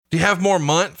Do you have more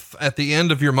month at the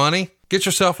end of your money? Get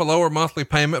yourself a lower monthly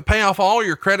payment, pay off all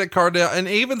your credit card debt, and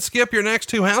even skip your next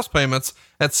 2 house payments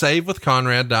at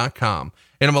savewithconrad.com.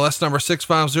 NMLS number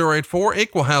 65084,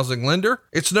 equal housing lender.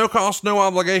 It's no cost, no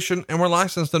obligation, and we're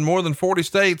licensed in more than 40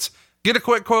 states. Get a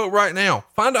quick quote right now.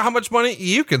 Find out how much money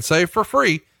you can save for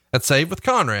free at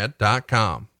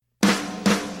savewithconrad.com.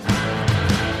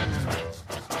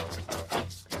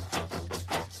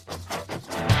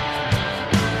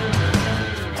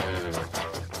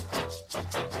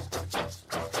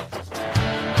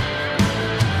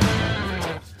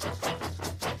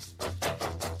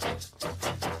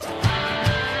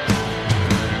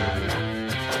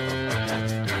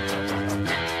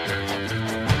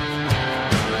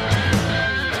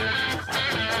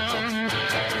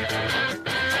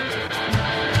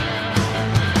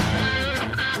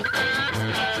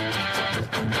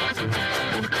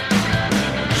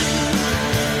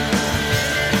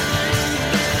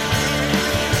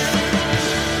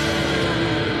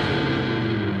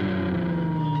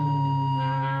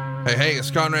 Hey,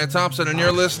 it's Conrad Thompson, and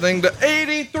you're listening to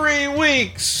 83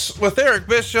 Weeks with Eric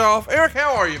Bischoff. Eric,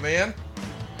 how are you, man?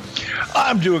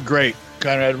 I'm doing great,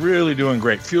 Conrad. Really doing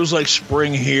great. Feels like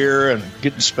spring here, and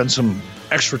getting to spend some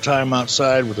extra time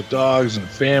outside with the dogs and the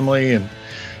family, and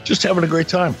just having a great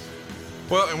time.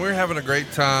 Well, and we're having a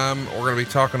great time. We're going to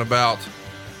be talking about,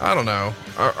 I don't know,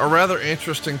 a rather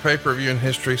interesting pay-per-view in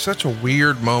history. Such a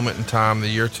weird moment in time the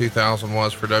year 2000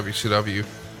 was for WCW.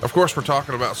 Of course, we're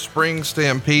talking about Spring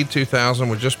Stampede 2000.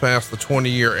 We just passed the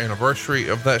 20-year anniversary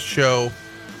of that show.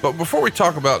 But before we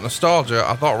talk about nostalgia,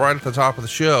 I thought right at the top of the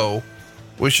show,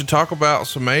 we should talk about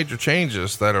some major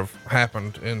changes that have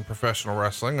happened in professional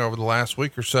wrestling over the last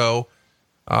week or so.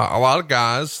 A lot of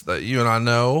guys that you and I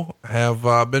know have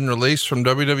been released from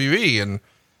WWE, and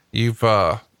you've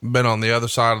been on the other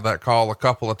side of that call a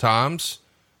couple of times.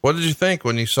 What did you think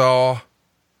when you saw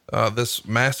this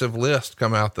massive list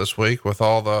come out this week with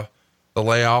all the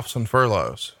layoffs and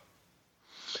furloughs?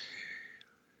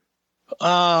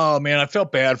 Oh man, I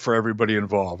felt bad for everybody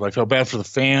involved. I felt bad for the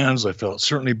fans. I felt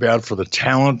certainly bad for the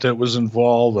talent that was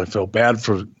involved. I felt bad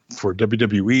for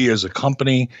WWE as a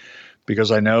company,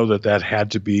 because I know that had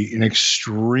to be an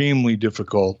extremely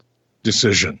difficult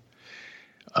decision.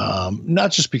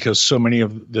 Not just because so many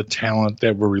of the talent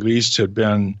that were released had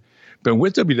been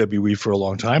with WWE for a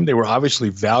long time. They were obviously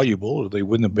valuable, or they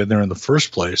wouldn't have been there in the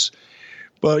first place.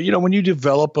 But, when you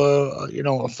develop a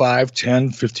 5,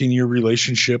 10, 15-year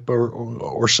relationship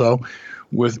or so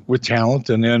with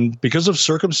talent, and then because of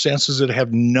circumstances that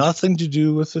have nothing to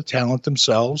do with the talent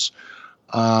themselves,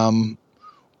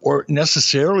 or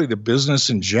necessarily the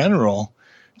business in general,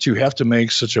 to have to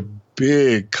make such a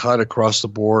big cut across the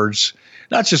boards,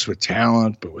 not just with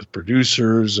talent, but with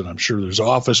producers. And I'm sure there's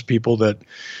office people that,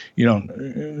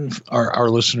 our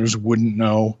listeners wouldn't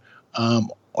know,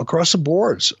 across the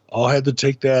boards, all had to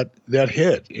take that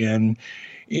hit. And,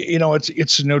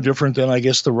 it's no different than, I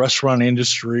guess, the restaurant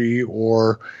industry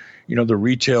or, the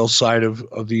retail side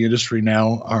of the industry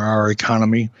now, our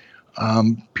economy.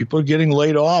 People are getting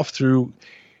laid off through,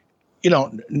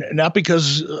 not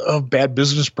because of bad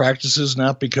business practices,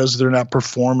 not because they're not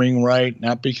performing right,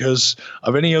 not because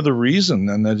of any other reason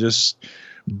than the just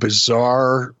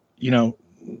bizarre,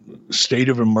 state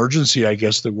of emergency, I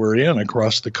guess, that we're in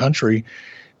across the country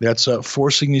that's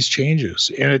forcing these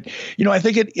changes. And I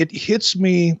think it hits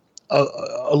me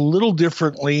a little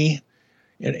differently,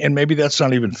 and maybe that's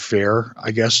not even fair, I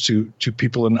guess, to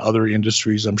people in other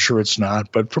industries. I'm sure it's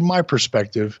not. But from my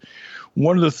perspective,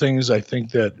 one of the things I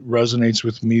think that resonates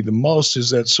with me the most is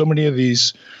that so many of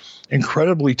these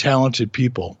incredibly talented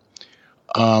people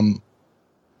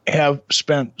have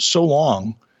spent so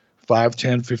long, 5,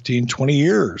 10, 15, 20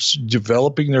 years,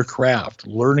 developing their craft,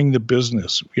 learning the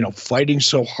business, fighting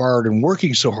so hard and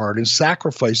working so hard and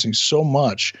sacrificing so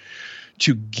much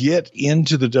to get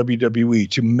into the WWE,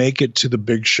 to make it to the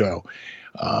big show,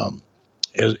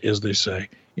 as they say,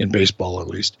 in baseball at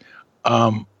least.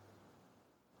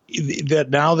 That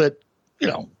now that,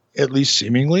 at least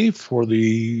seemingly for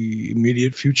the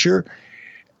immediate future,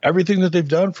 everything that they've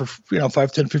done for,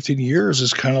 5, 10, 15 years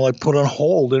is kind of like put on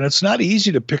hold. And it's not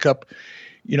easy to pick up,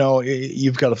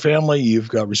 you've got a family, you've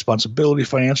got responsibility,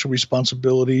 financial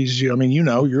responsibilities. You're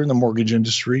in the mortgage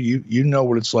industry. You know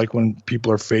what it's like when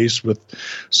people are faced with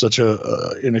such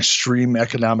an extreme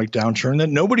economic downturn that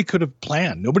nobody could have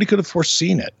planned. Nobody could have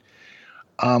foreseen it.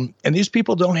 And these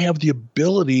people don't have the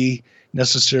ability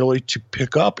necessarily to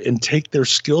pick up and take their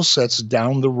skill sets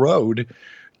down the road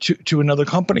to another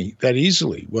company that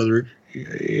easily. Whether,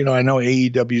 I know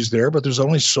AEW is there, but there's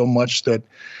only so much that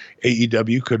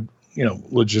AEW could,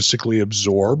 logistically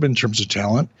absorb in terms of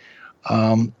talent.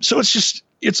 So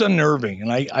it's unnerving.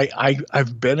 And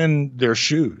I've been in their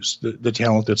shoes, the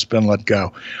talent that's been let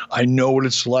go. I know what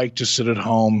it's like to sit at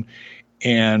home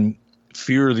and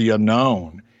fear the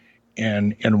unknown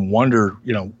and wonder,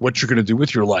 what you're going to do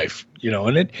with your life,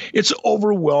 and it's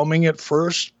overwhelming at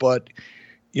first, but,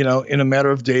 in a matter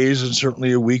of days and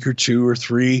certainly a week or two or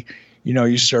three,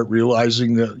 you start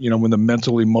realizing that, when the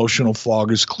mental emotional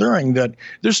fog is clearing, that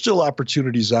there's still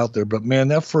opportunities out there. But man,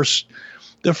 the first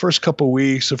couple of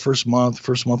weeks, the first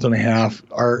month and a half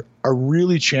are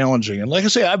really challenging. And like I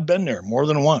say, I've been there more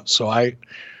than once. So I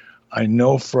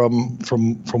know from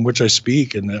which I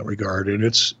speak in that regard. And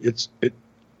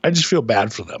I just feel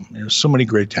bad for them. There's so many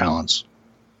great talents.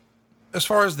 As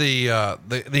far as the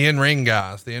in-ring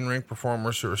guys, the in-ring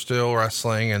performers who are still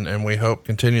wrestling and we hope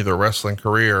continue their wrestling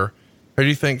career, who do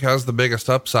you think has the biggest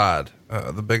upside,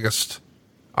 the biggest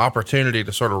opportunity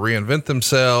to sort of reinvent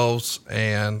themselves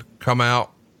and come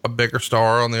out a bigger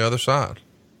star on the other side?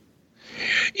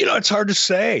 It's hard to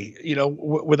say,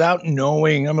 without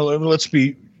knowing. I mean, let's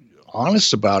be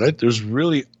honest about it. There's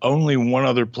really only one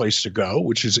other place to go,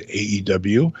 which is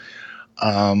AEW.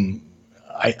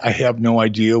 I have no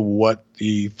idea what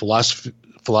the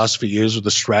philosophy is or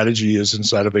the strategy is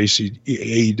inside of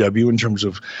AEW in terms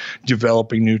of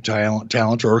developing new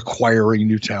talent or acquiring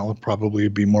new talent, probably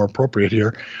would be more appropriate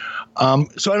here.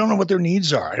 So I don't know what their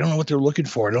needs are. I don't know what they're looking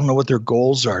for. I don't know what their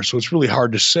goals are. So it's really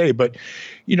hard to say. But,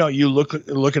 you look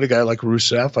at a guy like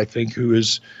Rusev, I think, who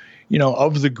is,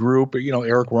 of the group,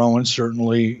 Eric Rowan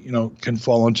certainly, can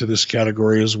fall into this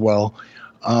category as well.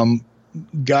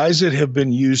 Guys that have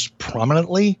been used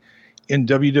prominently in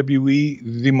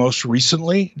WWE the most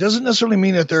recently doesn't necessarily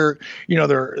mean that they're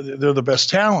the best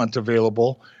talent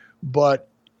available, but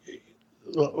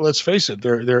let's face it,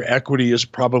 their equity is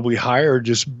probably higher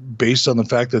just based on the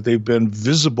fact that they've been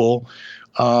visible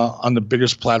on the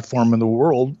biggest platform in the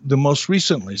world the most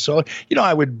recently. So,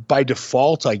 I would, by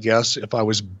default, I guess, if I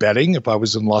was betting, if I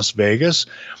was in Las Vegas,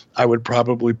 I would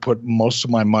probably put most of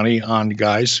my money on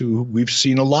guys who we've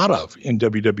seen a lot of in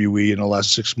WWE in the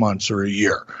last 6 months or a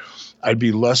year. I'd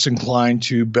be less inclined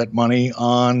to bet money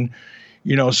on,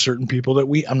 certain people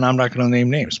that I'm not going to name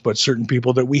names, but certain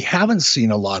people that we haven't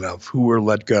seen a lot of who were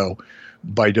let go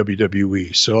by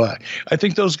WWE. So I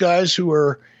think those guys who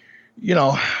are,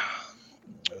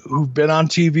 who've been on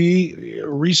TV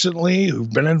recently,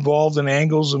 who've been involved in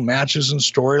angles and matches and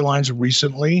storylines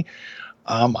recently,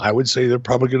 I would say they're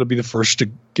probably going to be the first to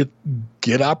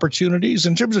get opportunities.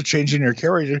 In terms of changing your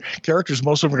characters,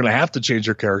 most of them are going to have to change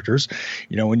their characters.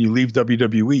 When you leave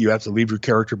WWE, you have to leave your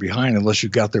character behind unless you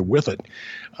got there with it,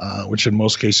 which in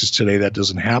most cases today that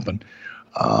doesn't happen.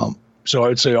 So I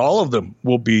would say all of them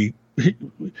will be,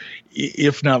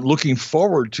 if not looking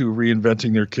forward to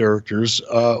reinventing their characters,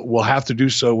 will have to do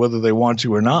so whether they want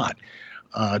to or not,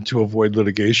 to avoid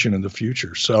litigation in the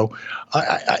future. So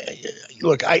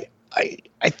I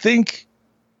think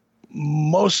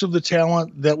most of the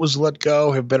talent that was let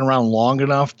go have been around long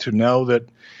enough to know that,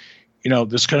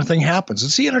 this kind of thing happens.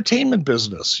 It's the entertainment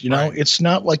business. Right. It's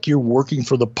not like you're working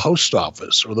for the post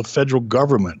office or the federal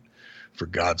government, for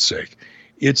God's sake.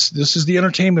 This is the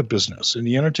entertainment business, and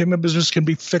the entertainment business can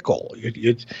be fickle.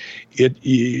 You're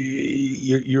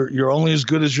only as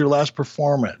good as your last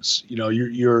performance.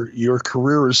 Your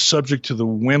career is subject to the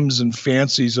whims and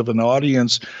fancies of an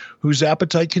audience whose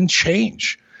appetite can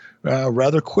change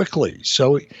rather quickly.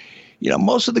 So,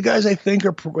 most of the guys I think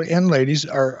and ladies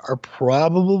are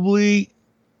probably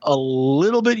a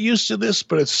little bit used to this,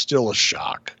 but it's still a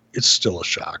shock.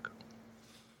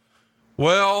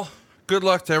 Well, good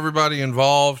luck to everybody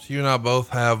involved. You and I both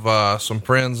have some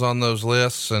friends on those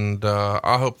lists, and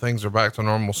I hope things are back to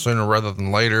normal sooner rather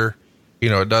than later.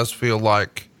 It does feel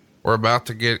like we're about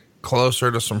to get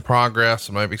closer to some progress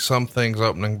and maybe some things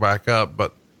opening back up,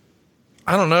 but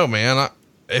I don't know, man.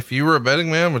 If you were a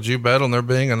betting man, would you bet on there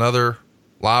being another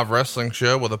live wrestling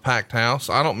show with a packed house?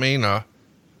 I don't mean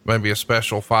maybe a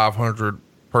special 500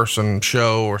 person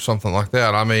show or something like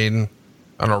that. I mean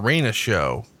an arena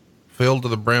show filled to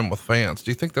the brim with fans.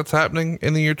 Do you think that's happening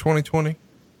in the year 2020?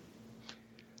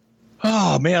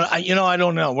 Oh man, I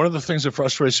don't know. One of the things that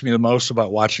frustrates me the most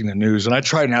about watching the news, and I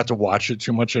try not to watch it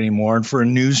too much anymore. And for a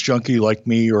news junkie like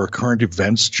me, or a current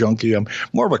events junkie, I'm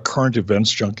more of a current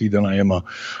events junkie than I am a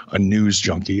news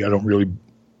junkie. I don't really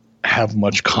have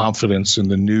much confidence in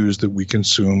the news that we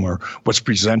consume or what's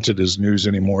presented as news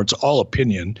anymore. It's all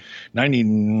opinion.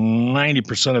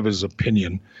 90% of it is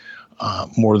opinion,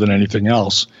 more than anything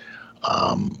else.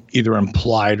 Either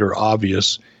implied or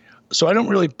obvious. So I don't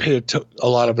really pay a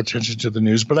lot of attention to the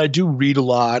news, but I do read a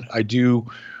lot. I do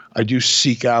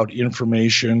seek out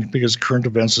information because current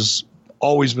events is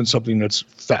always been something that's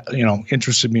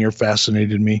interested me or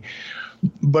fascinated me.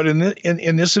 But in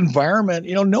this environment,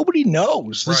 nobody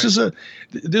knows. Right.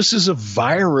 This is a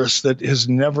virus that has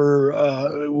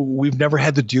we've never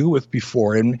had to deal with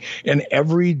before, and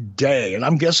every day, and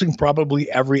I'm guessing probably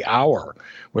every hour,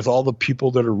 with all the people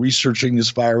that are researching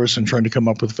this virus and trying to come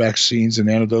up with vaccines and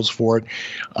antidotes for it,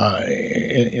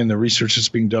 and the research that's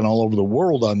being done all over the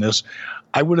world on this,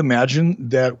 I would imagine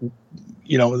that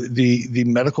the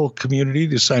medical community,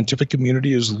 the scientific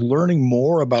community is learning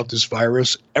more about this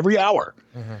virus every hour.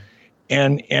 Mm-hmm.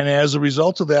 And as a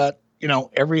result of that,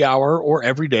 every hour or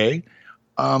every day,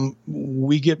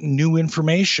 we get new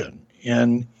information.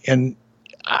 And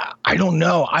I don't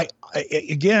know.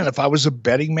 Again, if I was a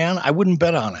betting man, I wouldn't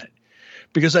bet on it,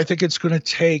 because I think it's going to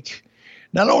take,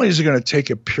 not only is it going to take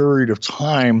a period of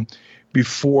time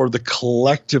before the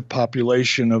collective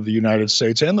population of the United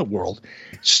States and the world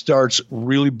starts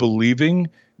really believing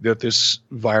that this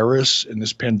virus and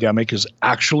this pandemic is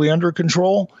actually under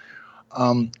control,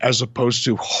 as opposed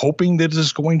to hoping that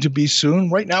it's going to be soon.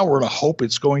 Right now, we're in a hope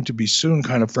it's going to be soon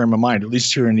kind of frame of mind, at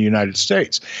least here in the United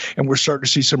States. And we're starting to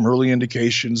see some early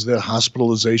indications that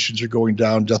hospitalizations are going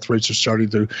down, death rates are starting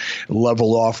to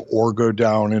level off or go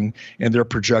down, and they're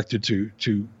projected to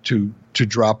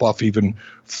drop off even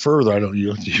further. I don't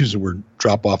use the word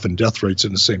drop off and death rates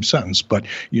in the same sentence, but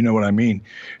you know what I mean.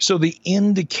 So the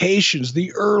indications,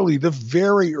 the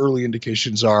very early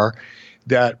indications are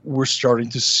that we're starting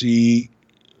to see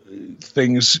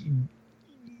things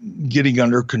getting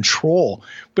under control.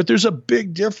 But there's a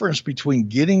big difference between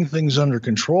getting things under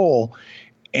control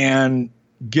and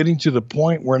getting to the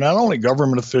point where not only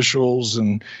government officials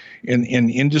and in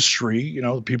industry,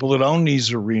 the people that own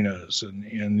these arenas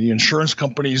and the insurance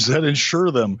companies that insure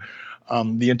them,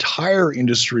 the entire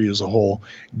industry as a whole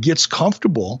gets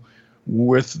comfortable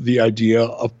with the idea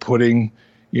of putting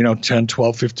 10,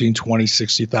 12, 15, 20,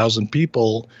 60,000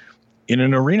 people in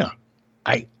an arena,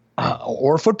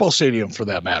 or a football stadium for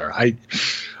that matter. I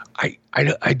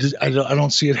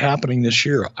don't see it happening this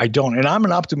year. I don't. And I'm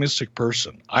an optimistic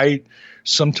person. I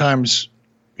sometimes,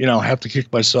 have to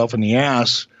kick myself in the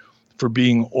ass for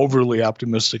being overly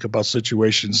optimistic about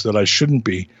situations that I shouldn't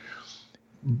be.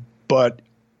 But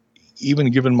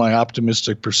even given my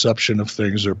optimistic perception of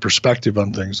things, or perspective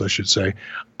on things, I should say,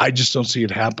 I just don't see it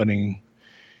happening.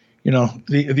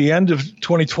 The end of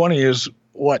 2020 is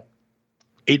what,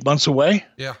 8 months away?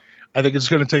 Yeah. I think it's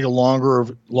going to take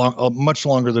much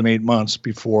longer than 8 months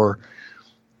before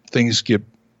things get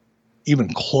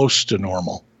even close to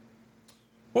normal.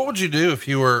 What would you do if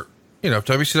you were, if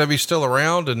WCW is still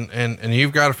around and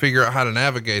you've got to figure out how to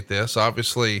navigate this?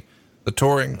 Obviously, the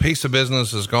touring piece of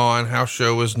business is gone. House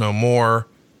show is no more.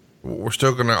 We're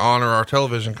still going to honor our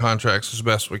television contracts as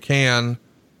best we can.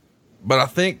 But I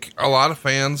think a lot of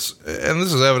fans, and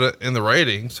this is evident in the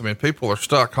ratings, people are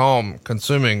stuck home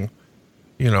consuming,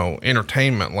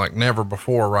 entertainment like never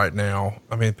before right now.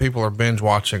 People are binge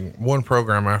watching one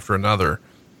program after another,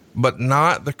 but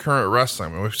not the current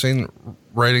wrestling. We've seen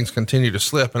ratings continue to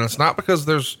slip, and it's not because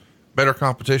there's better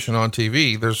competition on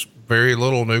TV. There's very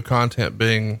little new content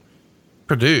being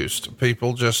produced.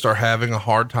 People just are having a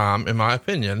hard time, in my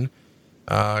opinion,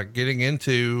 getting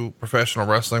into professional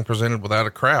wrestling presented without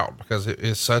a crowd, because it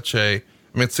is such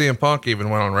CM Punk even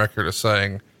went on record as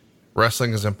saying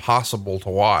wrestling is impossible to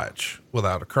watch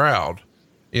without a crowd.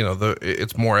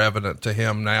 It's more evident to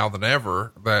him now than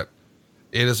ever that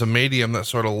it is a medium that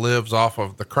sort of lives off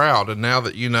of the crowd. And now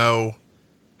that,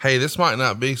 hey, this might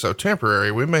not be so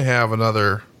temporary, we may have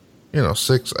another,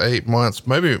 6, 8 months,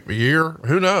 maybe a year,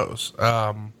 who knows?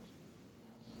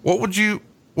 What would you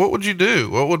do?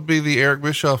 What would be the Eric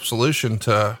Bischoff solution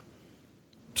to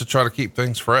try to keep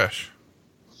things fresh?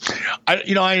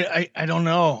 I don't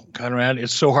know, Conrad.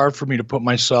 It's so hard for me to put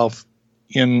myself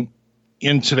in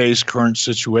today's current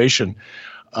situation,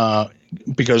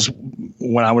 because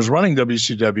when I was running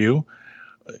WCW,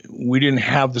 we didn't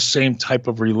have the same type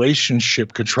of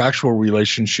contractual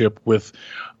relationship with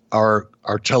our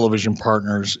television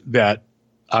partners that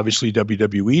obviously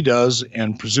WWE does,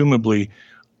 and presumably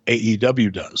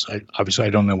AEW does. I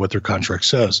don't know what their contract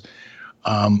says.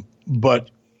 But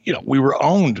we were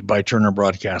owned by Turner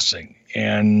Broadcasting,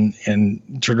 and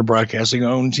Turner Broadcasting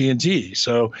owned TNT.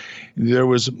 So there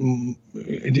was an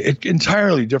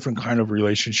entirely different kind of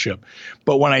relationship.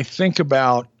 But when I think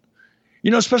about,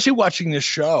 especially watching this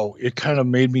show, it kind of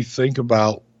made me think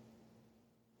about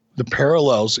the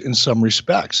parallels in some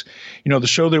respects. The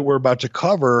show that we're about to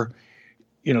cover,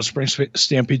 Spring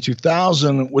Stampede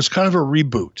 2000, was kind of a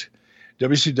reboot.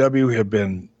 WCW had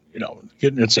been,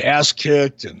 getting its ass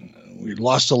kicked and We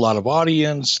lost a lot of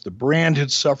audience. The brand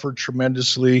had suffered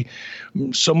tremendously.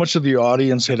 So much of the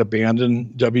audience had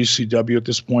abandoned WCW at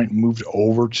this point, moved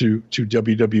over to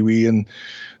WWE and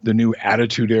the new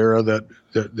Attitude Era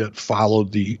that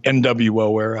followed the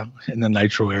NWO era and the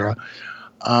Nitro era.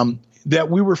 That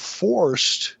we were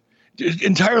forced,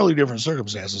 entirely different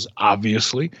circumstances,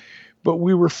 obviously, but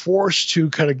we were forced to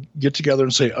kind of get together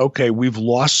and say, okay, we've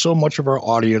lost so much of our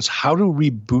audience. How to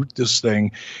reboot this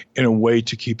thing in a way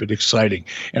to keep it exciting?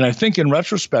 And I think in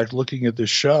retrospect, looking at this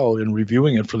show and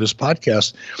reviewing it for this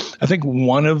podcast, I think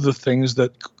one of the things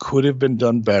that could have been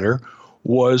done better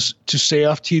was to stay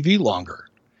off TV longer.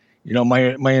 You know,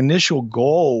 my initial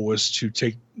goal was to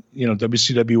take,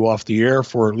 WCW off the air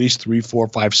for at least 3, 4,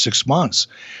 5, 6 months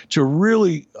to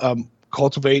really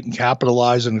cultivate and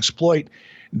capitalize and exploit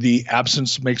the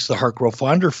absence makes the heart grow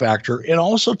fonder factor, and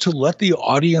also to let the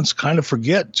audience kind of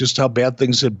forget just how bad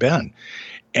things had been,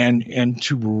 and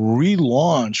to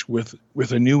relaunch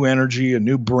with a new energy, a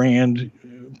new brand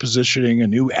positioning, a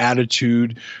new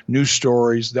attitude, new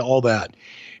stories, all that.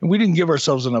 And we didn't give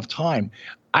ourselves enough time.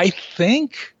 I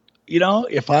think,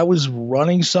 if I was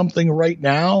running something right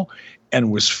now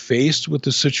and was faced with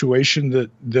the situation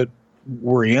that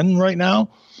we're in right now,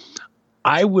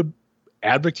 I would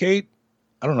advocate,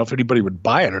 I don't know if anybody would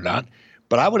buy it or not,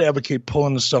 but I would advocate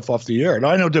pulling the stuff off the air. Now,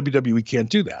 I know WWE can't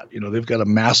do that. They've got a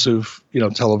massive,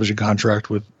 television contract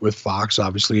with Fox,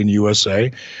 obviously, in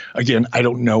USA. Again, I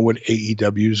don't know what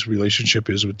AEW's relationship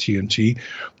is with TNT,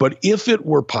 but if it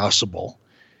were possible,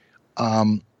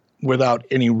 without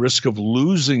any risk of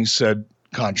losing said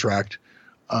contract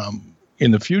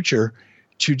in the future,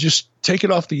 to just take it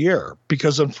off the air.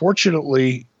 Because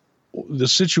unfortunately, the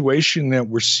situation that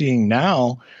we're seeing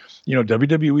now,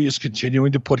 WWE is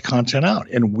continuing to put content out,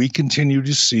 and we continue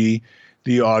to see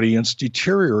the audience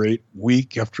deteriorate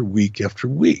week after week after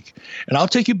week. And I'll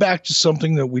take you back to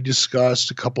something that we discussed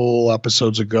a couple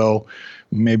episodes ago,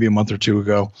 maybe a month or two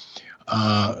ago.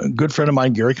 A good friend of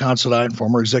mine, Gary Considine,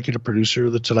 former executive producer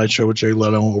of The Tonight Show with Jay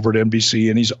Leno over at NBC,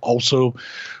 and he's also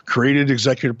created,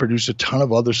 executive produced a ton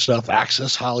of other stuff,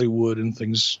 Access Hollywood and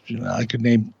things. I could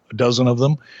name a dozen of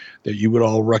them that you would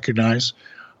all recognize.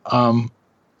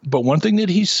 But one thing that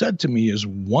he said to me is,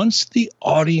 once the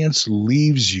audience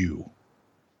leaves you,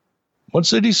 once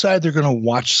they decide they're going to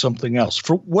watch something else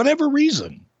for whatever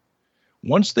reason,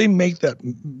 once they make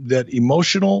that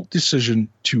emotional decision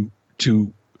to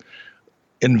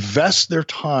invest their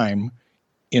time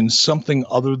in something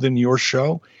other than your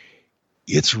show,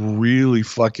 it's really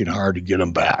fucking hard to get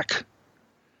them back.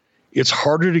 It's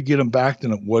harder to get them back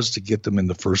than it was to get them in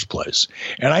the first place.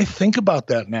 And I think about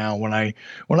that now when I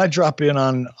drop in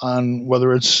on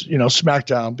whether it's,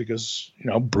 SmackDown, because,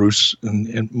 Bruce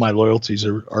and my loyalties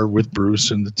are with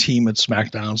Bruce and the team at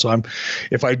SmackDown. So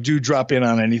if I do drop in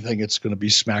on anything, it's going to be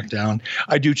SmackDown.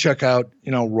 I do check out,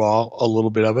 Raw, a little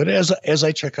bit of it as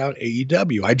I check out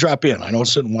AEW. I drop in. I don't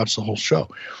sit and watch the whole show.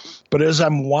 But as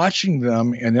I'm watching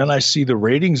them and then I see the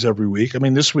ratings every week, I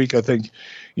mean, this week, I think,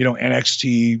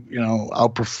 NXT,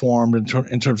 outperformed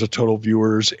in terms of total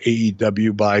viewers,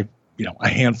 AEW by, a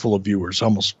handful of viewers,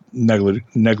 almost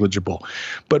negligible.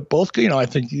 But both, I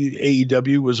think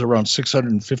AEW was around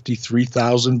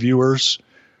 653,000 viewers.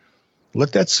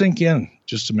 Let that sink in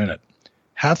just a minute.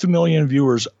 500,000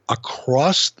 viewers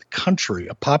across the country,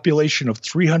 a population of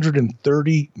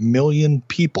 330 million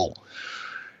people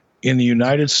in the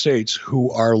United States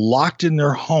who are locked in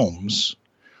their homes,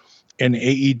 and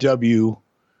AEW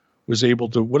was able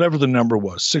to, whatever the number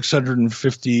was,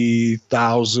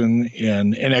 650,000,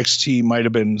 and NXT might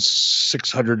have been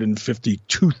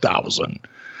 652,000.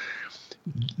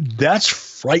 That's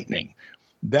frightening.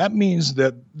 That means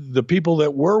that the people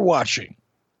that were watching,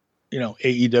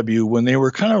 AEW, when they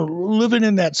were kind of living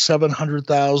in that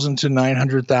 700,000 to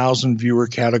 900,000 viewer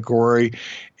category,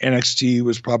 NXT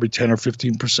was probably 10 or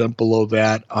 15% below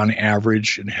that on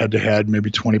average, and head-to-head maybe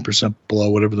 20% below,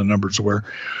 whatever the numbers were.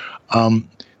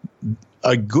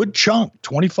 A good chunk,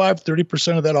 25,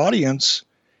 30% of that audience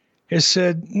has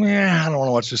said, I don't want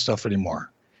to watch this stuff anymore.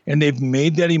 And they've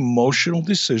made that emotional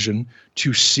decision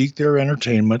to seek their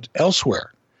entertainment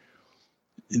elsewhere.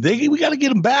 We got to get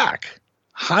them back.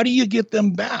 How do you get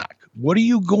them back? What are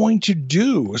you going to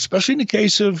do, especially in the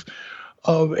case of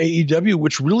AEW,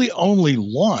 which really only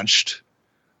launched,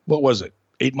 what was it,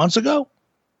 8 months ago?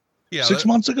 Yeah, 6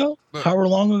 months ago? However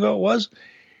long ago it was.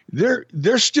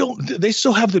 They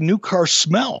still have the new car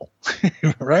smell,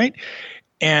 right?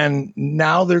 And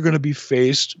now they're going to be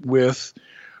faced with,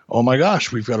 oh my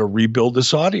gosh, we've got to rebuild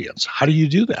this audience. How do you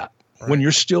do that? when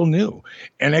you're still new.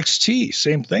 NXT,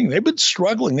 same thing. They've been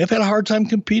struggling. They've had a hard time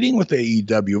competing with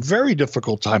AEW, very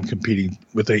difficult time competing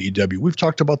with AEW. We've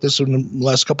talked about this in the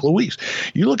last couple of weeks.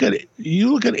 You look at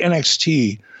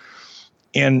NXT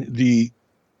and the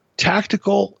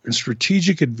tactical and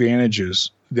strategic advantages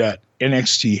that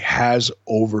NXT has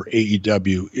over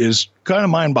AEW is kind of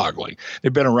mind-boggling.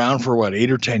 They've been around for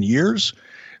 8 or 10 years.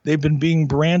 They've been being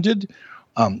branded.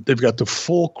 They've got the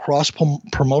full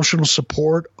cross-promotional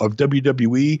support of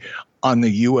WWE on the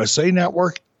USA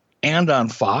Network and on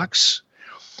Fox.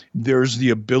 There's the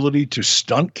ability to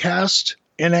stunt cast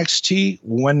NXT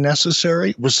when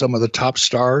necessary with some of the top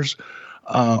stars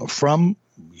from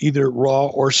either Raw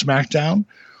or SmackDown.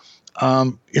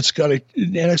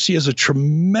 NXT has a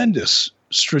tremendous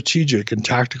strategic and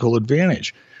tactical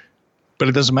advantage, but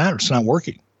it doesn't matter. It's not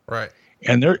working. Right.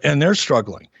 And they're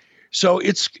struggling. So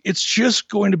it's just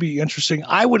going to be interesting.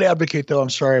 I would advocate, though, I'm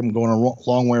sorry, I'm going a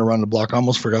long way around the block. I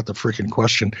almost forgot the freaking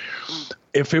question.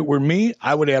 If it were me,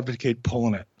 I would advocate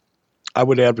pulling it. I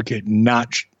would advocate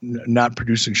not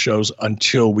producing shows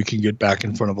until we can get back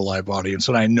in front of a live audience.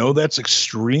 And I know that's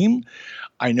extreme.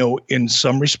 I know in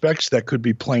some respects that could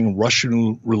be playing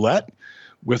Russian roulette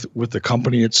with the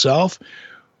company itself,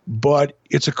 but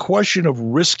it's a question of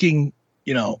risking,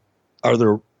 it's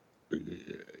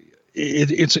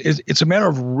a matter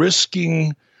of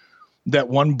risking that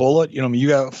one bullet.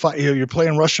 You're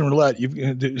playing Russian roulette.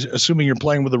 Assuming you're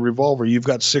playing with a revolver, you've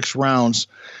got 6 rounds,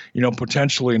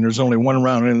 potentially, and there's only 1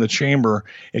 round in the chamber.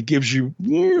 It gives you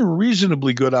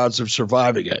reasonably good odds of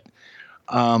surviving it.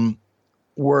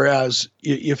 Whereas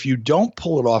if you don't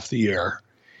pull it off the air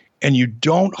and you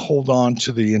don't hold on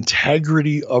to the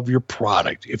integrity of your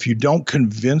product, if you don't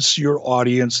convince your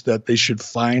audience that they should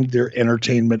find their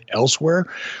entertainment elsewhere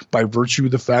by virtue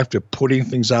of the fact of putting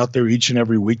things out there each and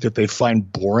every week that they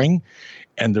find boring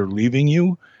and they're leaving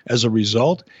you as a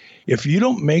result, if you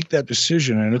don't make that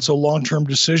decision, and it's a long-term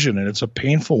decision and it's a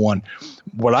painful one,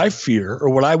 what I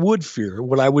would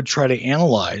try to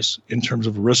analyze in terms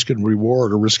of risk and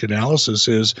reward or risk analysis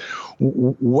is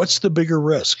what's the bigger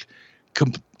risk?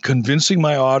 Convincing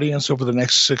my audience over the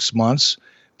next 6 months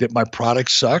that my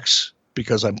product sucks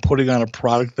because I'm putting on a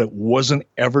product that wasn't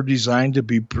ever designed to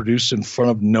be produced in front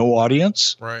of no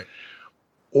audience? Right.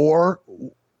 Or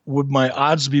would my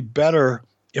odds be better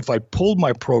if I pulled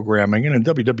my programming, and in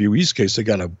WWE's case, they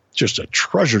got just a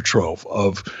treasure trove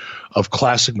of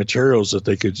classic materials that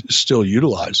they could still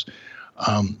utilize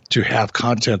to have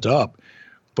content up.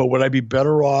 But would I be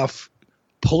better off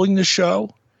pulling the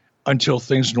show until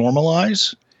things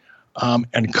normalize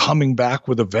and coming back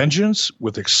with a vengeance,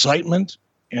 with excitement,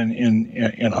 and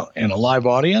a live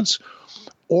audience?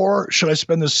 Or should I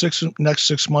spend the next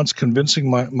 6 months convincing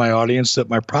my audience that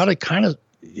my product kind of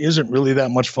isn't really that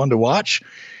much fun to watch,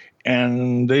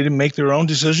 and they didn't make their own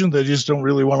decision. They just don't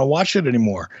really want to watch it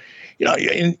anymore.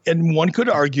 And one could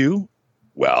argue,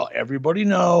 well, everybody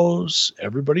knows,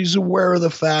 everybody's aware of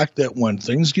the fact that when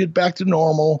things get back to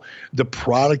normal, the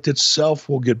product itself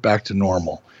will get back to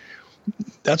normal.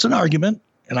 That's an argument,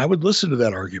 and I would listen to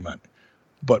that argument.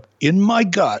 But in my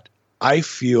gut, I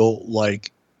feel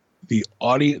like the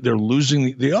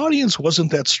audience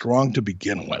wasn't that strong to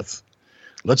begin with.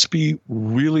 Let's be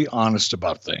really honest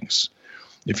about things.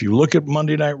 If you look at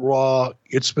Monday Night Raw,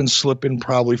 it's been slipping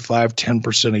probably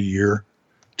 5-10% a year,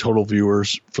 total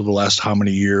viewers for the last how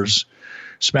many years.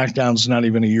 SmackDown's not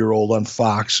even a year old on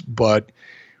Fox, but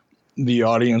the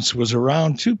audience was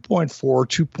around 2.4,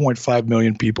 2.5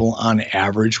 million people on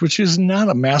average, which is not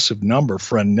a massive number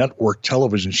for a network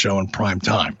television show in prime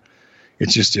time. It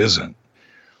just isn't.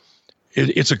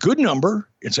 It's a good number.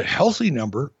 It's a healthy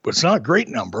number, but it's not a great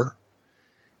number.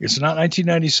 It's not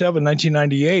 1997,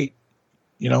 1998.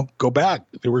 Go back.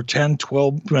 There were 10,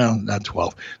 12, well, not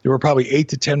 12. There were probably 8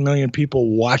 to 10 million people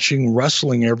watching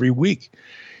wrestling every week.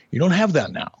 You don't have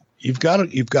that now. You've got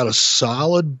a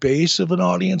solid base of an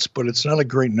audience, but it's not a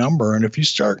great number. And if you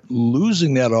start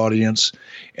losing that audience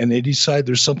and they decide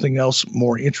there's something else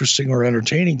more interesting or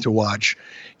entertaining to watch,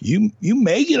 you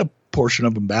may get a portion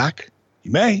of them back.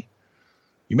 You may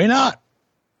not.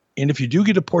 And if you do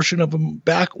get a portion of them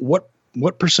back, what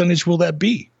percentage will that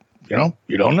be? You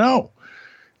don't know.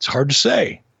 It's hard to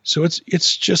say. So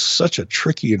it's just such a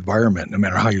tricky environment, no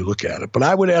matter how you look at it. But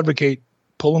I would advocate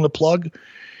pulling the plug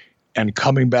and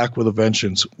coming back with a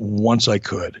vengeance once I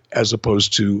could, as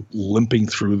opposed to limping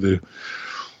through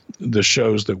the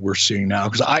shows that we're seeing now.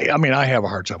 Because I have a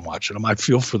hard time watching them. I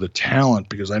feel for the talent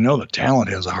because I know the talent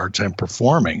has a hard time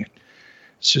performing.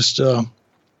 It's just a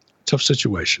tough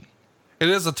situation. It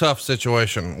is a tough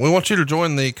situation. We want you to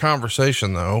join the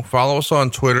conversation, though. Follow us on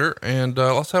Twitter and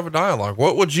let's have a dialogue.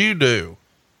 What would you do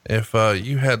if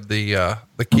you had the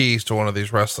keys to one of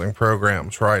these wrestling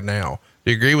programs right now.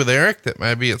 Do you agree with Eric that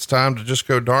maybe it's time to just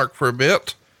go dark for a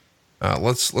bit?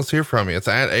 Let's hear from you. It's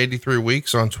at 83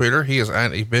 Weeks on Twitter. He is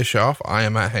at E Bischoff. I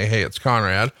am at Hey, it's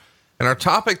Conrad. And our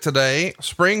topic today,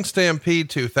 Spring Stampede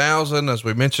 2000. As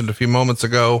we mentioned a few moments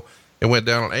ago, it went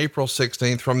down on April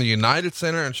 16th from the United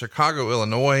Center in Chicago,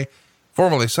 Illinois,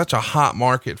 formerly such a hot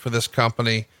market for this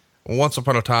company. Once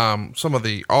upon a time, some of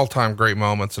the all-time great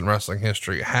moments in wrestling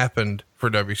history happened for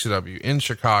WCW in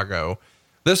Chicago.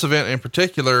 This event in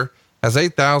particular has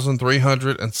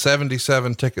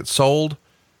 8,377 tickets sold,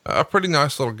 a pretty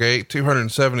nice little gate,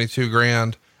 272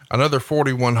 grand, another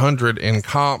 4,100 in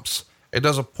comps. It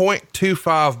does a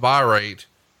 0.25 buy rate.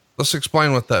 Let's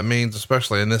explain what that means,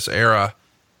 especially in this era.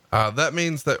 That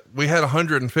means that we had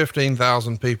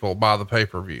 115,000 people buy the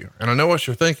pay-per-view. And I know what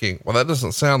you're thinking. Well, that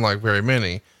doesn't sound like very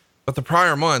many. But the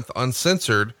prior month,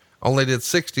 Uncensored, only did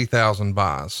 60,000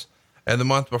 buys. And the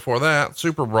month before that,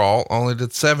 Super Brawl only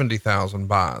did 70,000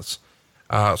 buys.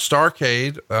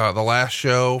 Starrcade, the last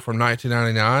show from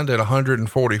 1999, did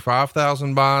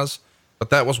 145,000 buys, but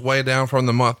that was way down from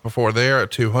the month before there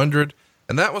at 200.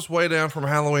 And that was way down from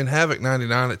Halloween Havoc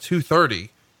 99 at 230.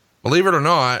 Believe it or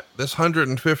not, this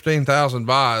 115,000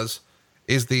 buys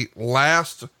is the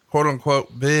last quote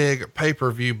unquote big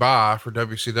pay-per-view buy for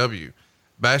WCW.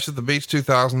 Bash at the Beach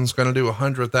 2000 is going to do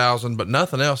 100,000, but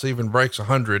nothing else even breaks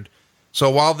 100. So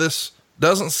while this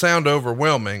doesn't sound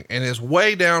overwhelming and is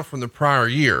way down from the prior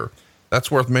year,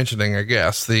 that's worth mentioning, I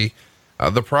guess. The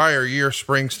prior year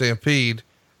Spring Stampede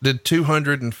did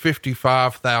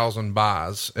 255,000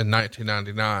 buys in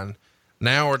 1999.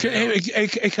 Now we're hey,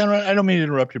 Conrad, I don't mean to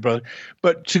interrupt you, brother,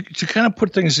 but to kind of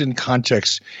put things in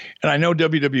context, and I know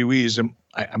WWE is,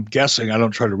 I'm guessing, I don't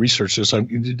try to research this.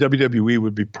 WWE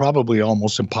would be probably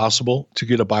almost impossible to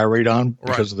get a buy rate on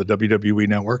because of the WWE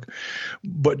network.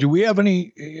 But do we have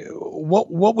any,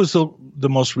 what was the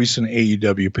most recent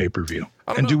AEW pay-per-view?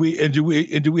 And do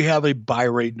we have a buy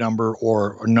rate number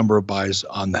or a number of buys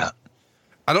on that?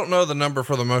 I don't know the number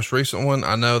for the most recent one.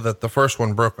 I know that the first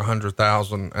one broke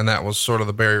 100,000, and that was sort of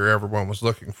the barrier everyone was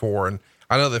looking for. And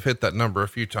I know they've hit that number a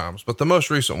few times, but the most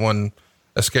recent one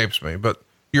escapes me. But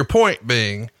your point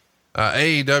being,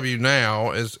 AEW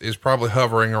now is probably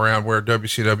hovering around where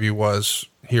WCW was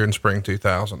here in spring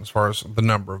 2000, as far as the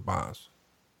number of buys.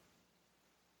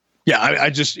 Yeah. I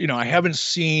just, I haven't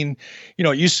seen,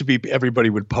 it used to be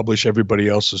everybody would publish everybody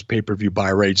else's pay-per-view buy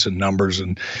rates and numbers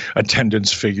and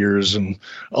attendance figures, and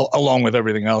along with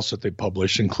everything else that they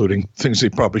publish, including things they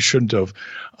probably shouldn't have,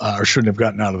 or shouldn't have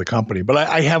gotten out of the company. But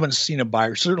I haven't seen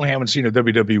certainly haven't seen a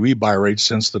WWE buy rate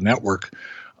since the network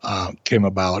came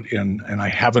about, and I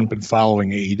haven't been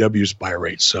following AEW's buy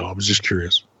rate. So I was just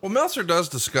curious. Well, Meltzer does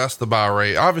discuss the buy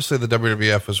rate. Obviously the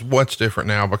WWF is much different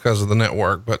now because of the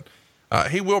network, but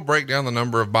he will break down the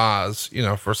number of buys,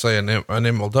 for say an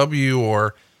MLW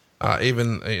or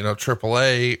even,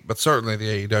 AAA, but certainly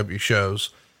the AEW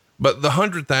shows. But the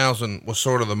 100,000 was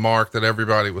sort of the mark that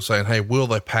everybody was saying, hey, will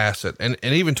they pass it? And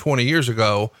even 20 years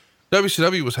ago,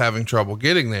 WCW was having trouble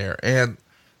getting there. And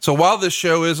so while this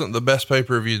show isn't the best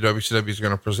pay-per-view WCW is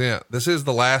going to present, this is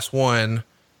the last one,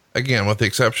 again, with the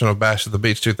exception of Bash at the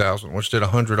Beach 2000, which did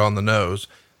 100 on the nose.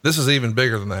 This is even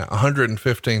bigger than that,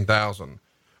 115,000.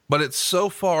 But it's so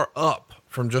far up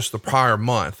from just the prior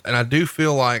month. And I do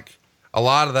feel like a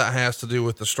lot of that has to do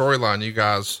with the storyline you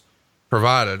guys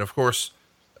provided. Of course,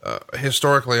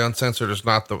 historically Uncensored is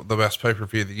not the best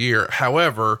pay-per-view of the year.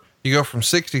 However, you go from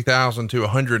 60,000 to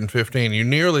 115, you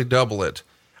nearly double it.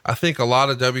 I think a lot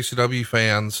of WCW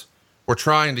fans were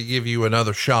trying to give you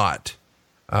another shot.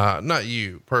 Not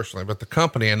you personally, but the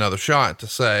company another shot to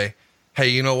say, hey,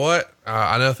 you know what?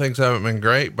 I know things haven't been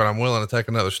great, but I'm willing to take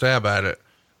another stab at it.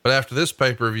 But after this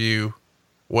pay-per-view,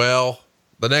 well,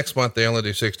 the next month they only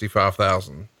do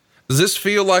 65,000. Does this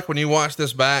feel like when you watch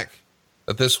this back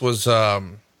that this was, a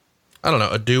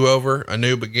do-over, a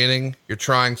new beginning? You're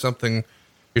trying something,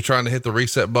 you're trying to hit the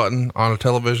reset button on a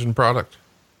television product?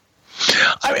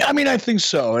 I think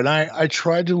so. And I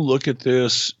tried to look at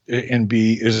this and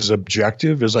be as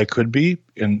objective as I could be.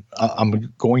 And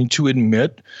I'm going to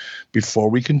admit before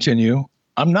we continue,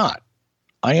 I'm not.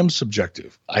 I am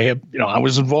subjective. I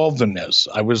was involved in this.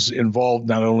 I was involved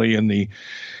not only in the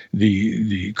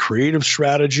creative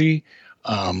strategy.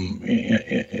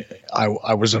 I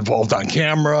was involved on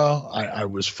camera. I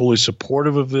was fully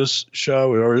supportive of this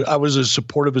show, or I was as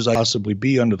supportive as I possibly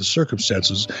be under the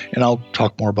circumstances. And I'll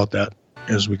talk more about that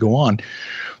as we go on.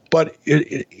 But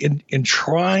in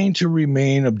trying to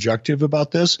remain objective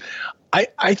about this,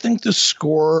 I think the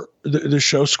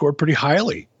show scored pretty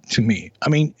highly to me. I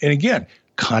mean, and again,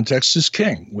 context is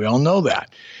king. We all know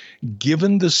that.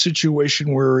 Given the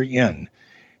situation we're in,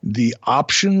 the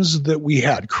options that we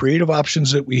had, creative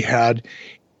options that we had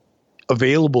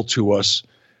available to us,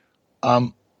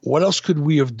 what else could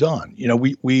we have done?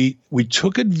 We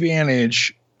took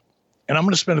advantage, and I'm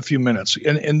going to spend a few minutes,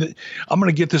 and I'm going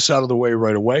to get this out of the way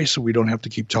right away so we don't have to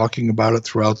keep talking about it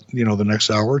throughout, the next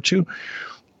hour or two.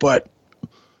 But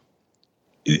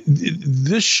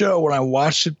this show, when I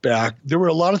watched it back, there were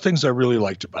a lot of things I really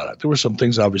liked about it. There were some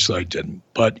things obviously I didn't,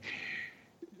 but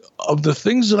of the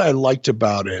things that I liked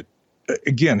about it,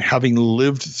 again, having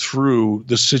lived through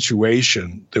the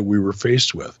situation that we were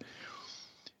faced with,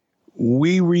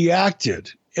 we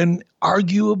reacted and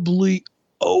arguably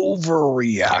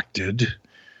overreacted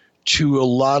to a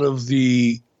lot of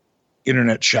the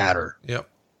internet chatter. Yep.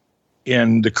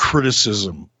 And the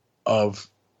criticism of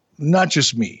not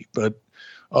just me, but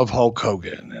of Hulk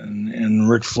Hogan and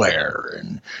Ric Flair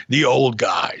and the old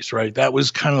guys, right? That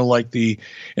was kind of like and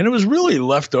it was really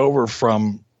left over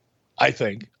from, I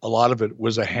think a lot of it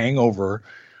was a hangover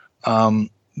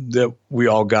that we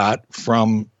all got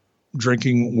from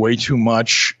drinking way too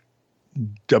much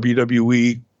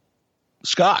WWE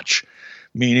scotch,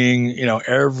 meaning,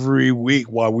 every week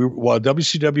while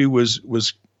WCW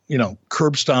was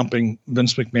curb stomping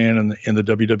Vince McMahon in the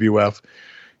WWF,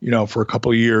 for a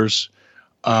couple of years,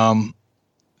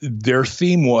 their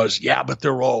theme was, yeah, but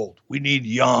they're old. We need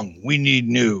young. We need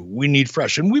new. We need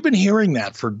fresh. And we've been hearing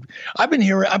that I'm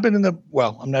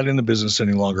not in the business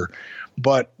any longer,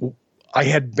 but I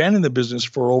had been in the business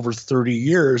for over 30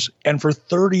 years. And for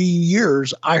 30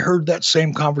 years, I heard that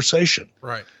same conversation,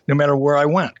 right? No matter where I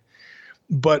went.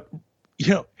 But,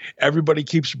 everybody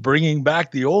keeps bringing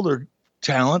back the older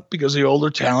talent because the older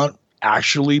talent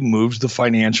actually moves the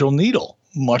financial needle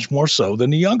much more so than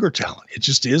the younger talent. It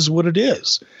just is what it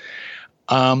is.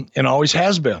 And always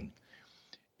has been.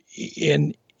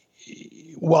 And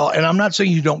I'm not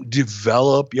saying you don't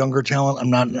develop younger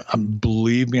talent.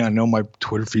 Believe me, I know my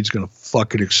Twitter feed's going to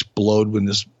fucking explode when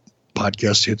this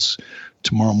podcast hits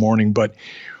tomorrow morning, but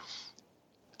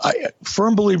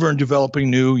firm believer in developing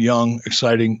new, young,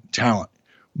 exciting talent.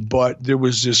 But there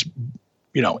was this,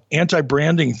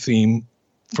 anti-branding theme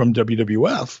from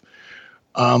WWF,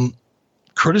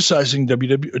 criticizing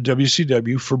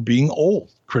WCW for being old,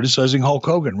 criticizing Hulk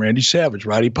Hogan, Randy Savage,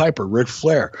 Roddy Piper, Ric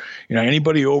Flair.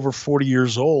 Anybody over 40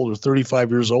 years old or 35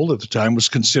 years old at the time was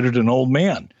considered an old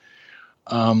man.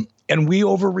 And we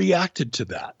overreacted to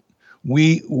that.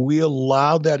 We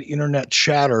allowed that internet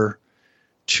chatter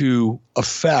to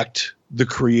affect the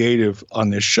creative on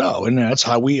this show. And that's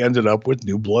how we ended up with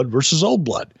New Blood versus Old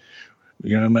Blood.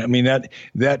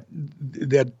 That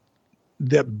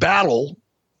battle,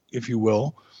 if you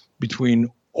will, between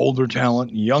older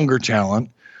talent and younger talent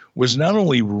was not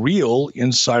only real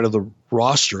inside of the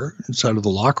roster, inside of the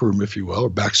locker room, if you will, or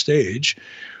backstage,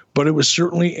 but it was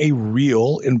certainly a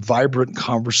real and vibrant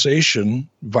conversation.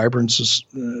 Vibrance is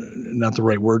not the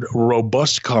right word, a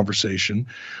robust conversation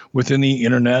within the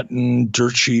internet and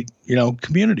dirt sheet,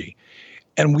 community.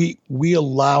 And we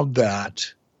allowed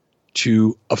that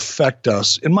to affect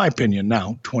us, in my opinion,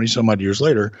 now, 20 some odd years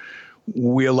later,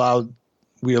 we allowed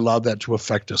that to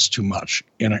affect us too much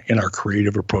in our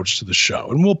creative approach to the show.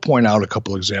 And we'll point out a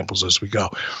couple examples as we go.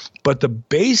 But the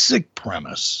basic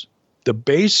premise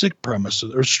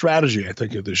or strategy, I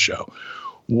think, of this show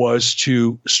was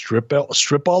to strip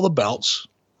all the belts,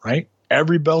 right?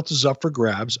 Every belt is up for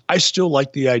grabs. I still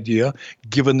like the idea,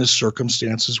 given the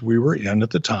circumstances we were in at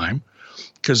the time,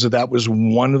 because that was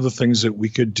one of the things that we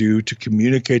could do to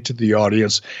communicate to the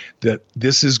audience that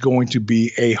this is going to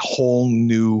be a whole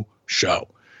new show.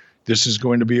 This is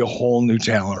going to be a whole new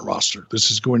talent roster.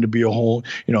 This is going to be a whole,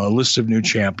 a list of new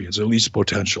champions, at least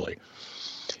potentially.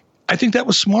 I think that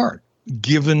was smart,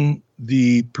 given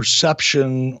the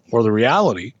perception or the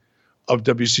reality of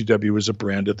WCW as a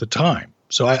brand at the time.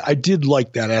 So I did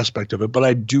like that aspect of it, but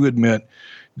I do admit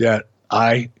that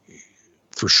I,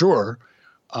 for sure,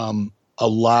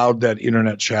 allowed that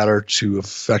internet chatter to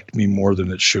affect me more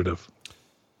than it should have.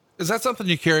 Is that something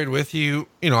you carried with you?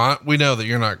 We know that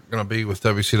you're not going to be with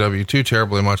WCW too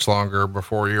terribly much longer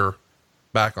before you're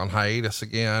back on hiatus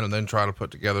again, and then try to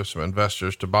put together some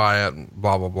investors to buy it and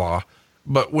blah, blah, blah.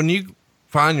 But when you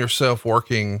find yourself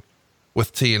working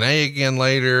with TNA again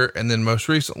later, and then most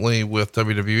recently with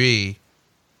WWE,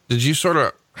 did you sort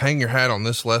of hang your hat on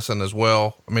this lesson as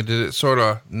well? I mean, did it sort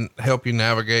of help you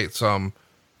navigate some,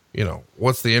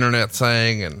 what's the internet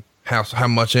saying and how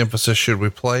much emphasis should we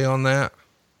play on that?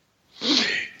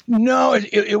 No,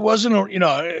 it wasn't,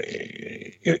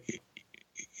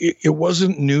 it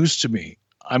wasn't news to me.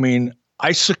 I mean,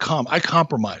 I succumbed. I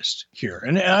compromised here.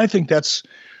 And I think that's,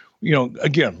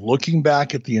 again, looking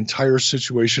back at the entire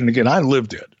situation, again, I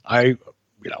lived it. I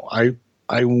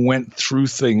went through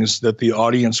things that the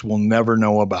audience will never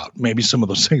know about. Maybe some of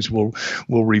those things we'll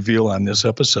reveal on this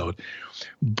episode.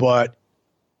 But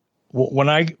when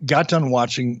I got done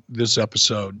watching this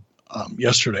episode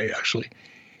yesterday, actually,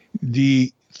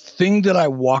 the thing that I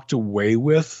walked away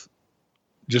with,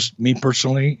 just me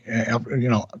personally, after,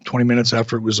 20 minutes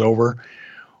after it was over,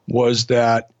 was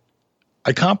that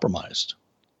I compromised.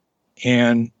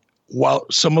 And while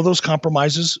some of those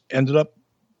compromises ended up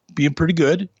being pretty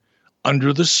good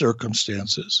under the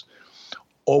circumstances,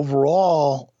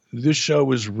 overall, this show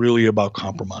was really about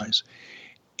compromise.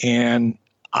 And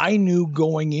I knew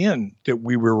going in that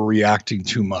we were reacting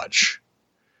too much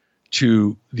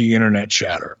to the internet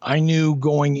chatter. I knew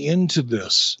going into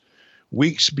this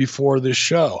weeks before this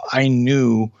show, I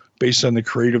knew based on the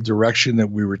creative direction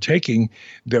that we were taking,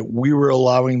 that we were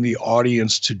allowing the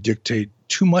audience to dictate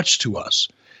too much to us.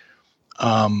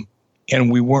 And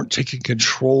we weren't taking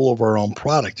control of our own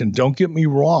product. And don't get me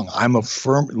wrong, I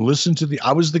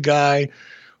was the guy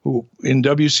who in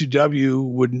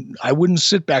WCW I wouldn't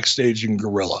sit backstage in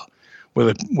Gorilla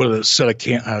with a set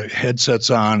of headsets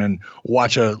on and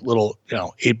watch a little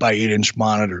 8x8-inch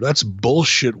monitor. That's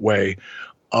bullshit way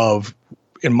of,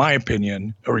 in my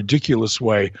opinion, a ridiculous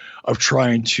way of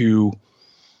trying to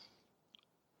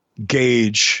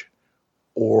gauge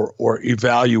or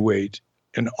evaluate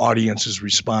an audience's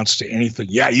response to anything.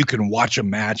 Yeah, you can watch a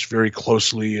match very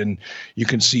closely and you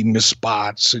can see missed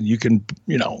spots and you can,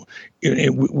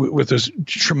 with a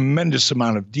tremendous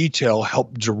amount of detail,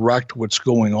 help direct what's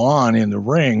going on in the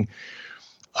ring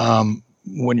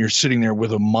when you're sitting there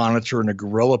with a monitor in a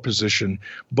gorilla position.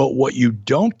 But what you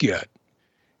don't get,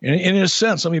 and in a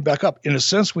sense, let me back up. In a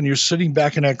sense, when you're sitting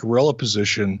back in that gorilla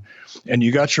position and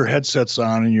you got your headsets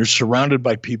on and you're surrounded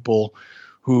by people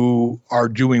who are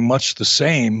doing much the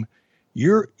same,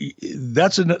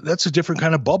 that's a different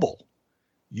kind of bubble.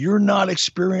 You're not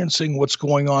experiencing what's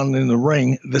going on in the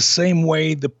ring the same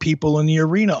way the people in the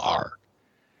arena are.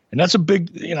 And that's a big,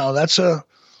 it's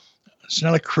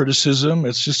not a criticism.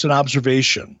 It's just an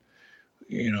observation.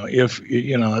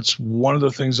 It's one of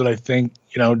the things that I think,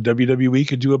 WWE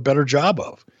could do a better job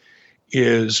of,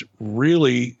 is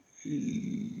really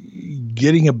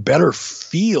getting a better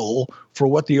feel for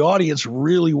what the audience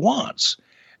really wants,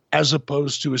 as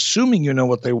opposed to assuming you know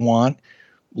what they want,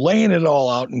 laying it all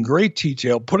out in great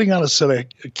detail, putting on a set of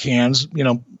cans,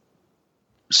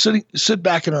 sit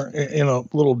back in a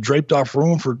little draped off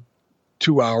room for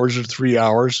 2 hours or 3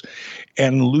 hours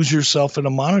and lose yourself in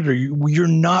a monitor. You're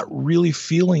not really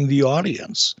feeling the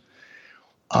audience.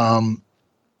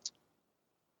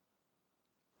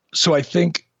 So I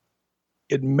think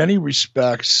in many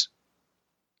respects,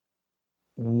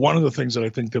 one of the things that I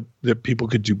think that people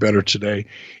could do better today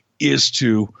is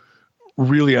to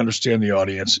really understand the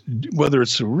audience, whether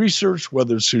it's through research,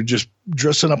 whether it's through just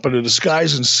dressing up in a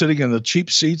disguise and sitting in the cheap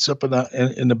seats up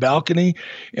in the balcony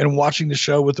and watching the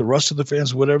show with the rest of the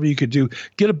fans, whatever you could do,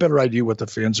 get a better idea what the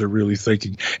fans are really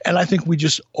thinking. And I think we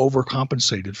just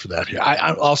overcompensated for that here.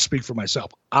 I'll speak for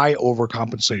myself. I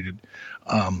overcompensated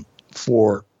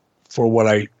for what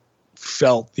I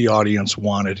felt the audience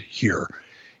wanted here.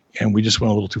 And we just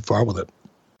went a little too far with it.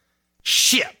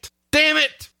 Shit. Damn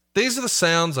it. These are the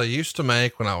sounds I used to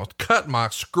make when I was cutting my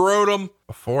scrotum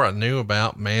before I knew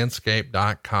about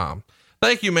manscaped.com.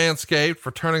 Thank you, Manscaped,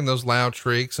 for turning those loud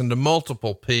shrieks into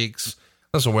multiple peaks.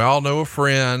 Listen, we all know a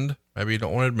friend, maybe you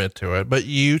don't want to admit to it, but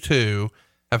you too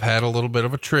have had a little bit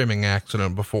of a trimming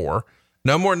accident before.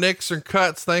 No more nicks and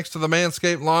cuts thanks to the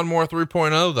Manscaped Lawnmower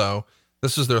 3.0 though.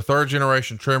 This is their 3rd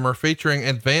generation trimmer featuring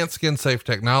advanced skin safe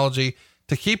technology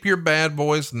to keep your bad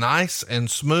boys nice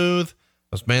and smooth.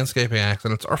 Those manscaping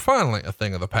accidents are finally a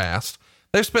thing of the past.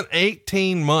 They've spent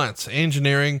 18 months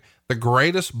engineering the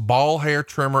greatest ball hair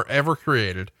trimmer ever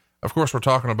created. Of course, we're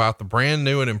talking about the brand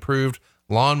new and improved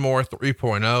Lawnmower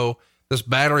 3.0. This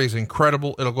battery is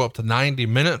incredible. It'll go up to 90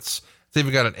 minutes. It's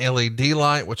even got an LED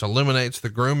light, which illuminates the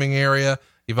grooming area.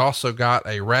 You've also got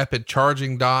a rapid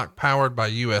charging dock powered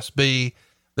by USB.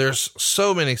 There's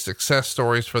so many success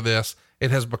stories for this. It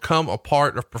has become a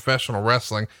part of professional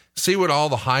wrestling. See what all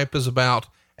the hype is about.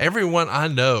 Everyone I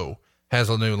know has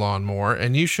a new lawnmower,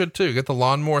 and you should too. Get the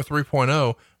Lawnmower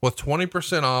 3.0 with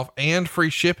 20% off and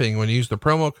free shipping when you use the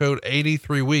promo code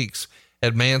 83weeks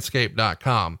at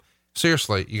manscaped.com.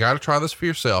 Seriously, you got to try this for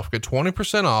yourself. Get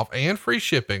 20% off and free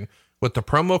shipping with the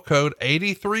promo code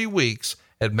 83weeks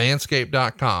at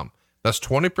manscaped.com. That's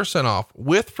 20% off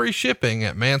with free shipping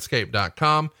at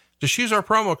manscaped.com. Just use our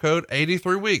promo code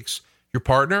 83weeks. Your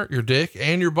partner, your dick,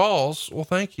 and your balls will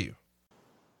thank you.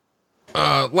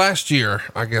 Last year,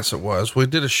 I guess it was, we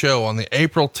did a show on the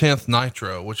April 10th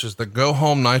Nitro, which is the go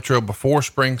home Nitro before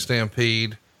spring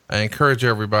Stampede. I encourage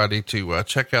everybody to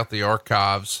check out the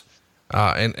archives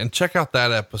and check out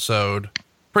that episode.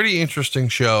 Pretty interesting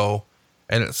show,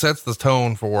 and it sets the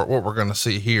tone for what we're going to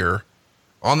see here.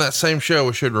 On that same show,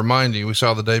 we should remind you, we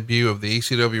saw the debut of the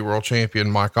ECW World Champion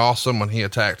Mike Awesome when he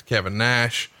attacked Kevin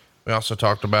Nash. We also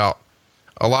talked about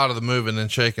a lot of the moving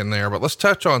and shaking there, but let's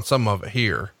touch on some of it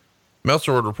here.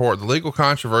 Meltzer would report the legal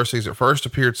controversies at first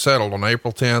appeared settled on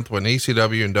April 10th when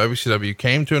ECW and WCW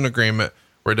came to an agreement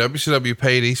where WCW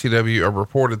paid ECW a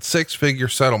reported six-figure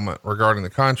settlement regarding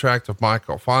the contract of Mike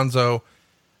Alfonso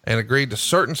and agreed to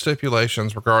certain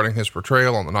stipulations regarding his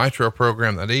portrayal on the Nitro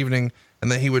program that evening,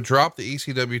 and that he would drop the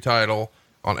ECW title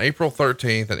on April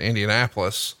 13th in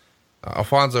Indianapolis.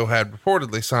 Alfonso had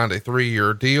reportedly signed a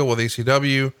 3-year deal with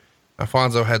ECW.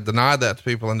 Alfonso had denied that to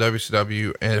people in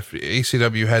WCW, and if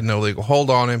ECW had no legal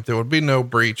hold on him, there would be no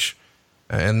breach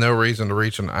and no reason to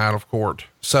reach an out-of-court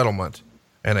settlement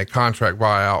and a contract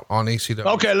buyout on ECW.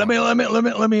 Okay, let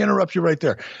me interrupt you right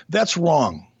there. That's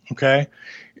wrong. Okay,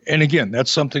 and again,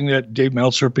 that's something that Dave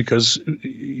Meltzer, because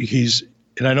he's,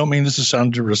 and I don't mean this to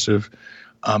sound derisive,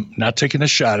 not taking a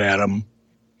shot at him.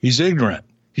 He's ignorant.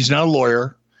 He's not a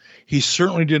lawyer. He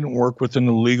certainly didn't work within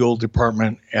the legal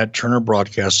department at Turner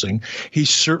Broadcasting. He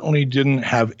certainly didn't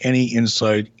have any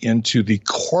insight into the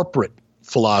corporate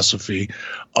philosophy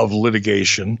of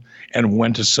litigation and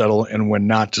when to settle and when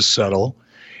not to settle.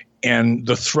 And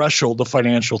the threshold, the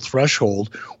financial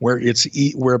threshold, where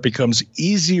where it becomes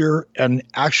easier and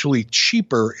actually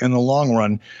cheaper in the long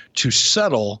run to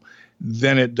settle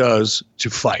than it does to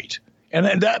fight.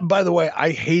 And that, by the way, I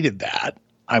hated that.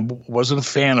 I wasn't a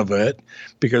fan of it,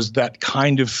 because that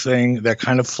kind of thing, that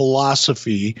kind of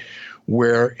philosophy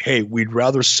where, hey, we'd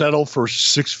rather settle for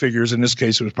six figures. In this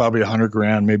case, it was probably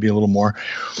 $100,000, maybe a little more.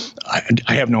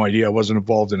 I have no idea. I wasn't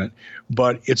involved in it,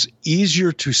 but it's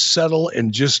easier to settle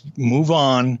and just move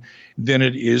on than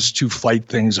it is to fight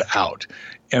things out.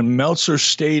 And Meltzer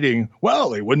stating, well,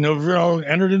 they wouldn't have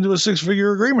entered into a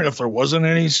six-figure agreement if there wasn't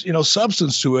any,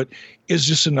 substance to it, is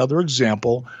just another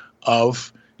example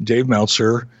of Dave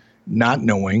Meltzer not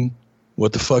knowing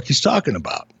what the fuck he's talking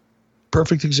about.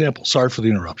 Perfect example. Sorry for the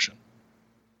interruption.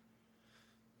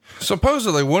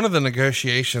 Supposedly, one of the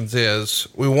negotiations is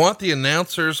we want the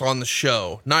announcers on the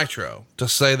show, Nitro, to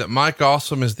say that Mike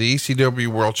Awesome is the ECW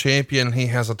World Champion. He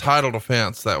has a title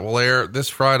defense that will air this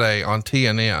Friday on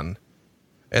TNN.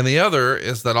 And the other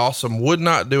is that Awesome would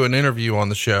not do an interview on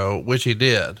the show, which he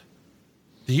did.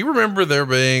 Do you remember there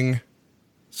being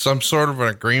some sort of an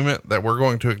agreement that we're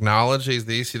going to acknowledge he's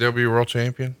the ECW World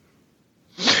Champion?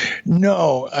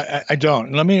 No, I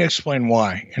don't. Let me explain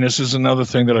why. And this is another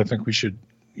thing that I think we should,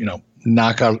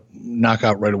 knock out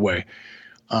right away.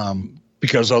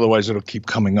 Because otherwise it'll keep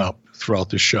coming up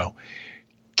throughout the show.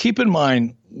 Keep in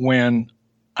mind, when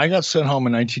I got sent home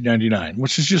in 1999,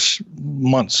 which is just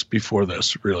months before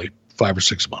this, really 5 or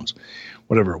 6 months,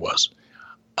 whatever it was.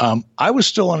 I was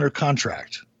still under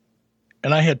contract.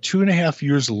 And I had 2.5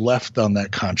 years left on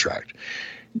that contract.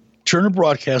 Turner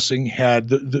Broadcasting had,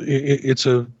 it's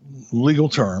a legal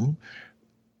term,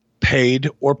 paid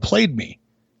or played me.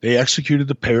 They executed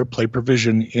the pay or play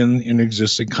provision in an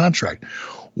existing contract.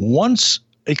 Once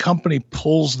a company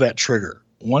pulls that trigger,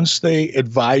 once they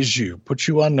advise you, put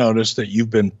you on notice that you've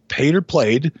been paid or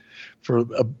played, for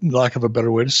a lack of a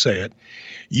better way to say it,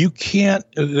 you can't,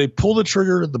 they pull the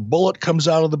trigger, the bullet comes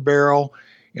out of the barrel.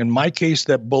 In my case,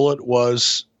 that bullet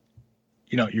was,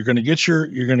 you're going to get your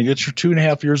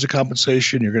 2.5 years of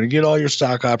compensation. You're going to get all your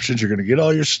stock options. You're going to get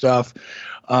all your stuff.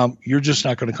 You're just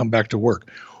not going to come back to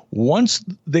work. Once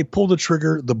they pull the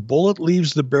trigger, the bullet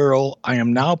leaves the barrel. I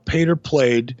am now paid or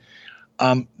played.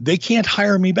 They can't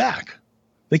hire me back.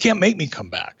 They can't make me come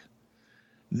back.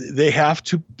 They have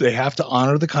to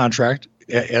honor the contract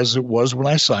as it was when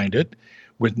I signed it,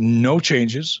 with no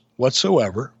changes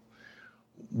whatsoever,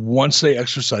 once they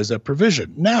exercise that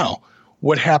provision. Now,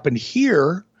 what happened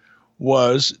here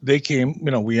was they came,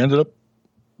 we ended up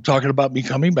talking about me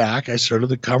coming back. I started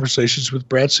the conversations with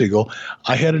Brad Siegel.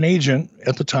 I had an agent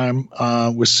at the time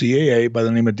with CAA by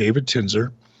the name of David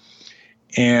Tinzer.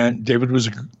 And David was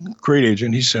a great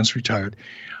agent. He's since retired.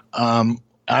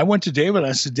 I went to David.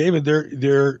 I said, David,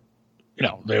 they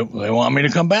want me to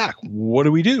come back. What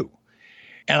do we do?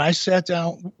 And I sat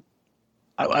down.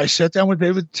 I sat down with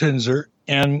David Tinzer,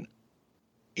 and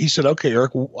he said, okay,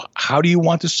 Eric, how do you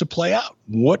want this to play out?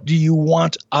 What do you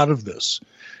want out of this?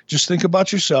 Just think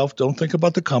about yourself. Don't think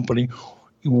about the company.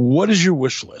 What is your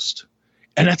wish list?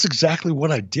 And that's exactly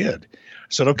what I did. I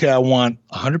said, okay, I want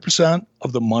 100%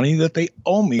 of the money that they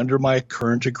owe me under my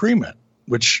current agreement,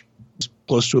 which is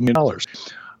close to $1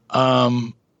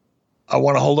 million. I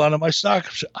want to hold on to my stock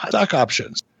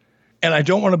options. And I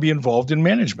don't want to be involved in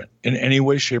management in any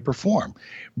way, shape, or form.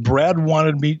 Brad Siegel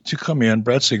wanted me to come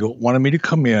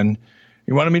in.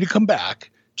 He wanted me to come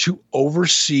back to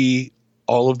oversee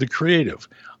all of the creative.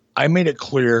 I made it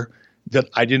clear that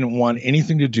I didn't want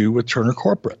anything to do with Turner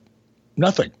Corporate.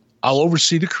 Nothing. I'll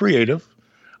oversee the creative.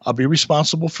 I'll be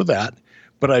responsible for that.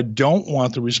 But I don't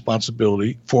want the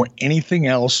responsibility for anything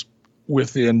else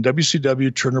within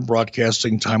WCW, Turner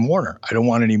Broadcasting, Time Warner. I don't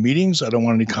want any meetings. I don't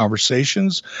want any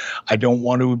conversations. I don't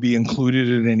want to be included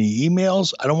in any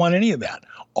emails. I don't want any of that.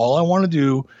 All I want to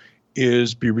do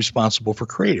is be responsible for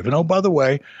creative. And oh, by the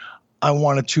way, I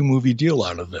want a 2-movie deal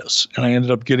out of this. And I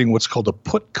ended up getting what's called a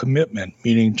put commitment,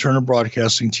 meaning Turner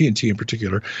Broadcasting, TNT in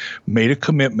particular, made a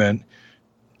commitment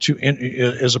to,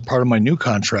 as a part of my new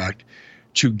contract,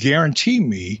 to guarantee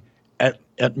me at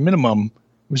minimum,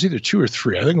 it was either 2 or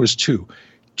 3, I think it was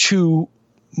 2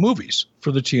 movies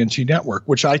for the TNT network,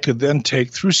 which I could then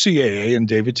take through CAA and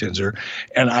David Tinzer,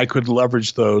 and I could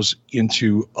leverage those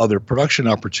into other production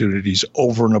opportunities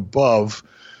over and above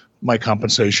my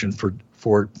compensation from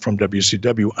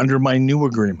WCW under my new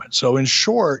agreement. So in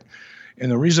short,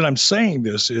 and the reason I'm saying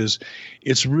this is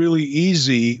it's really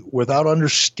easy without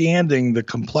understanding the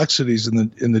complexities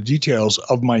in the details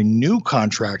of my new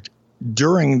contract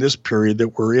during this period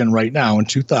that we're in right now in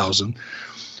 2000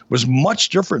 was much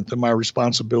different than my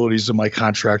responsibilities in my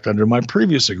contract under my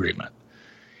previous agreement.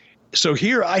 So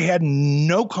here I had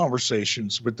no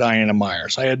conversations with Diana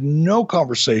Myers. I had no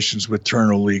conversations with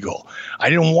Turner Legal. I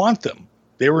didn't want them.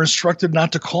 They were instructed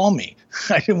not to call me.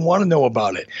 I didn't want to know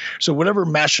about it. So whatever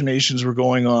machinations were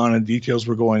going on and details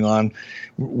were going on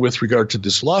with regard to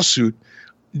this lawsuit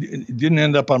didn't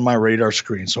end up on my radar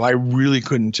screen. So I really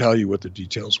couldn't tell you what the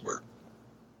details were.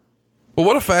 Well,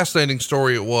 what a fascinating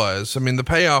story it was. I mean, the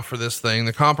payoff for this thing,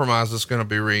 the compromise that's going to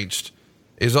be reached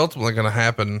is ultimately going to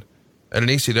happen at an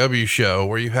ECW show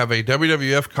where you have a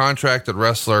WWF contracted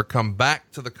wrestler come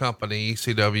back to the company,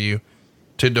 ECW,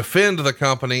 to defend the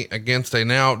company against a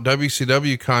now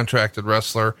WCW contracted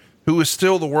wrestler who is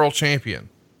still the world champion.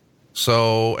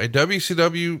 So a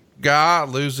WCW guy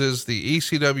loses the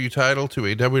ECW title to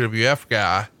a WWF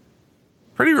guy.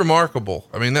 Pretty remarkable.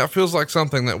 I mean, that feels like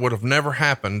something that would have never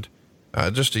happened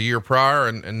just a year prior.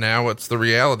 And now it's the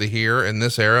reality here in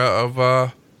this era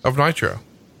of Nitro.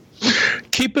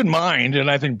 Keep in mind,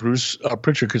 and I think Bruce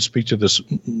Pritchard could speak to this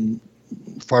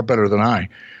far better than I,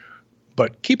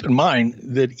 but keep in mind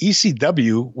that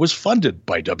ECW was funded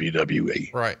by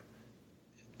WWE. Right.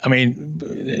 I mean,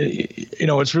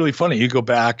 it's really funny. You go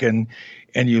back and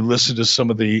you listen to some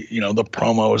of the, the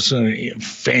promos,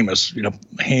 famous,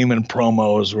 Heyman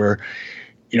promos where,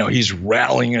 he's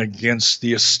rallying against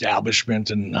the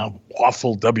establishment and how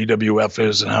awful WWF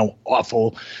is and how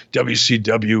awful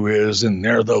WCW is. And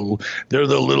they're the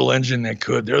little engine that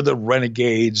could, they're the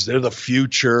renegades, they're the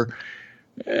future.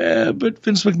 But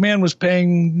Vince McMahon was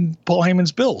paying Paul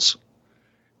Heyman's bills.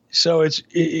 So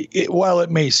while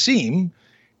it may seem,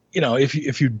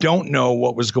 if you don't know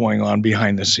what was going on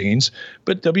behind the scenes,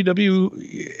 but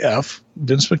WWF,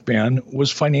 Vince McMahon, was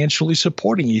financially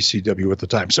supporting ECW at the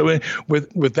time. So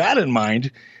with that in mind,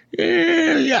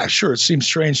 yeah, sure, it seems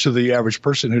strange to the average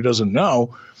person who doesn't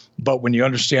know, but when you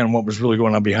understand what was really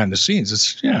going on behind the scenes,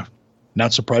 it's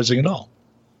not surprising at all.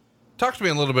 Talk to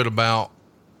me a little bit about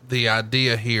the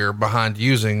idea here behind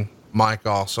using Mike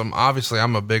Awesome. Obviously,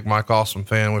 I'm a big Mike Awesome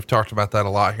fan. We've talked about that a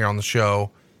lot here on the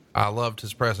show. I loved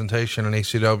his presentation in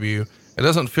ECW. It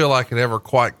doesn't feel like it ever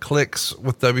quite clicks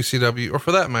with WCW, or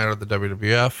for that matter, the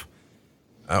WWF.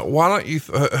 Why don't you,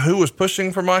 who was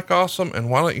pushing for Mike Awesome, and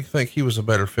why don't you think he was a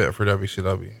better fit for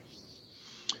WCW?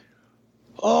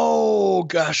 Oh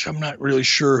gosh, I'm not really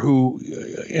sure who,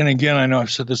 and again, I know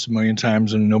I've said this a million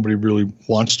times and nobody really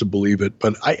wants to believe it,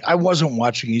 but I wasn't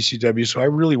watching ECW, so I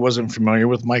really wasn't familiar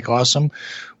with Mike Awesome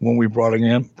when we brought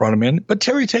him in, but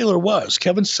Terry Taylor was,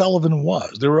 Kevin Sullivan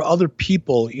was. There were other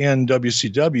people in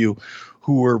WCW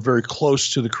who were very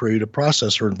close to the creative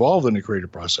process or involved in the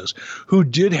creative process who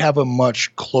did have a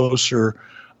much closer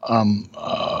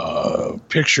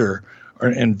picture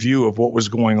and view of what was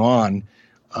going on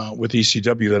with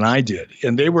ECW than I did.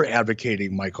 And they were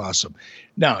advocating Mike Awesome.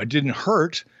 Now, it didn't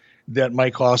hurt that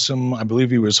Mike Awesome, I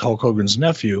believe he was Hulk Hogan's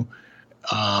nephew.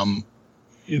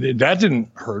 That didn't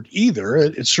hurt either.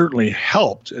 It certainly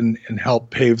helped and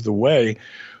helped pave the way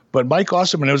But Mike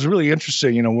Awesome, and it was really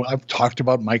interesting. I've talked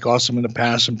about Mike Awesome in the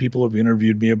past, and people have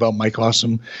interviewed me about Mike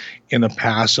Awesome in the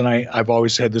past. And I've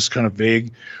always had this kind of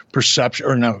vague perception,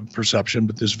 or not perception,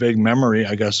 but this vague memory,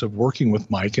 I guess, of working with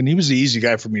Mike. And he was the easy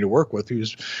guy for me to work with. He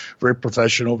was very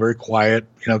professional, very quiet,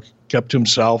 kept to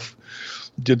himself,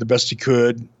 did the best he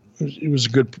could. He was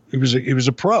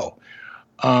a pro.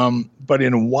 But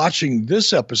in watching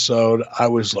this episode, I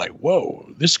was like, whoa,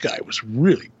 this guy was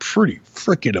really pretty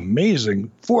freaking amazing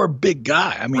for a big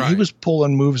guy. I mean, He was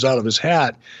pulling moves out of his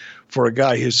hat for a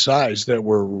guy his size that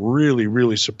were really,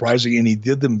 really surprising. And he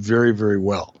did them very, very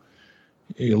well.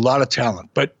 A lot of talent.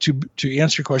 But to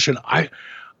answer your question, I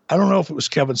don't know if it was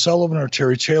Kevin Sullivan or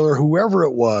Terry Taylor, whoever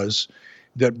it was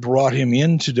that brought him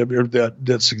into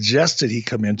that suggested he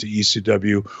come into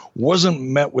ECW, wasn't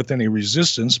met with any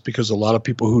resistance because a lot of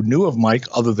people who knew of Mike,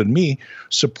 other than me,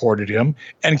 supported him.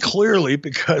 And clearly,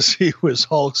 because he was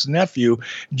Hulk's nephew,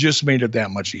 just made it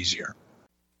that much easier.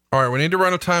 All right, we need to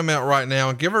run a timeout right now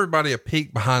and give everybody a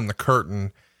peek behind the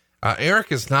curtain.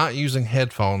 Eric is not using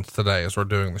headphones today as we're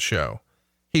doing the show.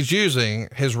 He's using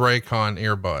his Raycon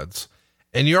earbuds.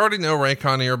 And you already know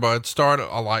Raycon earbuds start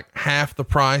at like half the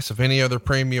price of any other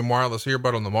premium wireless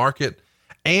earbud on the market.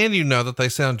 And you know that they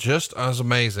sound just as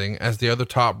amazing as the other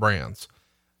top brands.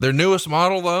 Their newest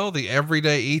model though, the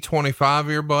everyday E25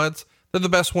 earbuds, they're the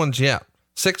best ones yet.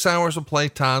 6 hours of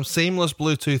playtime, seamless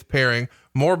Bluetooth pairing,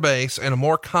 more bass, and a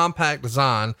more compact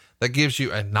design that gives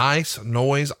you a nice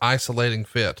noise isolating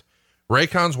fit.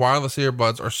 Raycon's wireless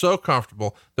earbuds are so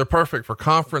comfortable, they're perfect for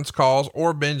conference calls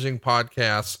or binging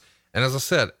podcasts. And as I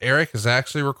said, Eric is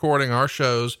actually recording our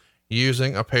shows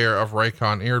using a pair of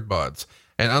Raycon earbuds.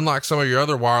 And unlike some of your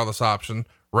other wireless options,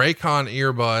 Raycon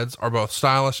earbuds are both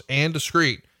stylish and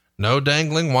discreet. No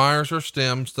dangling wires or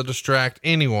stems to distract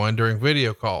anyone during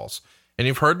video calls. And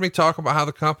you've heard me talk about how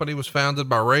the company was founded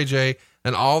by Ray J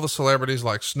and all the celebrities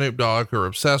like Snoop Dogg who are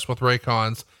obsessed with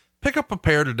Raycons. Pick up a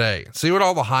pair today and see what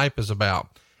all the hype is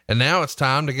about. And now it's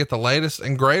time to get the latest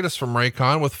and greatest from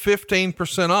Raycon with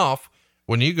 15% off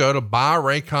when you go to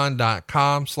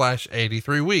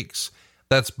buyraycon.com/83 weeks.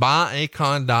 That's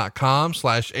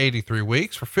buyacon.com/83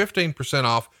 weeks for 15%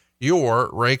 off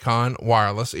your Raycon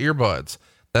wireless earbuds.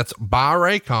 That's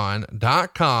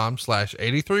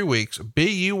buyraycon.com/83 weeks,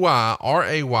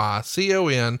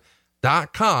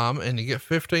 BUYRAYCON.com, and you get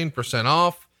 15%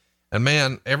 off. And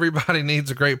man, everybody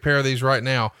needs a great pair of these right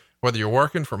now, whether you're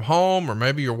working from home or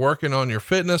maybe you're working on your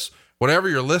fitness, whatever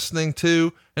you're listening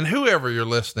to and whoever you're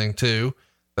listening to,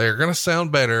 they're going to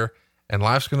sound better and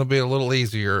life's going to be a little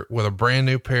easier with a brand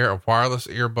new pair of wireless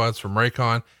earbuds from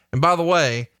Raycon. And by the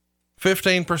way,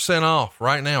 15% off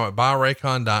right now at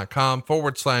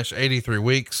buyraycon.com/83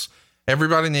 weeks.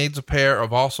 Everybody needs a pair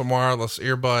of awesome wireless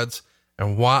earbuds,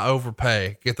 and why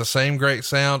overpay? Get the same great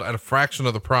sound at a fraction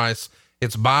of the price.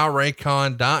 It's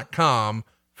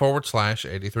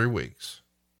buyraycon.com/83 weeks.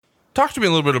 Talk to me a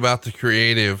little bit about the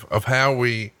creative of how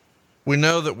we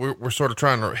know that we're sort of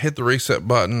trying to hit the reset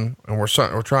button and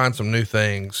we're trying some new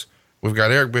things. We've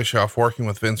got Eric Bischoff working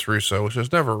with Vince Russo, which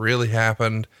has never really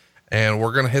happened. And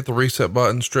we're going to hit the reset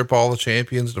button, strip all the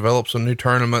champions, develop some new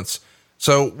tournaments.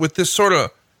 So with this sort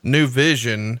of new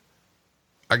vision,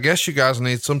 I guess you guys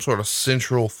need some sort of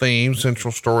central theme,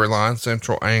 central storyline,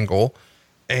 central angle.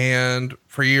 And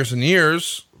for years and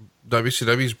years,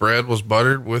 WCW's bread was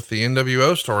buttered with the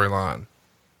NWO storyline.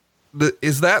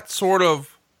 Is that sort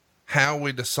of how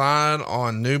we decide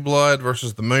on New Blood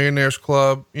versus the Millionaires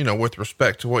Club, with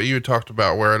respect to what you had talked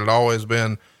about, where it had always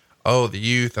been, the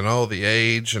youth and the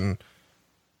age? And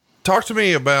talk to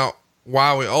me about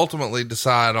why we ultimately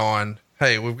decide on,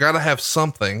 hey, we've got to have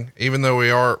something, even though we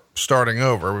are starting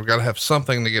over, we've got to have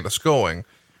something to get us going.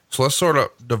 So let's sort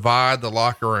of divide the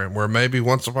locker room where maybe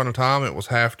once upon a time it was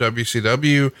half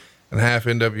WCW and half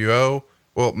NWO.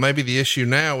 Well, maybe the issue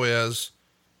now is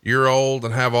you're old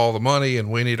and have all the money and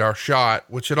we need our shot,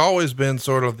 which had always been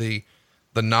sort of the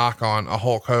knock on a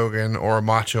Hulk Hogan or a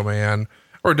Macho Man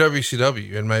or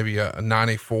WCW in maybe a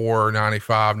 94,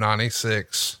 95,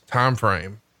 96 time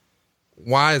frame.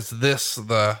 Why is this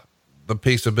the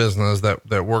piece of business that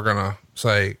we're going to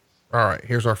say, all right,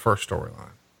 here's our first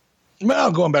storyline?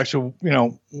 Well, going back to,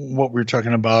 what we were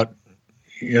talking about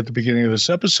at the beginning of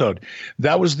this episode,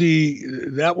 that was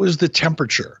the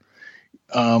temperature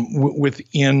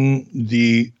within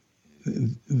the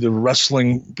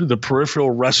wrestling, the peripheral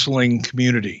wrestling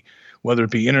community, whether it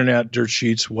be internet, dirt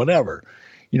sheets, whatever.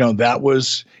 it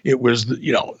was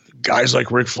guys like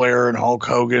Ric Flair and Hulk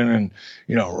Hogan and,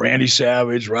 Randy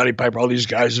Savage, Roddy Piper, all these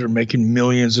guys that are making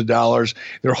millions of dollars.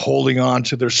 They're holding on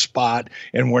to their spot,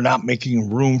 and we're not making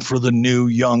room for the new,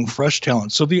 young, fresh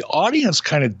talent. So the audience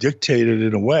kind of dictated,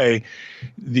 in a way,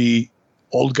 the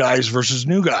old guys versus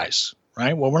new guys,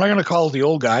 right? Well, we're not going to call it the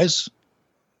old guys.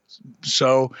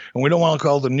 So, and we don't want to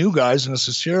call the new guys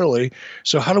necessarily.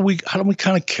 So how do we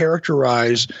kind of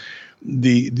characterize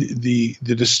the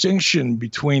distinction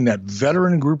between that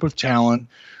veteran group of talent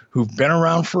who've been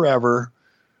around forever,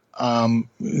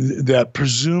 that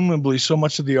presumably so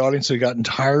much of the audience had gotten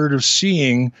tired of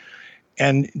seeing,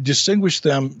 and distinguish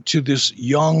them to this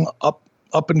young,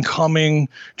 up and coming,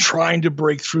 trying to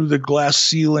break through the glass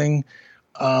ceiling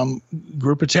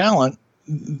group of talent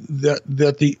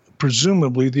that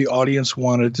presumably the audience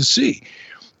wanted to see.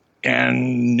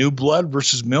 And New Blood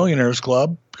versus Millionaires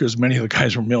Club, because many of the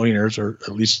guys were millionaires, or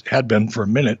at least had been for a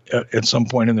minute at some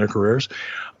point in their careers,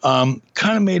 kind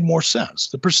of made more sense.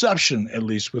 The perception, at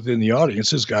least within the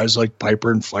audience, is guys like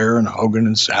Piper and Flair and Hogan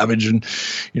and Savage and,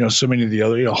 so many of the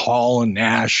other, Hall and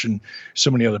Nash and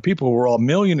so many other people were all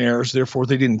millionaires. Therefore,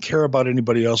 they didn't care about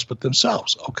anybody else but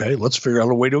themselves. Okay, let's figure out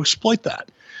a way to exploit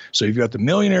that. So you've got the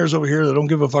millionaires over here that don't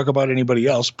give a fuck about anybody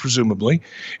else, presumably.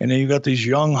 And then you've got these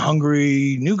young,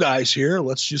 hungry new guys here.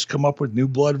 Let's just come up with New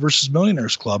Blood versus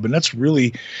Millionaires Club. And that's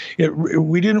really it.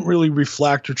 We didn't really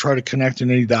reflect or try to connect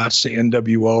any dots to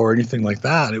NWO or anything like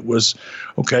that. It was,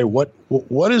 okay,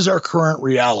 what is our current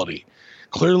reality?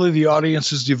 Clearly, the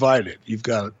audience is divided. You've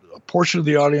got a portion of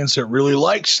the audience that really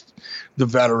likes the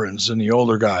veterans and the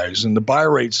older guys, and the buy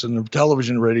rates and the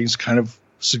television ratings kind of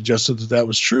suggested that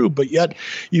was true, but yet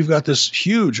you've got this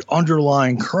huge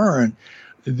underlying current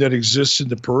that exists in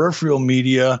the peripheral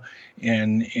media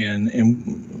and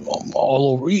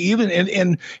all over, even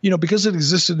and because it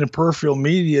existed in the peripheral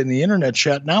media and the internet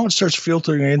chat, now it starts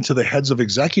filtering into the heads of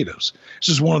executives. This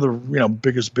is one of the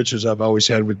biggest bitches I've always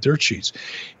had with dirt sheets,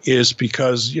 is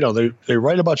because they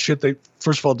write about shit they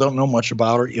first of all don't know much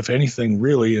about, or if anything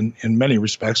really, in many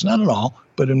respects, not at all,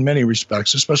 but in many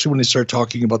respects, especially when they start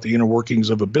talking about the inner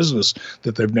workings of a business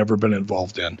that they've never been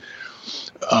involved in.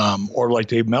 Or like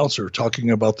Dave Meltzer talking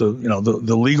about the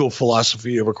legal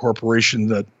philosophy of a corporation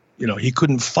that, he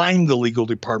couldn't find the legal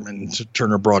department in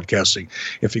Turner Broadcasting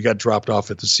if he got dropped off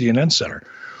at the CNN Center.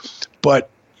 But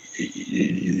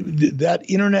that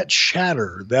internet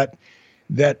chatter, that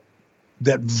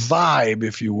vibe,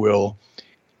 if you will,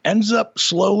 ends up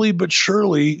slowly but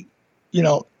surely,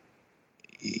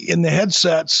 in the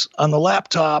headsets, on the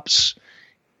laptops,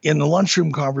 in the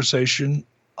lunchroom conversation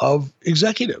of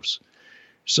executives.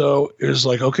 So it's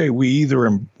like, okay, we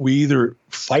either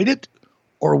fight it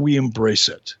or we embrace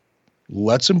it.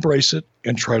 Let's embrace it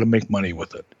and try to make money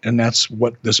with it. And that's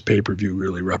what this pay-per-view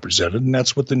really represented. And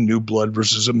that's what the New Blood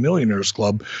versus a Millionaires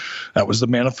Club, that was the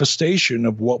manifestation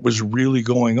of what was really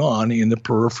going on in the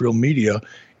peripheral media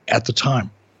at the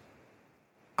time.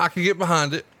 I can get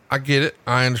behind it. I get it.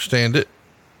 I understand it.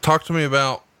 Talk to me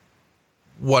about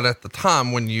what at the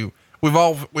time when we've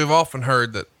often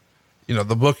heard that,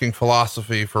 the booking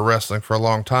philosophy for wrestling for a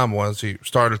long time was you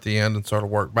start at the end and sort of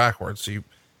work backwards. So you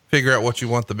figure out what you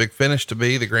want the big finish to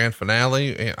be, the grand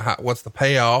finale, what's the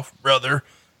payoff, brother,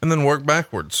 and then work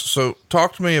backwards. So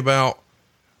talk to me about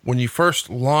when you first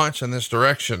launched in this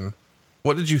direction,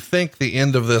 what did you think the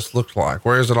end of this looked like?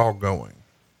 Where is it all going?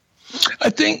 I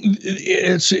think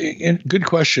it's a good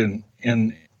question.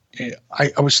 And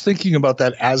I was thinking about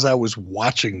that as I was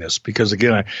watching this, because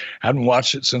again, I hadn't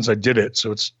watched it since I did it.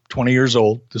 So it's 20 years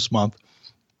old this month.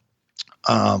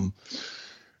 And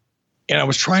I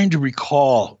was trying to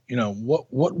recall,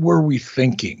 what were we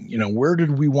thinking? Where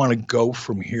did we want to go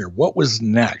from here? What was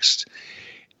next?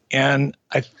 And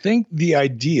I think the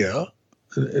idea,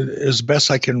 as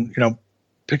best I can,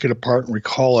 pick it apart and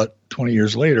recall it 20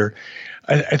 years later,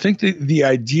 I think the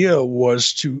idea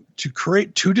was to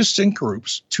create two distinct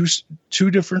groups, two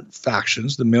different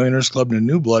factions, the Millionaires Club and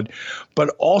the New Blood, but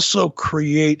also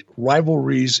create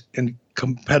rivalries and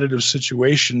competitive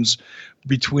situations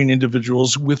between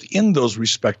individuals within those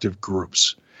respective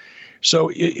groups. So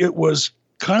it was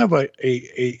kind of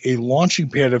a launching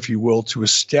pad, if you will, to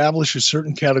establish a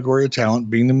certain category of talent,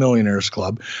 being the Millionaires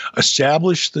Club,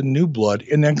 establish the New Blood,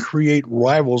 and then create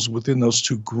rivals within those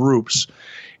two groups,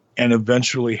 and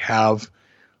eventually have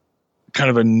kind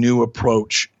of a new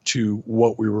approach to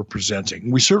what we were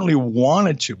presenting. We certainly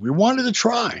wanted to. We wanted to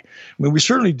try. I mean, we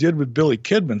certainly did with Billy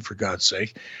Kidman, for God's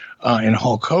sake, and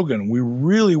Hulk Hogan. We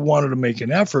really wanted to make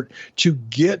an effort to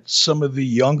get some of the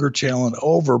younger talent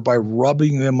over by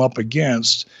rubbing them up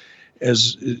against,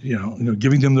 as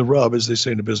giving them the rub, as they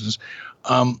say in the business,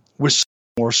 with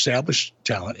more established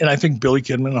talent. And I think Billy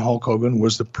Kidman and Hulk Hogan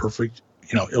was the perfect,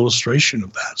 illustration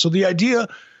of that. So the idea,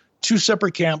 two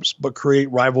separate camps, but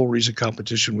create rivalries and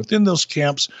competition within those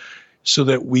camps so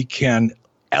that we can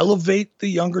elevate the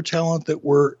younger talent that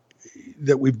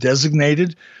we've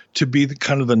designated to be the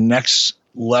kind of the next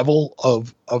level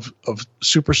of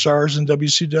superstars in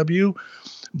WCW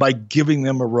by giving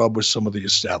them a rub with some of the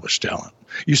established talent.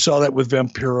 You saw that with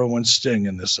Vampiro and Sting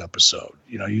in this episode.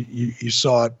 You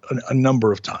saw it a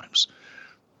number of times.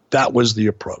 That was the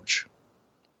approach.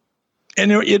 And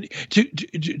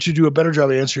to do a better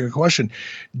job of answering your question,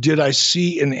 did I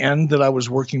see an end that I was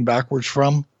working backwards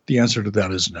from? The answer to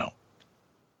that is no.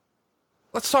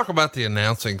 Let's talk about the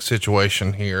announcing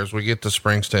situation here as we get to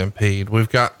Spring Stampede. We've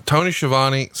got Tony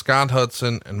Schiavone, Scott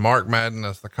Hudson, and Mark Madden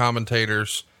as the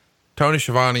commentators. Tony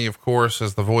Schiavone, of course,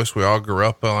 is the voice we all grew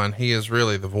up on. He is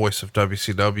really the voice of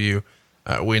WCW.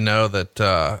 We know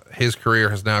that his career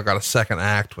has now got a second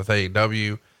act with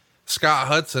AEW. Scott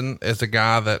Hudson is a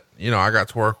guy that, I got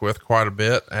to work with quite a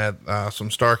bit at some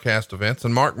StarCast events,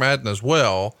 and Mark Madden as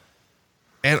well.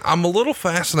 And I'm a little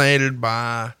fascinated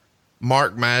by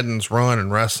Mark Madden's run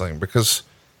in wrestling because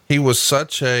he was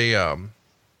such a,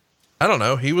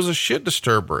 he was a shit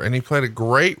disturber and he played a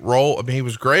great role. I mean, he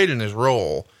was great in his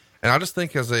role. And I just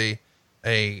think as a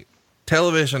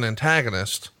television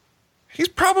antagonist, he's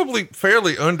probably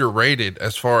fairly underrated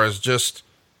as far as just,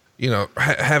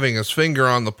 having his finger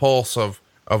on the pulse of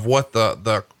what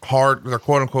the quote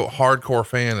unquote hardcore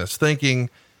fan is thinking.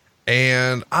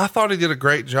 And I thought he did a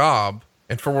great job.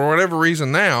 And for whatever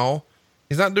reason now,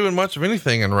 he's not doing much of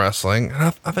anything in wrestling.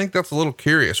 And I think that's a little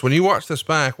curious. When you watch this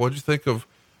back, what'd you think of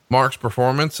Mark's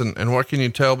performance? And what can you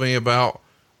tell me about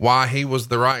why he was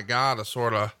the right guy to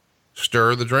sort of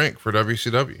stir the drink for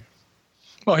WCW?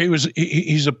 Well,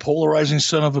 he's a polarizing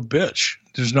son of a bitch.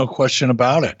 There's no question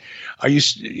about it. He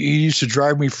used to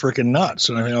drive me freaking nuts.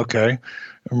 And I think, okay,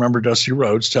 I remember Dusty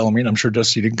Rhodes telling me, and I'm sure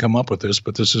Dusty didn't come up with this,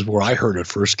 but this is where I heard it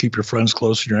first. Keep your friends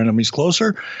close and your enemies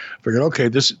closer. I figured, okay,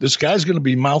 this guy's going to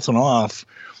be mouthing off.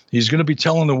 He's going to be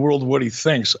telling the world what he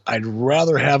thinks. I'd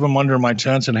rather have him under my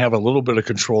tent and have a little bit of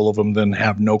control of him than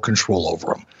have no control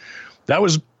over him. That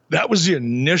was the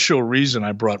initial reason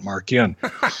I brought Mark in,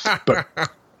 but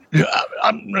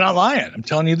I'm not lying. I'm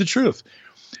telling you the truth.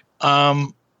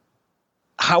 However,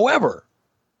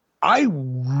 I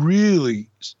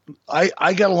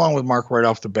got along with Mark right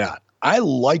off the bat. I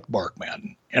like Mark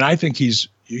Madden, and I think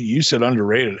you said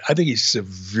underrated. I think he's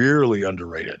severely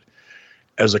underrated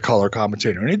as a color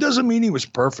commentator. And it doesn't mean he was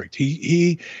perfect.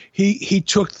 He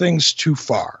took things too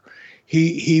far.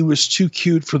 He was too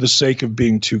cute for the sake of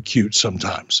being too cute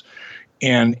sometimes,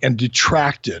 and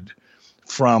detracted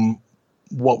from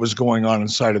what was going on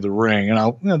inside of the ring.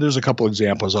 And there's a couple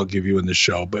examples I'll give you in this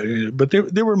show, but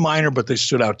they were minor, but they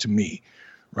stood out to me.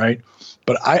 Right.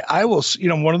 But I will,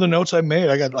 one of the notes I made,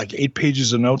 I got like 8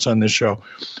 pages of notes on this show.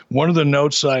 One of the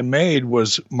notes I made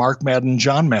was Mark Madden,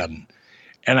 John Madden.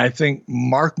 And I think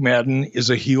Mark Madden is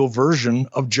a heel version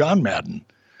of John Madden.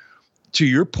 To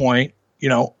your point,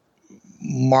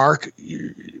 Mark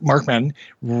Madden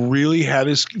really had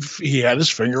his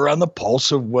finger on the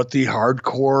pulse of what the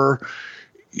hardcore,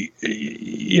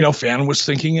 fan was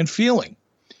thinking and feeling.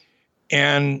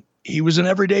 And he was an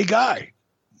everyday guy.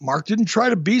 Mark didn't try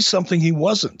to be something he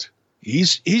wasn't.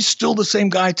 He's still the same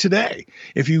guy today.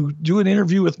 If you do an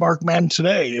interview with Mark Madden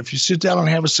today, if you sit down and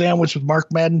have a sandwich with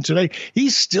Mark Madden today,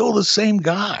 he's still the same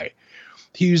guy.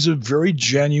 He's a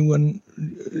genuine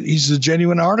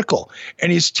article,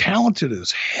 and he's talented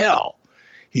as hell.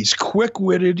 He's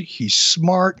quick-witted. He's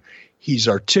smart. He's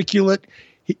articulate.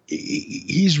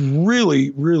 He's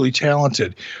really, really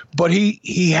talented, but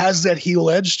he has that heel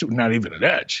edge to, not even an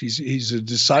edge. He's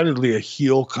decidedly a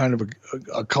heel kind of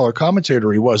a color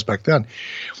commentator. He was back then,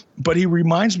 but he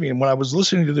reminds me. And when I was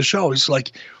listening to the show, he's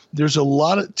like, there's a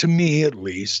lot of, to me at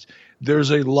least,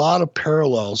 there's a lot of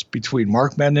parallels between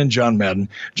Mark Madden and John Madden.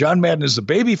 John Madden is the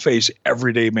babyface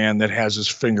everyday man that has his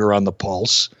finger on the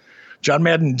pulse. John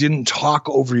Madden didn't talk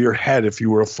over your head if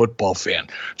you were a football fan.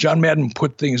 John Madden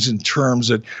put things in terms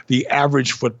that the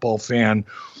average football fan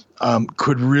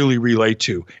could really relate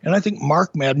to. And I think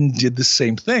Mark Madden did the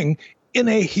same thing in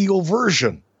a heel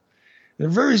version. They're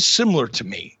very similar to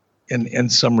me in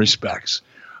some respects.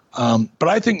 But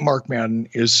I think Mark Madden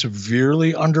is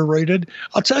severely underrated.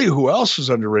 I'll tell you who else is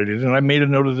underrated, and I made a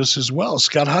note of this as well.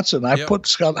 Scott Hudson. I put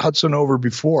Scott Hudson over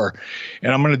before,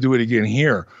 and I'm going to do it again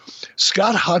here.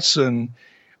 Scott Hudson,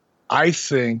 I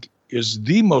think, is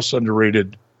the most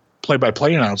underrated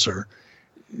play-by-play announcer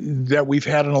that we've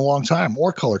had in a long time,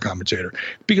 or color commentator,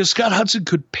 because Scott Hudson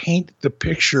could paint the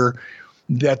picture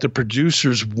that the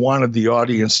producers wanted the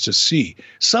audience to see,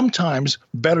 sometimes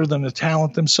better than the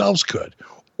talent themselves could.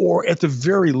 Or at the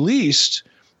very least,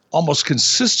 almost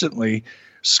consistently,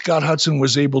 Scott Hudson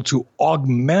was able to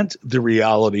augment the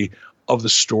reality of the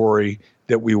story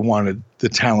that we wanted the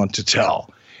talent to tell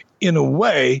in a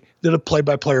way that a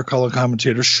play-by-play color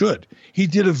commentator should. He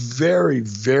did a very,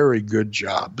 very good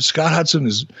job. Scott Hudson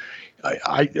is,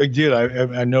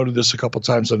 I noted this a couple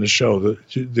times on the show,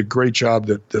 the great job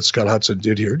that Scott Hudson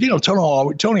did here. You know,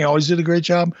 Tony always did a great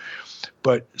job,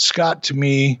 but Scott, to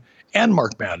me, and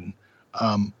Mark Madden,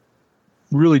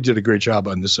 really did a great job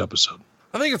on this episode.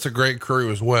 I think it's a great crew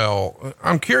as well.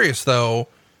 I'm curious though,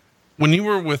 when you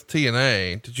were with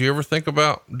TNA, did you ever think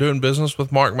about doing business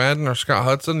with Mark Madden or Scott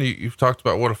Hudson? You've talked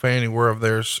about what a fan you were of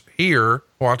theirs here,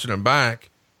 watching them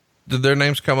back. Did their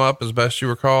names come up as best you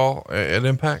recall at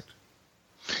Impact?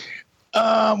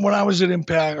 When I was at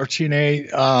Impact or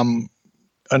TNA,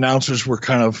 announcers were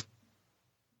kind of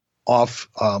off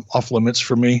limits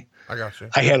for me. I got you.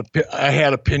 I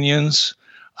had opinions.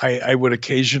 I would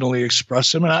occasionally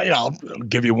express them, and I'll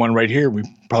give you one right here. We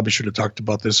probably should have talked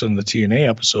about this in the TNA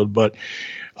episode, but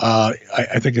I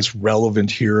think it's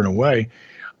relevant here in a way.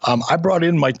 I brought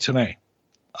in Mike Tenay.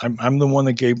 I'm the one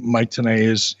that gave Mike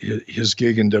Tenay his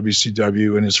gig in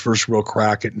WCW and his first real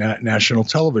crack at national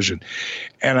television,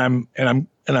 and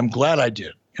I'm glad I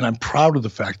did. And I'm proud of the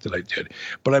fact that I did.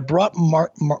 But I brought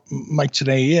Mike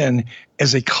Tenay in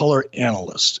as a color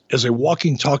analyst, as a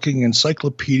walking, talking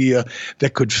encyclopedia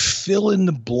that could fill in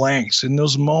the blanks in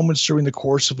those moments during the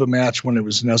course of a match when it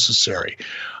was necessary.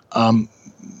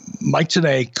 Mike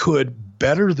Tenay could,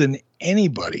 better than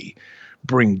anybody,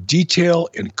 bring detail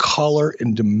and color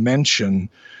and dimension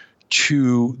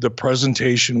to the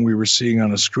presentation we were seeing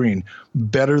on a screen,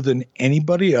 better than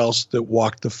anybody else that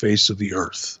walked the face of the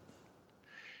earth.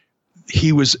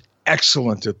 He was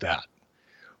excellent at that.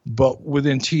 But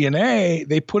within TNA,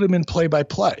 they put him in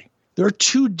play-by-play. There are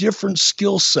two different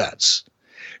skill sets.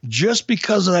 Just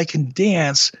because I can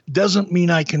dance doesn't mean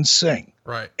I can sing.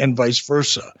 Right. And vice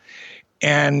versa.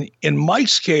 And in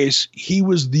Mike's case, he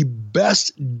was the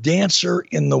best dancer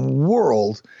in the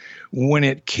world when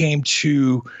it came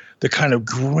to the kind of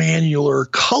granular,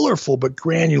 colorful, but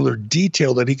granular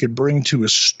detail that he could bring to a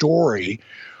story.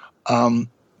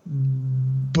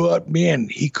 But man,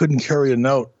 he couldn't carry a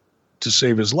note to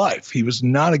save his life. He was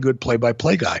not a good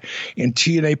play-by-play guy. And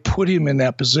TNA put him in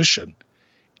that position,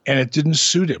 and it didn't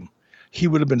suit him. He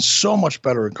would have been so much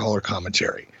better in color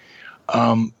commentary.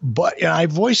 But I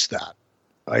voiced that.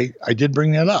 I did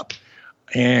bring that up.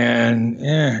 And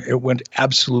it went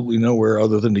absolutely nowhere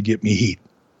other than to get me heat.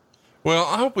 Well,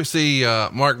 I hope we see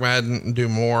Mark Madden do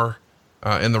more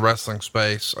in the wrestling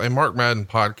space. A Mark Madden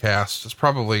podcast is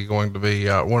probably going to be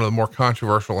one of the more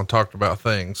controversial and talked about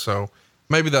things. So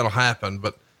maybe that'll happen,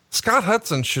 but Scott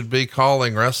Hudson should be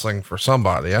calling wrestling for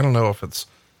somebody. I don't know if it's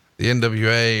the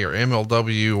NWA or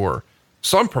MLW or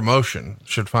some promotion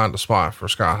should find a spot for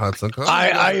Scott Hudson.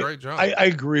 I a great job. I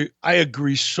agree. I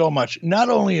agree so much. Not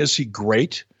only is he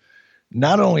great,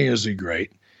 but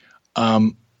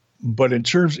in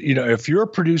terms, if you're a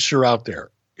producer out there,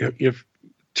 if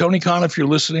Tony Khan, if you're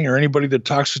listening, or anybody that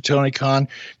talks to Tony Khan,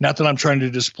 not that I'm trying to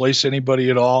displace anybody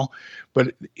at all,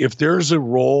 but if there's a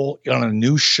role on a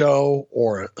new show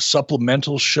or a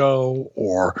supplemental show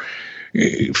or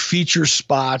feature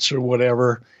spots or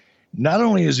whatever, not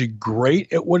only is he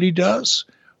great at what he does,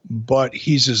 but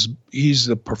he's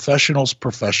the professional's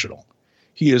professional.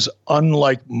 He is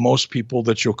unlike most people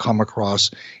that you'll come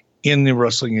across in the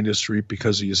wrestling industry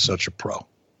because he is such a pro.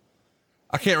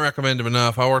 I can't recommend him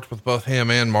enough. I worked with both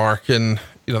him and Mark, and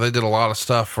they did a lot of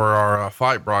stuff for our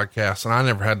fight broadcast, and I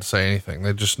never had to say anything.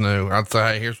 They just knew. I'd say,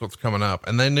 hey, here's what's coming up,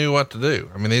 and they knew what to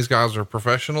do. I mean, these guys are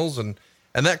professionals, and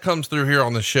that comes through here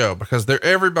on the show because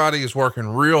everybody is working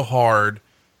real hard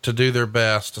to do their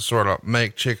best to sort of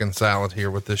make chicken salad here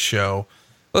with this show.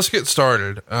 Let's get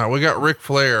started. We got Ric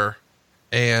Flair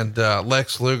and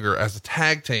Lex Luger as a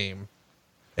tag team,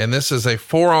 and this is a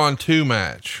 4-on-2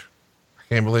 match.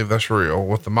 Can't believe that's real,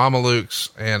 with the Mamalukes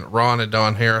and Ron and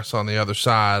Don Harris on the other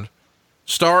side.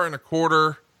 Star and a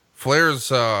quarter.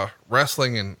 Flair's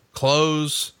wrestling in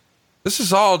clothes. This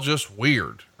is all just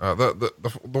weird. The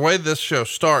way this show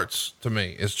starts to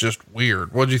me is just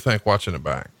weird. What'd you think watching it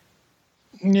back?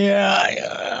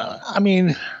 Yeah,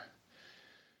 I'm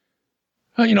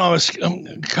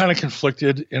kind of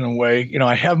conflicted in a way.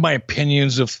 I have my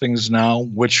opinions of things now,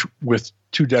 which with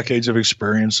 2 decades of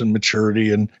experience and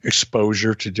maturity and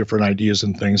exposure to different ideas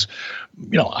and things,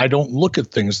 I don't look at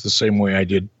things the same way I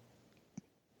did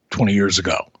 20 years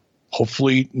ago.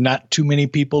 Hopefully not too many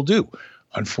people do.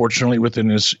 unfortunately, within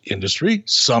this industry.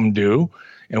 Some do,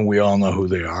 and we all know who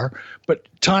they are. But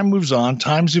time moves on,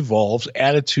 times evolve,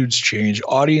 attitudes change,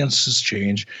 audiences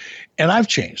change, and I've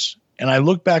changed. And I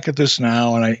look back at this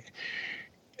now, and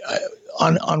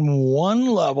on one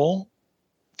level,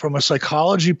 from a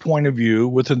psychology point of view,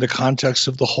 within the context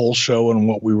of the whole show and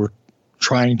what we were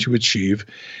trying to achieve,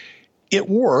 it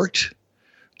worked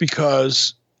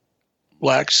because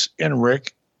Lex and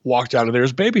Rick walked out of there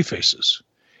as baby faces.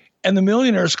 And the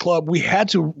Millionaires Club, we had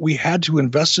to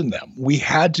invest in them. We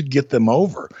had to get them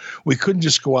over. We couldn't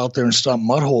just go out there and stomp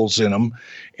mud holes in them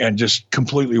and just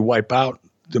completely wipe out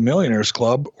the Millionaires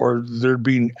Club, or there'd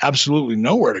be absolutely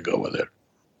nowhere to go with it.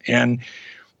 And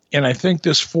I think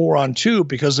this 4-on-2,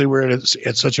 because they were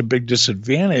at such a big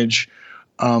disadvantage,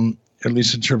 at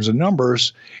least in terms of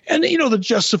numbers, and the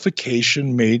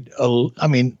justification made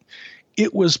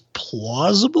it was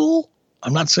plausible.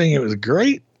 I'm not saying it was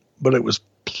great, but it was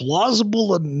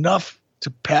plausible enough to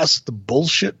pass the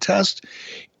bullshit test,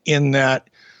 in that,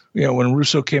 when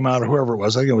Russo came out, or whoever it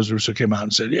was, I think it was Russo, came out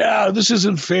and said, yeah, this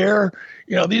isn't fair.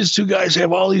 These two guys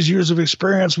have all these years of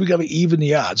experience. We got to even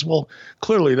the odds. Well,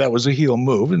 clearly that was a heel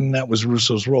move, and that was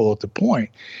Russo's role at the point.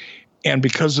 And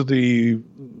because of the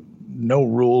no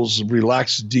rules,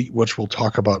 relaxed, which we'll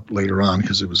talk about later on,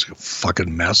 because it was a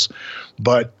fucking mess.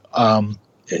 But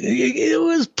it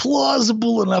was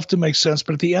plausible enough to make sense.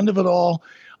 But at the end of it all,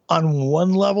 on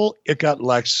one level, it got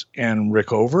Lex and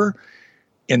Rick over.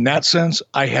 In that sense,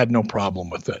 I had no problem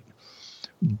with it.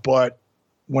 But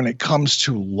when it comes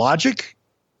to logic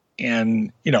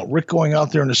and, Rick going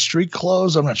out there in the street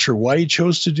clothes, I'm not sure why he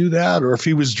chose to do that, or if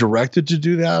he was directed to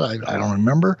do that. I don't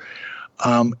remember.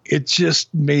 It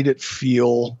just made it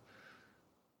feel,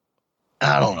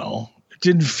 I don't know. It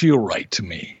didn't feel right to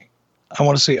me. I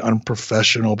want to say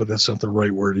unprofessional, but that's not the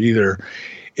right word either.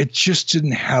 It just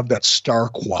didn't have that star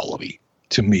quality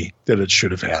to me that it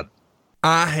should have had.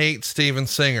 I hate Steven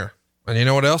Singer. And you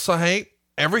know what else I hate?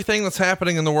 Everything that's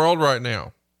happening in the world right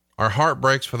now. Our heart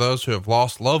breaks for those who have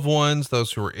lost loved ones,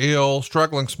 those who are ill,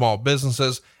 struggling small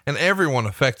businesses, and everyone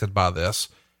affected by this.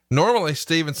 Normally,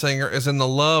 Steven Singer is in the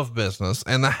love business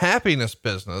and the happiness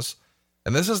business.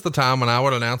 And this is the time when I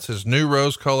would announce his new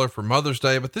rose color for Mother's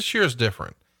Day, but this year is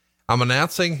different. I'm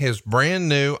announcing his brand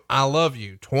new I Love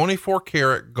You 24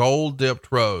 karat gold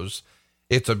dipped rose.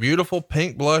 It's a beautiful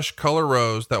pink blush color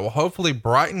rose that will hopefully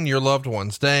brighten your loved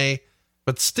one's day.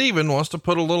 But Steven wants to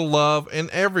put a little love in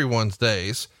everyone's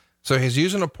days. So he's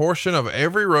using a portion of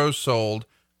every rose sold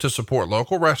to support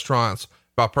local restaurants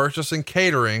by purchasing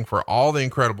catering for all the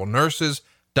incredible nurses,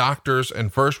 doctors,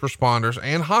 and first responders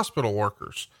and hospital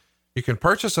workers. You can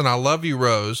purchase an I Love You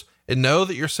rose and know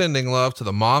that you're sending love to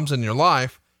the moms in your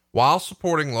life while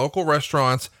supporting local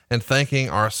restaurants and thanking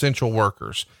our essential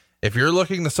workers. If you're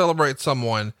looking to celebrate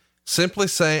someone, simply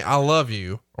say, I love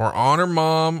you, or honor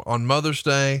mom on Mother's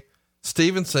Day.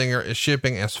 Steven Singer is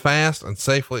shipping as fast and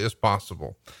safely as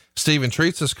possible. Steven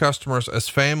treats his customers as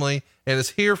family and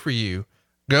is here for you.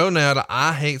 Go now to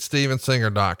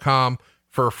IHateStevenSinger.com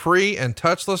for free and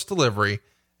touchless delivery,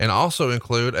 and also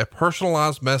include a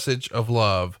personalized message of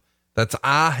love. That's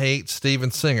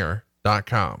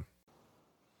IHateStevenSinger.com.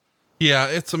 Yeah,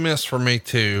 it's a miss for me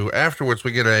too. Afterwards,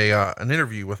 we get an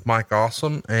interview with Mike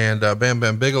Awesome, and Bam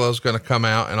Bam Bigelow's going to come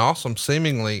out, and Awesome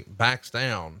seemingly backs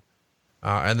down.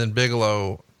 And then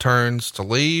Bigelow turns to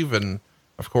leave, and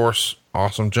of course,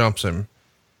 Awesome jumps him.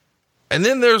 And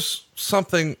then there's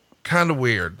something kind of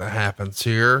weird that happens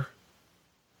here.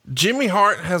 Jimmy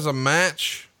Hart has a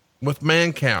match with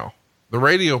Mancow, the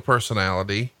radio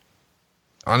personality.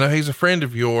 I know he's a friend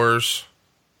of yours,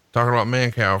 talking about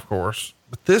Mancow, of course,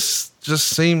 but this just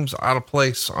seems out of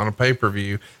place on a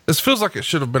pay-per-view. This feels like it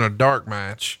should have been a dark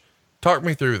match. Talk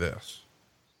me through this.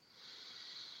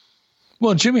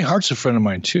 Well, Jimmy Hart's a friend of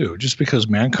mine too. Just because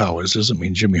Mancow is doesn't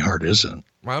mean Jimmy Hart isn't.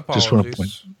 My apologies. Just want to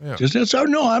point, yeah.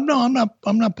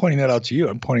 I'm not pointing that out to you.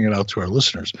 I'm pointing it out to our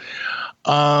listeners.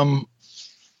 I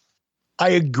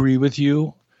agree with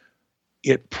you.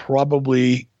 It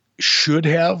probably should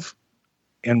have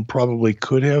and probably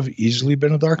could have easily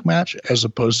been a dark match as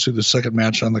opposed to the second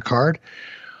match on the card.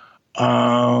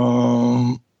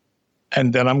 And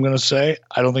then I'm going to say,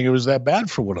 I don't think it was that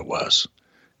bad for what it was,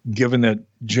 given that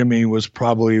Jimmy was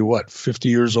probably 50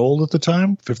 years old at the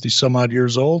time, 50 some odd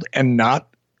years old, and not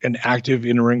an active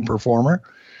in-ring performer.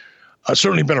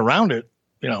 Certainly been around it,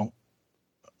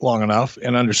 long enough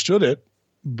and understood it,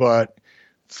 but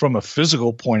from a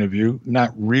physical point of view,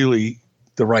 not really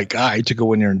the right guy to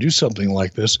go in there and do something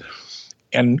like this.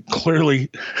 And clearly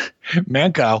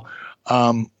Mancow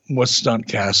was stunt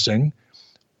casting.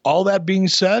 All that being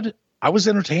said, I was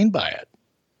entertained by it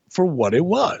for what it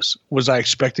was. Was I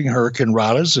expecting Hurricane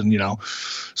Radas and,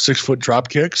 6-foot drop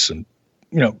kicks and,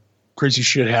 crazy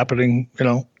shit happening,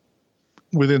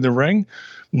 within the ring?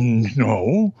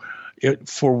 No.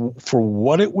 For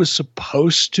what it was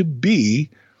supposed to be,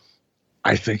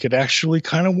 I think it actually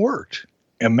kind of worked.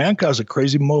 And Mankow's a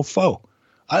crazy mofo.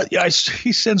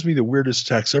 He sends me the weirdest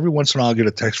texts. Every once in a while I'll get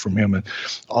a text from him at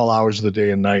all hours of the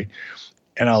day and night.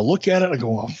 And I'll look at it and I go,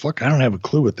 well, fuck, I don't have a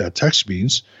clue what that text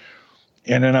means.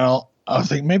 And then I'll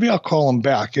think maybe I'll call him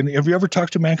back. And have you ever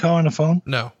talked to Mancow on the phone?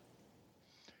 No.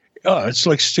 Oh, it's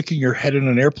like sticking your head in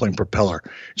an airplane propeller.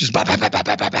 Just bop, bop, bop, bop,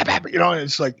 bop, bop, bop.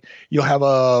 It's like you'll have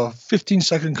a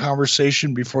 15-second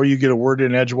conversation before you get a word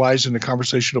in edgewise, and the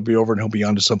conversation will be over and he'll be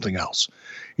on to something else.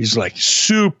 He's like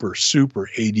super, super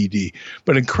ADD,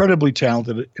 but incredibly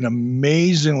talented, an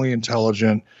amazingly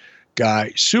intelligent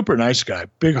guy, super nice guy,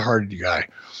 big-hearted guy.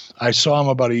 I saw him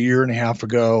about a year and a half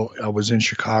ago. I was in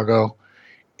Chicago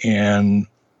and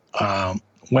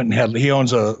went and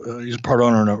he's a part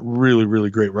owner in a really, really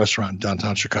great restaurant in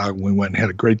downtown Chicago. We went and had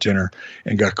a great dinner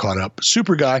and got caught up.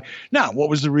 Super guy. Now, what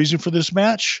was the reason for this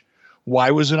match? Why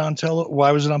was it on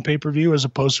pay-per-view as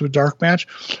opposed to a dark match?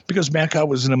 Because Mancow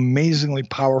was an amazingly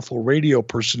powerful radio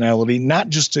personality, not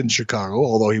just in Chicago,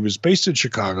 although he was based in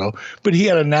Chicago, but he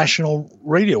had a national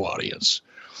radio audience.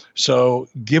 So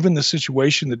given the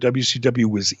situation that WCW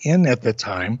was in at the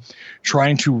time,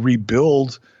 trying to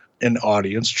rebuild an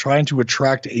audience, trying to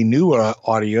attract a new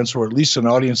audience, or at least an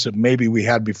audience that maybe we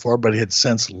had before but had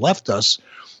since left us,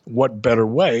 what better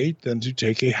way than to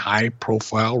take a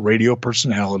high-profile radio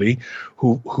personality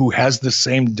who has the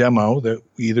same demo that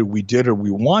either we did or we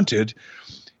wanted,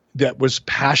 that was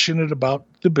passionate about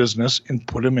the business, and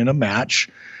put him in a match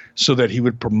so that he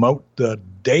would promote the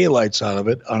daylights out of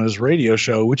it on his radio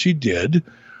show, which he did,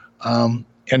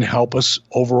 and help us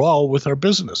overall with our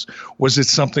business. Was it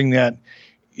something that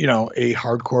a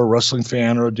hardcore wrestling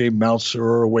fan or a Dave Meltzer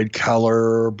or a Wade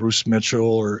Keller or Bruce Mitchell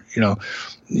or,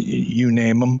 you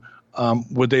name them,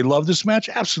 would they love this match?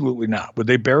 Absolutely not. Would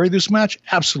they bury this match?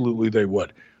 Absolutely they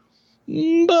would.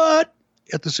 But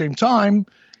at the same time,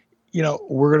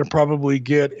 we're going to probably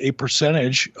get a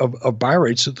percentage of buy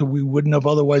rates that we wouldn't have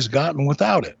otherwise gotten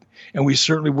without it. And we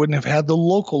certainly wouldn't have had the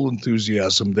local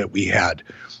enthusiasm that we had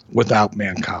without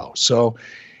Mancow. So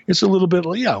it's a little bit,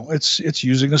 it's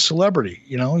using a celebrity.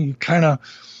 You kind of,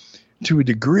 to a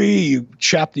degree, you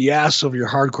chap the ass of your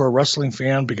hardcore wrestling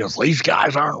fan because these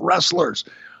guys aren't wrestlers.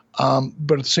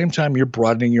 But at the same time, you're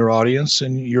broadening your audience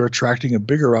and you're attracting a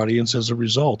bigger audience as a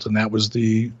result. And that was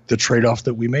the trade-off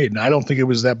that we made. And I don't think it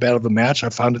was that bad of a match. I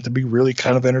found it to be really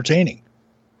kind of entertaining.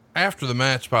 After the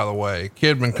match, by the way,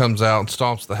 Kidman comes out and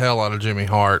stomps the hell out of Jimmy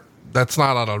Hart. That's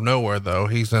not out of nowhere, though.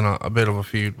 He's in a bit of a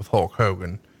feud with Hulk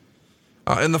Hogan.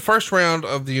 In the first round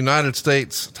of the United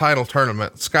States title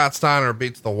tournament, Scott Steiner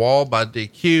beats The Wall by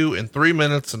DQ in 3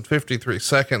 minutes and 53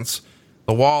 seconds.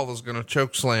 The Wall is going to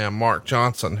choke slam Mark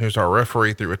Johnson, who's our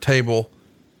referee, through a table.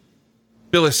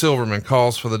 Billy Silverman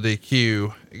calls for the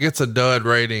DQ. It gets a dud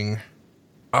rating.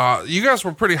 You guys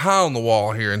were pretty high on The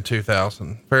Wall here in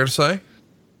 2000. Fair to say?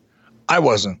 I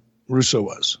wasn't. Russo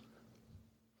was.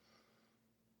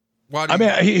 Why do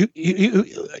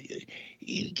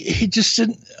he just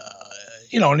didn't,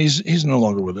 and he's no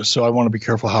longer with us. So I want to be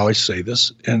careful how I say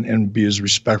this and be as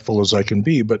respectful as I can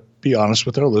be, but be honest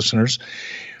with our listeners.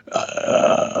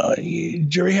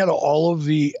 Jerry had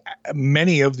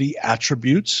many of the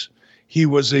attributes. He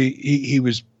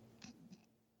was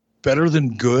better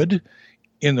than good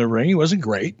in the ring. He wasn't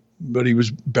great, but he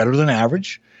was better than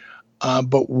average.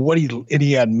 But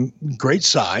he had great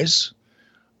size.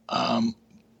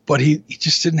 But he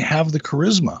just didn't have the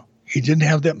charisma. He didn't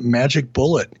have that magic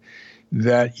bullet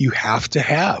that you have to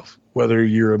have, whether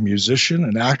you're a musician,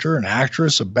 an actor, an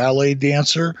actress, a ballet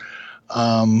dancer,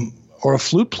 or a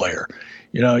flute player.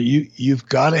 You've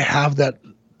got to have that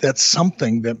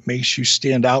something that makes you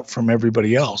stand out from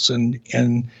everybody else.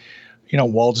 And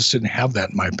Wall just didn't have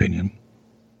that, in my opinion.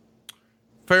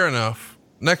 Fair enough.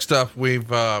 Next up, we've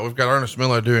got Ernest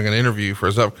Miller doing an interview for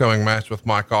his upcoming match with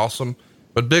Mike Awesome,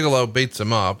 but Bigelow beats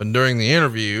him up. And during the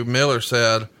interview, Miller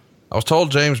said, "I was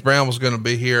told James Brown was going to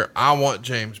be here. I want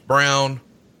James Brown."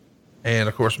 And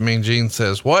of course, Mean Gene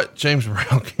says, "What? James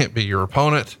Brown can't be your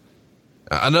opponent."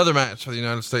 Another match for the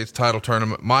United States title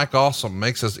tournament. Mike Awesome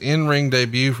makes his in-ring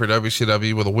debut for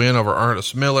WCW with a win over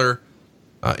Ernest Miller.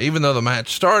 Even though the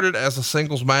match started as a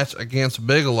singles match against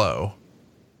Bigelow.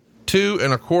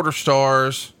 2.25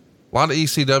 stars. A lot of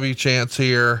ECW chants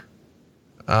here.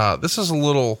 This is a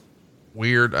little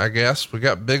weird, I guess. We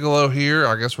got Bigelow here.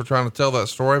 I guess we're trying to tell that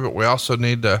story, but we also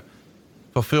need to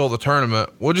fulfill the tournament.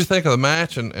 What'd you think of the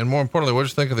match? And more importantly,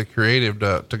 what'd you think of the creative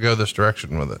to go this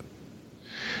direction with it?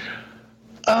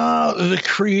 The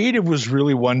creative was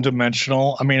really one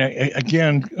dimensional. I mean,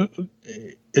 again,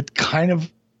 it kind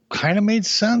of made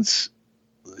sense.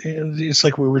 It's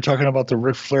like we were talking about the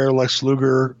Ric Flair, Lex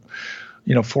Luger,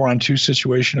 4-on-2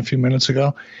 situation a few minutes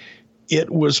ago. It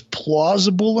was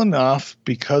plausible enough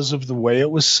because of the way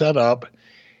it was set up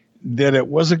that it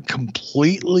wasn't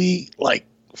completely like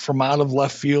from out of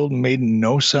left field and made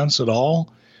no sense at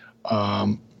all.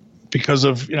 Because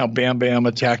of, Bam Bam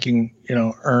attacking,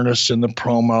 Ernest in the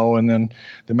promo, and then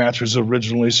the match was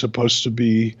originally supposed to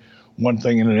be one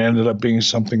thing and it ended up being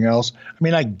something else. I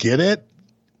mean, I get it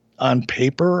on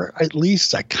paper, at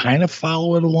least. I kind of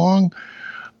follow it along.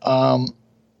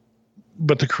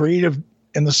 But the creative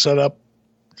in the setup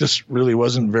just really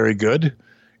wasn't very good.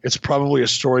 It's probably a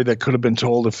story that could have been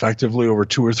told effectively over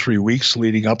 2 or 3 weeks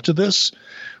leading up to this,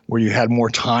 where you had more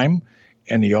time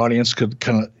and the audience could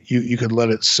kind of, you could let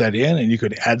it set in and you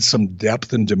could add some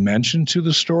depth and dimension to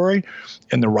the story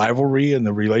and the rivalry and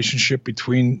the relationship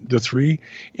between the three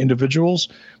individuals.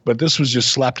 But this was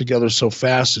just slapped together so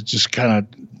fast. It just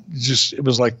it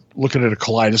was like looking at a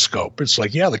kaleidoscope. It's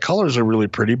like, yeah, the colors are really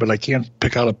pretty, but I can't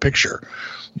pick out a picture.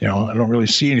 I don't really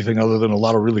see anything other than a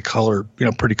lot of really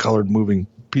pretty colored moving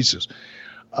pieces.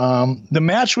 The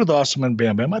match with Awesome and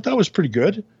Bam Bam, I thought was pretty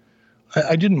good.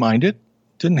 I didn't mind it.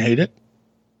 Didn't hate it.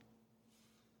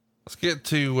 Let's get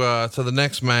to the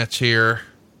next match here.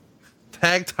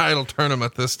 Tag title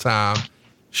tournament this time.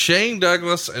 Shane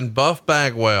Douglas and Buff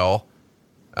Bagwell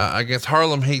against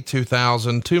Harlem Heat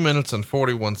 2000, 2 minutes and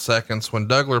 41 seconds when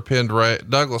Douglas pinned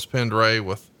Ray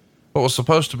with what was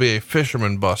supposed to be a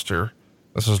fisherman buster.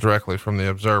 This is directly from the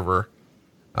Observer.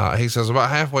 He says about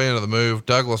halfway into the move,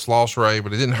 Douglas lost Ray,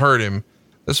 but it didn't hurt him.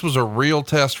 This was a real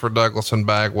test for Douglas and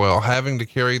Bagwell, having to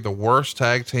carry the worst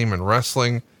tag team in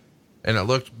wrestling, and it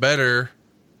looked better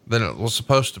than it was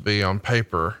supposed to be on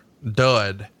paper.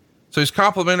 Dud. So he's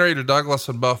complimentary to Douglas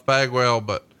and Buff Bagwell,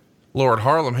 but Lord,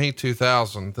 Harlem Heat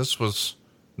 2000, this was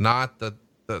not the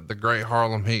great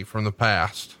Harlem Heat from the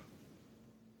past.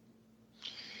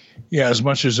 Yeah, as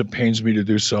much as it pains me to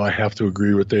do so, I have to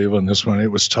agree with Dave on this one.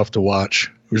 It was tough to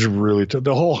watch. It was really tough.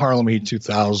 The whole Harlem Heat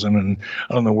 2000, and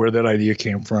I don't know where that idea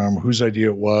came from, whose idea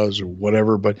it was or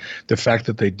whatever, but the fact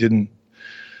that they didn't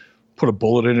put a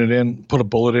bullet in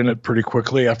it pretty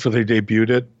quickly after they debuted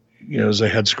it, is a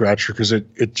head scratcher because it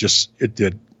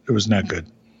was not good.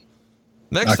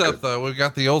 Next up, though, we've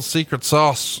got the old secret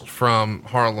sauce from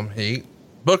Harlem Heat,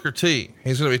 Booker T.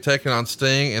 He's going to be taking on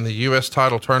Sting in the U.S.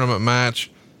 title tournament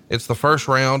match. It's the first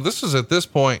round. This is, at this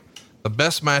point, the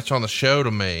best match on the show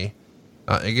to me.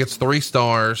 It gets 3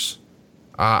 stars.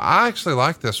 I actually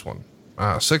like this one.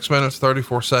 6 minutes,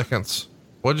 34 seconds.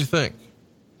 What'd you think?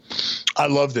 I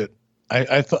loved it.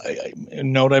 I thought a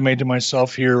note I made to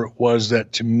myself here was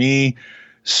that to me,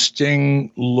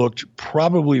 Sting looked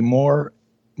probably more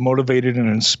motivated and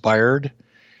inspired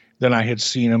than I had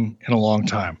seen him in a long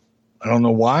time. I don't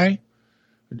know why.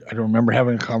 I don't remember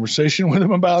having a conversation with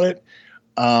him about it.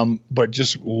 But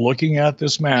just looking at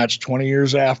this match 20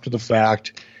 years after the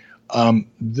fact,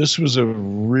 this was a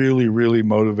really, really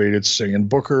motivated Sting. And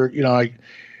Booker,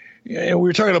 we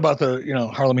were talking about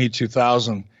the, Harlem Heat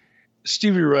 2000.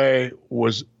 Stevie Ray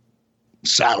was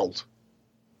saddled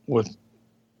with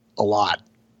a lot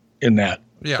in that.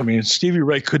 Yeah. I mean, Stevie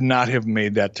Ray could not have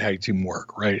made that tag team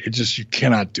work, right? You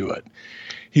cannot do it.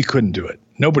 He couldn't do it.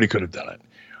 Nobody could have done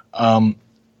it.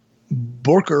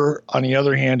 Booker, on the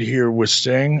other hand, here with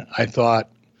Sting, I thought,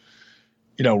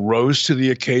 rose to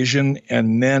the occasion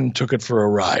and then took it for a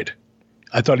ride.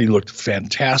 I thought he looked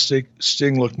fantastic.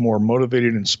 Sting looked more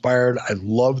motivated, inspired. I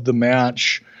loved the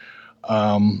match.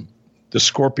 The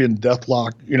Scorpion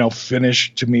Deathlock,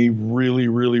 finish to me really,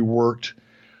 really worked.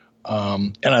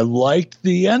 And I liked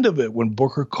the end of it when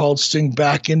Booker called Sting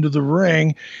back into the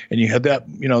ring and you had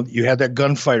that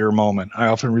gunfighter moment. I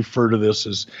often refer to this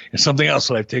as something else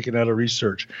that I've taken out of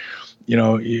research.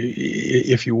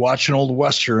 If you watch an old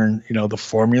Western, the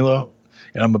formula,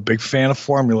 and I'm a big fan of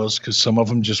formulas because some of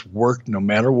them just work no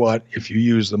matter what, if you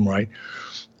use them right.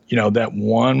 That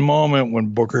one moment when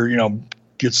Booker,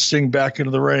 gets Sting back into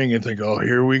the ring and think, oh,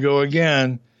 here we go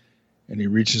again. And he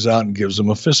reaches out and gives him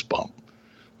a fist bump.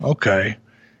 Okay.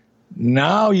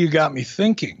 Now you got me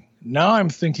thinking. Now I'm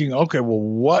thinking, okay, well,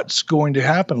 what's going to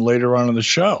happen later on in the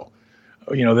show?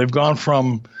 They've gone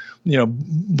from,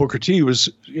 Booker T was,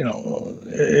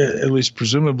 at least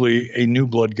presumably a new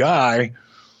blood guy,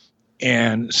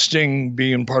 and Sting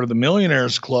being part of the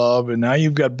Millionaires Club. And now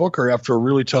you've got Booker after a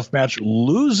really tough match,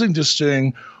 losing to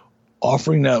Sting,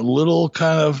 offering that little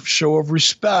kind of show of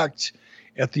respect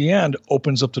at the end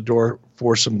opens up the door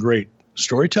for some great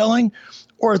storytelling,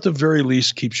 or at the very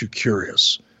least keeps you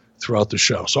curious throughout the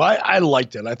show. So I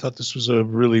liked it. I thought this was a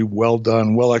really well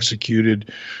done, well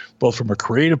executed, both from a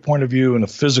creative point of view and a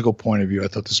physical point of view. I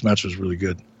thought this match was really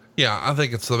good. Yeah, I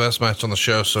think it's the best match on the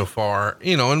show so far.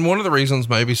 And one of the reasons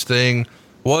maybe Sting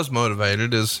was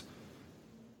motivated is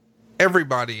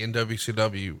everybody in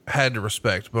WCW had to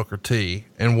respect Booker T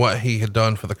and what he had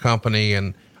done for the company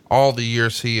and all the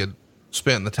years he had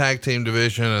spent in the tag team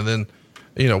division, and then,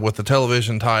 with the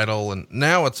television title. And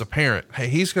now it's apparent, hey,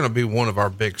 he's going to be one of our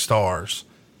big stars.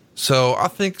 So I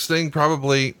think Sting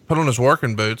probably put on his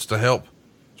working boots to help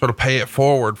sort of pay it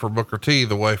forward for Booker T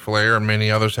the way Flair and many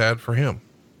others had for him.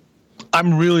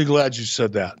 I'm really glad you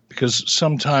said that, because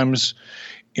sometimes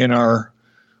in our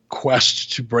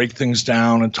quest to break things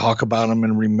down and talk about them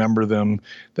and remember them,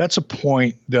 that's a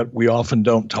point that we often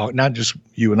don't talk, not just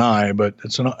you and I, but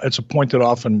it's a point that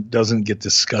often doesn't get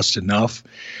discussed enough,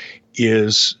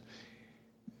 is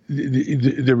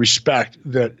the respect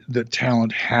that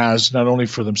talent has, not only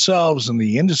for themselves and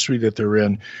the industry that they're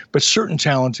in, but certain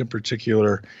talent in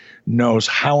particular knows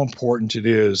how important it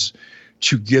is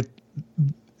to get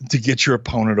your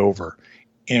opponent over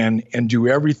and do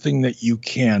everything that you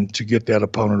can to get that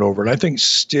opponent over. And I think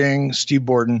Steve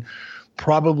Borden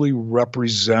probably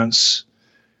represents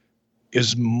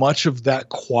as much of that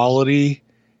quality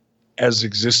as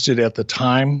existed at the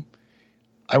time.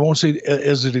 I won't say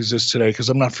as it exists today, because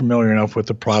I'm not familiar enough with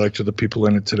the product or the people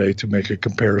in it today to make a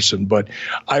comparison. But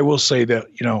I will say that,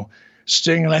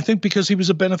 Sting, and I think because he was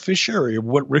a beneficiary of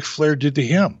what Ric Flair did to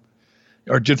him,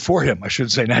 or did for him, I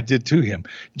should say, not did to him,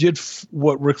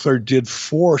 what Ric Flair did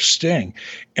for Sting,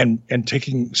 and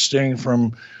taking Sting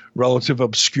from relative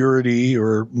obscurity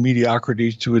or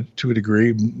mediocrity to a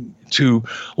degree to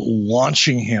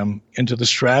launching him into the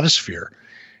stratosphere.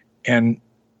 And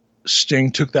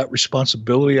Sting took that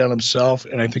responsibility on himself,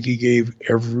 and I think he gave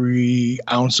every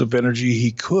ounce of energy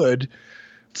he could,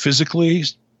 physically,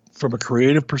 from a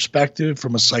creative perspective,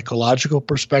 from a psychological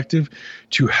perspective,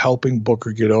 to helping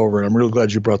Booker get over. And I'm really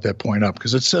glad you brought that point up,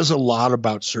 because it says a lot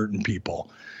about certain people.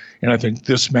 And I think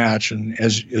this match, and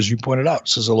as you pointed out,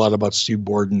 says a lot about Steve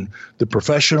Borden, the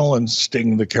professional, and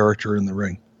Sting, the character in the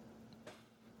ring.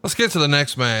 Let's get to the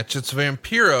next match. It's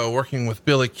Vampiro working with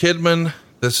Billy Kidman.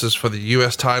 This is for the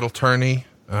U.S. title tourney.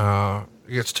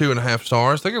 It gets 2.5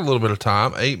 stars. They get a little bit of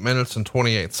time, 8 minutes and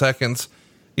 28 seconds.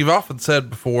 You've often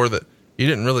said before that you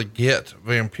didn't really get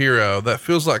Vampiro. That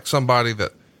feels like somebody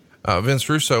that Vince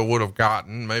Russo would have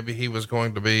gotten. Maybe he was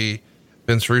going to be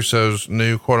Vince Russo's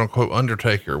new quote unquote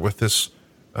Undertaker with this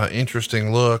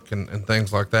interesting look and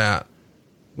things like that.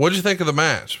 What'd you think of the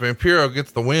match? Vampiro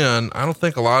gets the win. I don't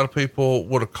think a lot of people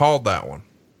would have called that one.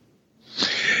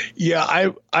 Yeah,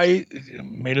 I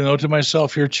made a note to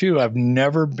myself here too. I've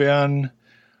never been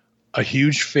a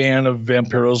huge fan of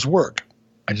Vampiro's work.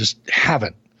 I just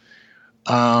haven't.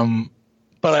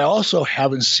 But I also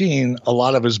haven't seen a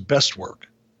lot of his best work.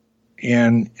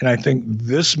 And I think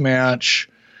this match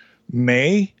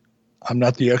I'm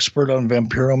not the expert on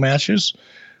Vampiro matches,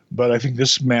 but I think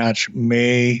this match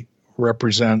may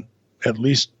represent at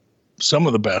least some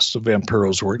of the best of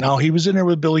Vampiro's work. Now, he was in there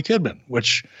with Billy Kidman,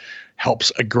 which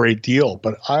helps a great deal,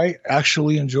 but I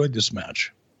actually enjoyed this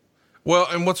match. Well,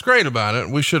 and what's great about it,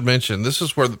 we should mention, this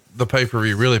is where the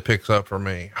pay-per-view really picks up for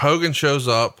me. Hogan shows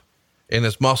up in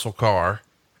his muscle car,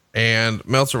 and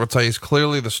Meltzer would say he's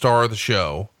clearly the star of the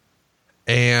show,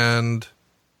 and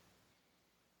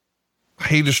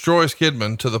he destroys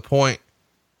Kidman to the point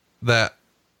that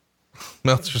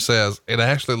Meltzer says it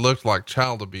actually looked like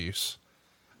child abuse.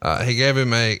 He gave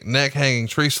him a neck hanging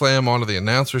tree slam onto the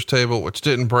announcer's table, which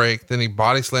didn't break. Then he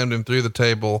body slammed him through the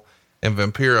table, and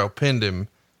Vampiro pinned him.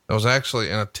 There was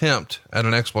actually an attempt at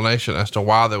an explanation as to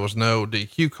why there was no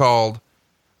DQ called,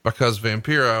 because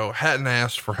Vampiro hadn't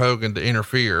asked for Hogan to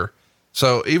interfere.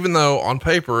 So even though on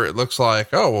paper it looks like,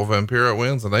 oh, well, Vampiro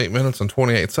wins in 8 minutes and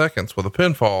 28 seconds with a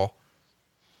pinfall,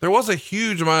 there was a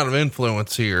huge amount of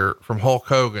influence here from Hulk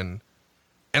Hogan.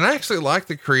 And I actually like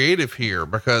the creative here,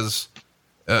 because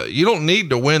you don't need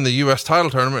to win the U.S.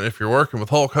 title tournament if you're working with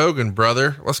Hulk Hogan,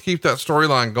 brother. Let's keep that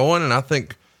storyline going. And I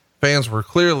think fans were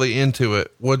clearly into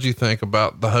it. What'd you think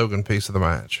about the Hogan piece of the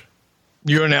match?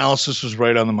 Your analysis was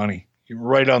right on the money. You're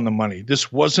right on the money.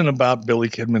 This wasn't about Billy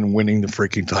Kidman winning the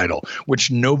freaking title, which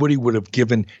nobody would have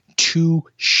given two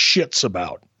shits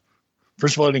about.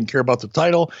 First of all, I didn't care about the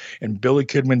title, and Billy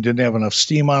Kidman didn't have enough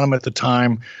steam on him at the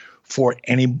time for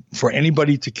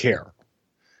anybody to care.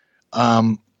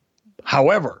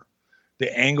 However,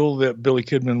 the angle that Billy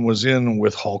Kidman was in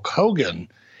with Hulk Hogan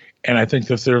And I think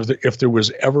that if there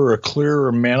was ever a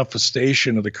clearer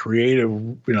manifestation of the creative,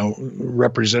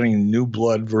 representing New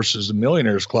Blood versus the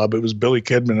Millionaires Club, it was Billy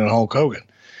Kidman and Hulk Hogan.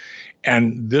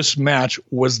 And this match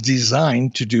was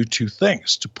designed to do two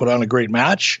things: to put on a great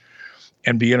match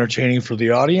and be entertaining for the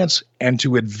audience, and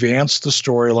to advance the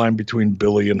storyline between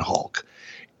Billy and Hulk.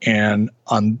 And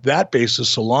on that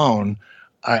basis alone,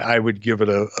 I would give it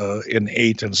an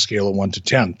 8 on a scale of 1 to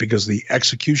 10, because the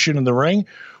execution in the ring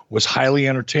was highly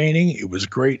entertaining. It was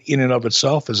great in and of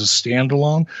itself as a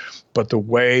standalone, but the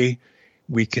way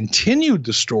we continued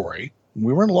the story,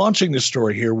 we weren't launching the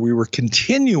story here, we were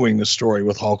continuing the story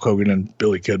with Hulk Hogan and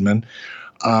Billy Kidman,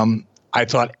 I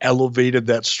thought elevated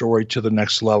that story to the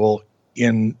next level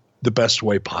in the best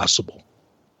way possible.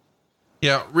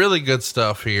 Yeah, really good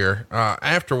stuff here.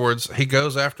 Afterwards, he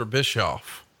goes after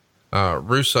Bischoff.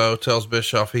 Russo tells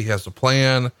Bischoff he has a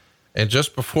plan. And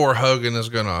just before Hogan is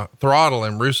going to throttle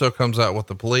him, Russo comes out with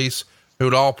the police,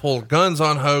 who'd all pulled guns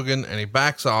on Hogan, and he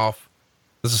backs off.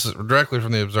 This is directly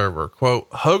from the Observer. Quote,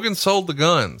 "Hogan sold the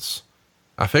guns.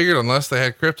 I figured unless they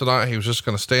had kryptonite, he was just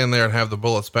going to stand there and have the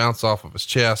bullets bounce off of his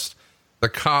chest. The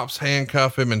cops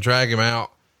handcuff him and drag him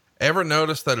out. Ever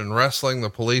notice that in wrestling, the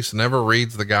police never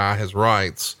reads the guy his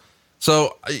rights?"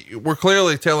 So we're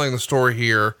clearly telling the story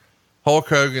here. Hulk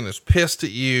Hogan is pissed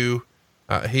at you.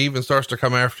 He even starts to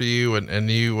come after you, and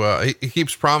he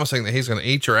keeps promising that he's going to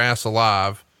eat your ass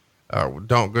alive.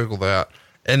 Don't Google that.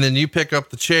 And then you pick up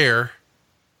the chair.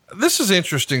 This is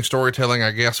interesting storytelling,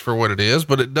 I guess, for what it is,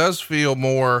 but it does feel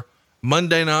more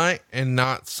Monday night and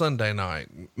not Sunday night,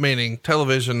 meaning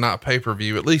television, not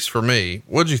pay-per-view, at least for me.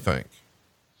 What'd you think?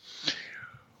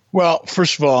 Well,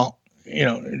 first of all,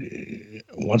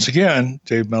 once again,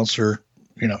 Dave Meltzer,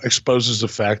 exposes the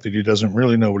fact that he doesn't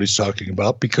really know what he's talking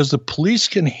about, because the police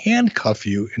can handcuff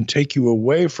you and take you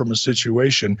away from a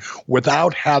situation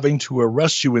without having to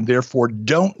arrest you, and therefore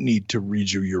don't need to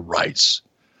read you your rights.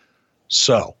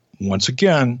 So once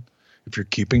again, if you're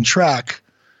keeping track,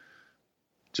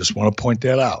 just want to point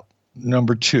that out.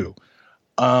 Number two,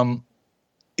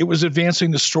 it was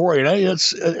advancing the story. And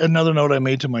it's another note I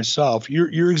made to myself.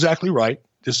 You're exactly right.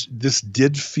 This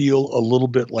did feel a little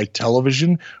bit like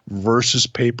television versus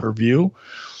pay-per-view.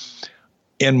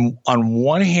 And on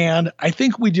one hand, I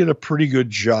think we did a pretty good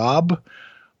job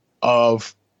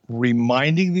of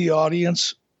reminding the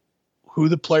audience who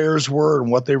the players were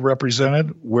and what they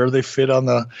represented, where they fit on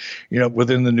the,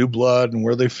 within the New Blood, and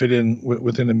where they fit in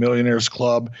within the Millionaires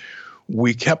Club.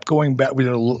 We kept going back. We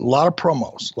did a lot of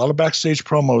promos, a lot of backstage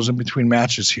promos in between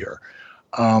matches here.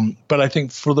 But I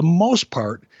think for the most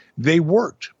part, they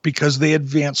worked because they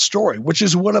advanced story, which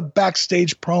is what a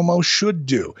backstage promo should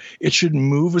do. It should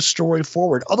move a story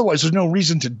forward. Otherwise, there's no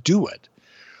reason to do it.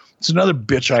 It's another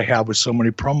bitch I have with so many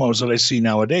promos that I see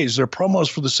nowadays. They're promos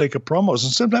for the sake of promos,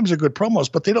 and sometimes they're good promos,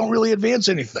 but they don't really advance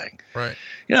anything. Right.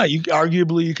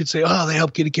 You could say, oh, they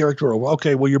help get a character over.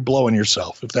 Okay, well, you're blowing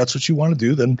yourself. If that's what you want to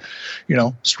do, then,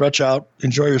 stretch out,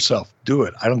 enjoy yourself, do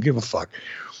it. I don't give a fuck.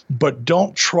 But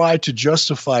don't try to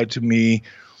justify to me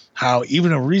how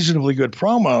even a reasonably good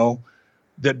promo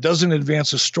that doesn't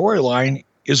advance a storyline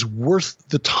is worth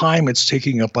the time it's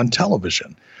taking up on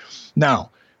television. Now,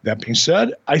 that being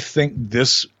said, I think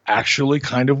this actually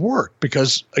kind of worked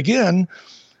because, again,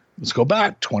 let's go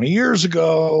back 20 years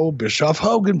ago, Bischoff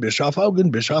Hogan. It's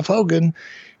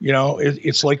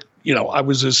like, I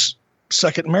was his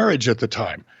second marriage at the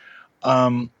time.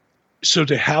 So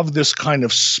to have this kind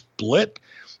of split,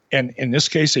 and in this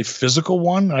case, a physical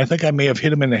one, I think I may have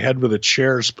hit him in the head with a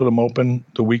chair, split him open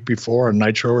the week before on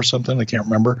Nitro or something. I can't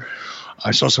remember.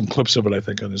 I saw some clips of it, I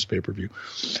think, on this pay-per-view.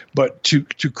 But to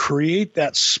create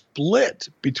that split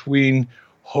between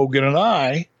Hogan and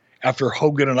I, after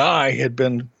Hogan and I had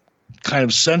been kind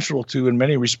of central to, in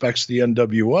many respects, the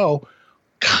NWO,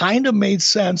 kind of made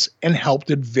sense and helped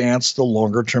advance the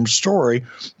longer-term story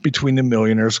between the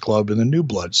Millionaires Club and the New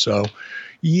Blood. So,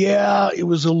 yeah, it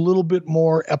was a little bit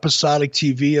more episodic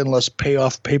TV and less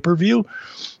payoff pay-per-view,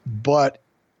 but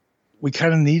we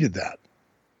kind of needed that.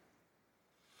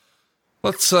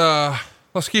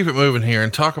 Let's keep it moving here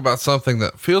and talk about something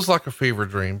that feels like a fever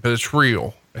dream, but it's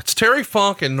real. It's Terry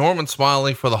Funk and Norman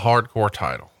Smiley for the hardcore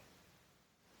title.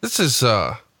 This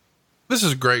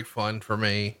is great fun for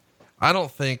me. I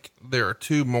don't think there are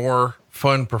two more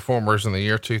fun performers in the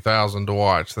year 2000 to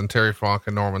watch than Terry Funk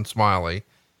and Norman Smiley.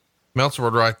 Meltzer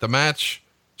would write, the match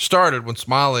started when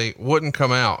Smiley wouldn't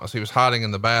come out as he was hiding in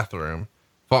the bathroom.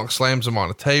 Funk slams him on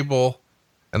a table,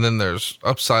 and then there's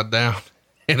upside down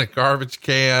in a garbage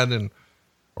can, and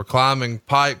we're climbing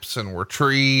pipes and we're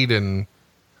treed, and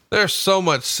there's so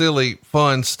much silly,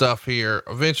 fun stuff here.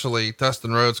 Eventually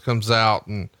Dustin Rhodes comes out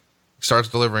and He starts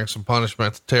delivering some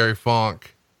punishment to Terry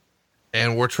Funk.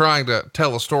 And we're trying to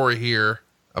tell a story here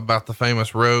about the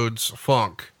famous Rhodes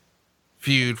Funk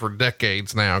feud for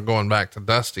decades now, going back to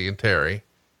Dusty and Terry.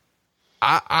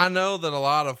 I know that a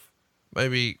lot of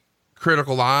maybe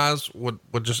critical eyes would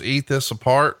just eat this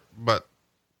apart, or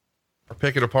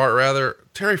pick it apart rather.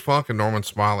 Terry Funk and Norman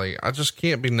Smiley, I just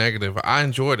can't be negative. I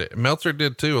enjoyed it. Meltzer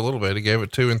did too, a little bit. He gave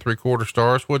it 2 3/4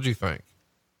 stars. What'd you think?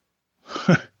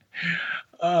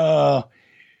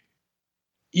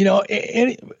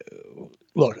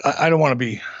 Look, I don't want to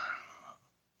be,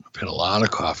 I've had a lot of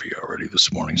coffee already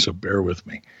this morning, so bear with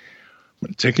me. I'm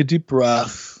going to take a deep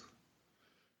breath.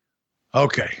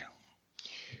 Okay.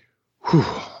 Whew.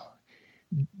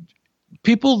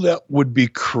 People that would be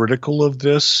critical of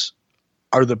this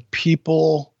are the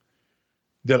people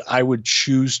that I would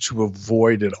choose to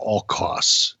avoid at all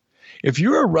costs. If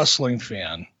you're a wrestling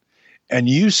fan and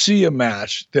you see a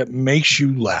match that makes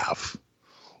you laugh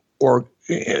or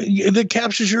that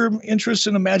captures your interest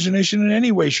and imagination in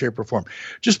any way, shape, or form,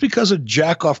 just because a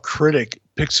jack-off critic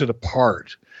picks it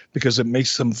apart because it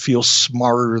makes them feel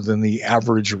smarter than the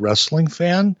average wrestling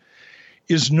fan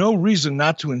is no reason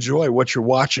not to enjoy what you're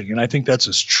watching. And I think that's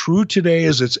as true today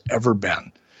as it's ever been.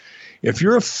 If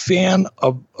you're a fan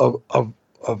of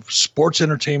sports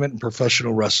entertainment and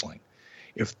professional wrestling,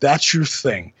 if that's your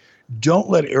thing, don't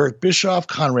let Eric Bischoff,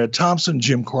 Conrad Thompson,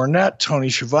 Jim Cornette, Tony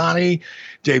Schiavone,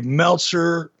 Dave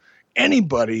Meltzer,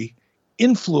 anybody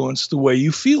influence the way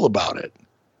you feel about it,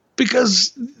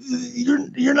 because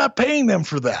you're not paying them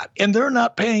for that, and they're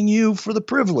not paying you for the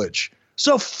privilege.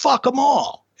 So fuck them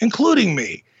all, including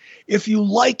me. If you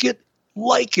like it,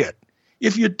 like it.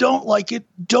 If you don't like it,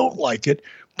 don't like it.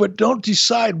 But don't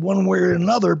decide one way or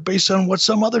another based on what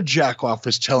some other jackoff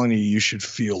is telling you should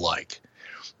feel like.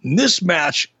 And this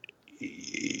match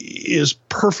is a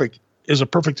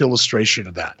perfect illustration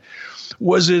of that.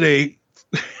 Was it a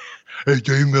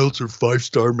Dave Meltzer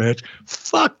 5-star match?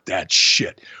 Fuck that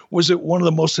shit. Was it one of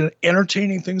the most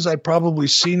entertaining things I've probably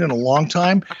seen in a long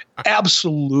time?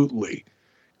 Absolutely.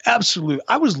 Absolutely.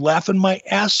 I was laughing my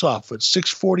ass off at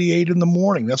 6:48 in the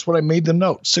morning. That's what I made the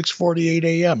note. 6:48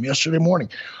 a.m. yesterday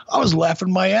morning. I was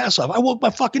laughing my ass off. I woke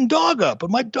my fucking dog up,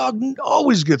 and my dog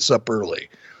always gets up early.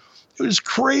 It was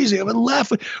crazy. I was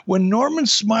laughing when Norman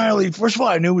Smiley. First of all,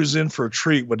 I knew he was in for a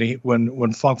treat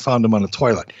when Funk found him on the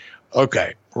toilet.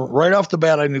 Okay, right off the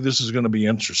bat, I knew this was going to be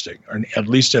interesting, or at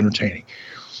least entertaining.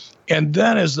 And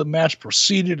then as the match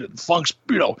proceeded, and Funk's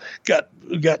got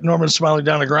Norman Smiley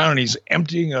down the ground, and he's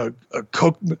emptying a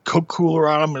Coke cooler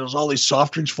on him, and there's all these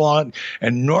soft drinks falling,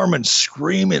 and Norman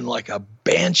screaming like a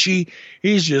banshee.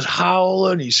 He's just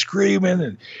howling, he's screaming,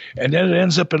 and then it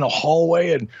ends up in a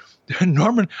hallway, and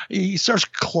Norman, he starts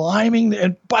climbing.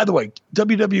 And by the way,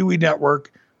 WWE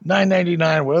Network,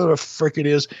 $9.99, whatever the frick it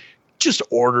is, just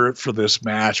order it for this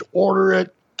match. Order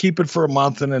it, keep it for a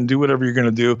month, and then do whatever you're going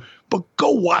to do. But go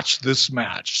watch this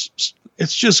match.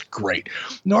 It's just great.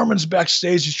 Norman's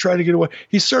backstage. He's trying to get away.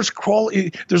 He starts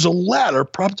crawling. There's a ladder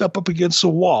propped up against the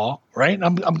wall, right? And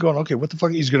I'm going, okay, what the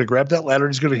fuck? He's going to grab that ladder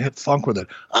and he's going to hit Funk with it.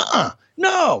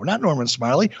 No, not Norman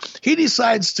Smiley. He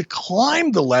decides to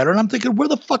climb the ladder, and I'm thinking, where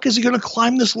the fuck is he going to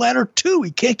climb this ladder to? He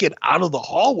can't get out of the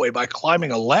hallway by climbing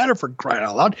a ladder, for crying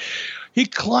out loud. He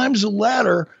climbs the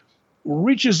ladder,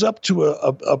 reaches up to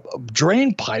a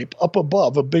drain pipe up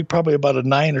above, a big, probably about a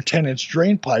 9 or 10 inch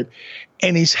drain pipe,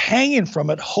 and he's hanging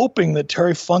from it, hoping that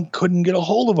Terry Funk couldn't get a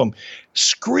hold of him,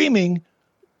 screaming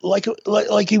like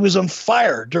he was on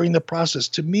fire during the process.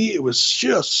 To me, it was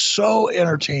just so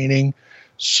entertaining.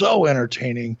 So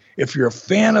entertaining. If you're a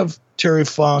fan of Terry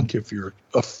Funk, if you're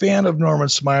a fan of Norman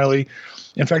Smiley,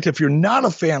 in fact, if you're not a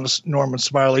fan of Norman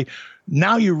Smiley,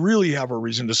 now you really have a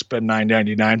reason to spend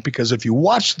 $9.99, because if you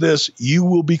watch this, you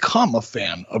will become a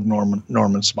fan of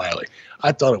Norman Smiley.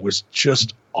 I thought it was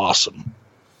just awesome.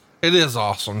 It is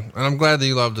awesome. And I'm glad that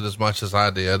you loved it as much as I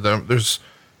did. I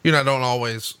don't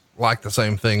always like the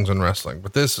same things in wrestling,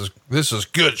 but this is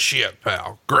good shit,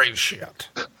 pal. Great shit.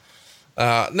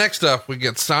 Next up, we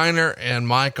get Steiner and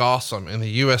Mike Awesome in the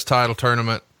U.S. title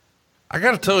tournament. I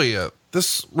got to tell you,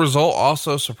 this result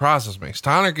also surprises me.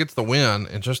 Steiner gets the win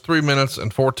in just 3 minutes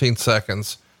and 14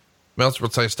 seconds. Meltzer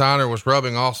would say Steiner was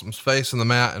rubbing Awesome's face in the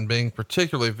mat and being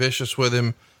particularly vicious with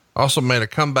him. Also made a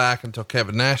comeback until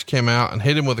Kevin Nash came out and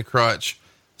hit him with a crutch.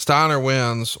 Steiner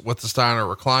wins with the Steiner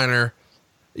recliner.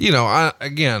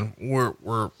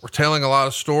 We're telling a lot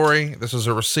of story. This is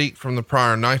a receipt from the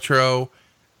prior Nitro.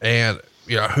 And,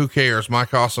 who cares?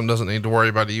 Mike Awesome doesn't need to worry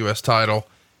about a U.S. title.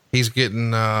 He's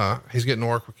getting to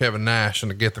work with Kevin Nash and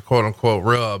to get the quote unquote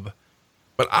rub.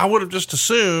 But I would have just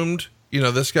assumed,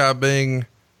 this guy being,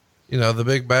 you know, the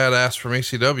big badass from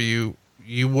ECW,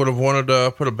 you would have wanted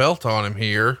to put a belt on him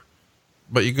here,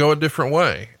 but you go a different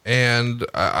way. And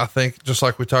I think just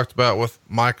like we talked about with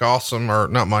Mike Awesome, or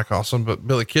not Mike Awesome, but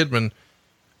Billy Kidman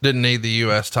didn't need the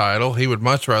U.S. title. He would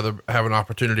much rather have an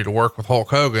opportunity to work with Hulk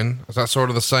Hogan. Is that sort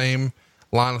of the same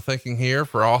line of thinking here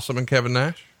for Awesome and Kevin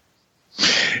Nash?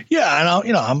 Yeah.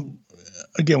 And I'm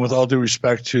again, with all due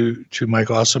respect to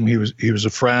Mike Awesome, he was a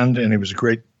friend and he was a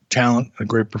great talent, a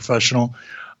great professional.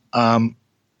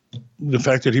 The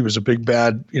fact that he was a big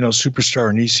bad, superstar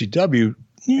in ECW,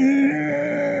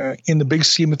 in the big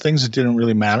scheme of things, it didn't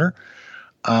really matter.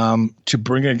 To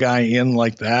bring a guy in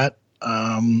like that,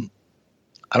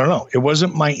 I don't know. It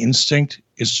wasn't my instinct.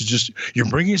 It's to just, you're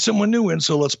bringing someone new in,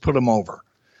 so let's put them over.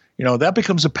 That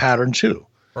becomes a pattern too.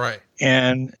 Right.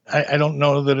 And I don't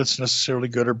know that it's necessarily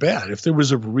good or bad. If there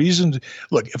was a reason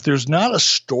if there's not a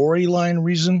storyline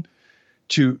reason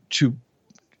to,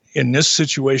 in this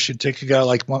situation, take a guy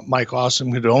like Mike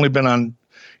Awesome, who'd only been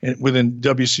within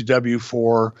WCW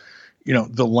for,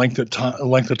 the length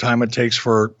of time it takes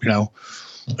for,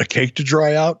 a cake to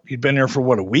dry out. He'd been there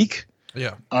for a week.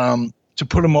 Yeah. To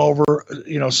put him over,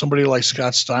 somebody like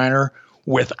Scott Steiner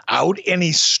without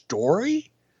any story,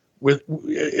 with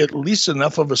at least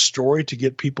enough of a story to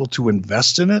get people to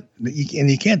invest in it. And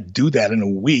you can't do that in a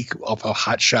week off a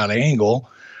hotshot angle.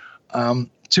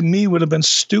 To me, would have been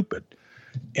stupid.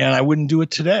 And I wouldn't do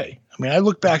it today. I mean, I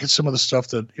look back at some of the stuff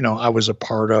that, I was a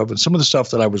part of and some of the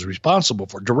stuff that I was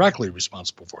directly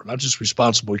responsible for, not just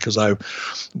responsible because I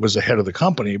was the head of the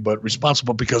company, but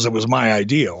responsible because it was my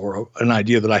idea or an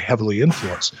idea that I heavily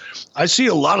influenced. I see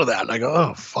a lot of that and I go,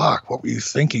 oh, fuck, what were you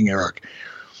thinking, Eric?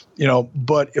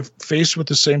 But if faced with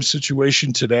the same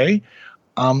situation today,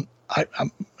 I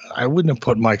wouldn't have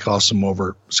put Mike Awesome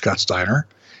over Scott Steiner.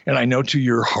 And I know to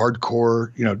your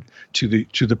hardcore, to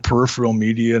the peripheral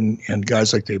media and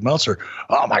guys like Dave Meltzer,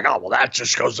 oh my God, well, that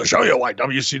just goes to show you why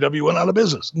WCW went out of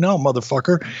business. No,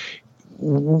 motherfucker.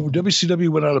 WCW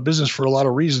went out of business for a lot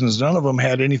of reasons. None of them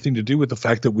had anything to do with the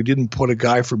fact that we didn't put a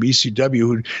guy from ECW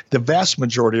who the vast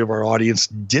majority of our audience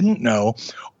didn't know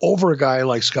over a guy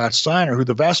like Scott Steiner, who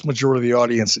the vast majority of the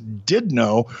audience did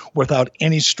know without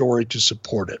any story to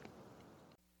support it.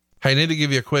 Hey, I need to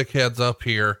give you a quick heads up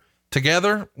here.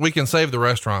 Together, we can save the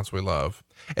restaurants we love.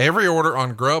 Every order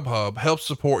on Grubhub helps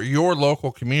support your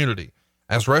local community.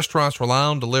 As restaurants rely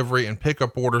on delivery and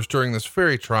pickup orders during this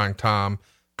very trying time,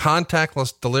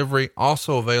 contactless delivery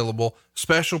also available.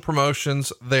 Special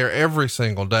promotions there every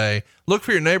single day. Look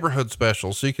for your neighborhood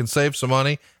specials so you can save some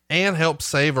money and help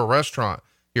save a restaurant.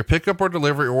 Your pickup or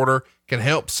delivery order can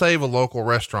help save a local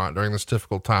restaurant during this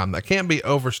difficult time. That can't be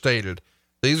overstated.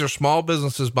 These are small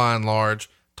businesses by and large.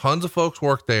 Tons of folks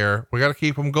work there. We got to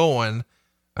keep them going.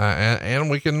 And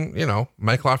we can,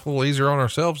 make life a little easier on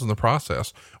ourselves in the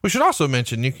process. We should also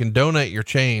mention you can donate your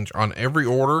change on every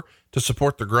order to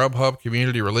support the Grubhub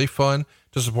Community Relief Fund,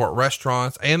 to support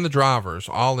restaurants and the drivers,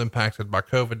 all impacted by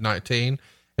COVID-19.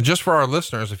 And just for our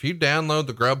listeners, if you download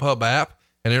the Grubhub app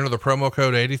and enter the promo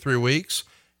code 83weeks,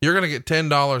 you're going to get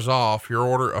 $10 off your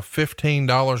order of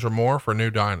 $15 or more for new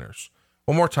diners.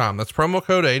 One more time, that's promo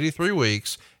code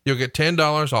 83weeks. You'll get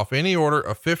 $10 off any order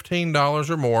of $15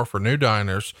 or more for new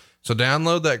diners. So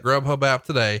download that Grubhub app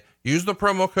today, use the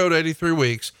promo code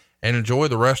 83weeks, and enjoy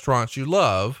the restaurants you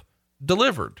love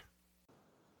delivered.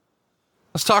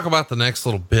 Let's talk about the next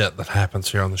little bit that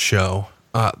happens here on the show.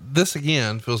 This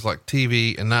again feels like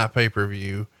TV and not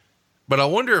pay-per-view, but I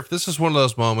wonder if this is one of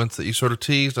those moments that you sort of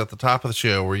teased at the top of the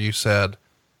show where you said,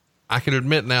 I can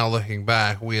admit now, looking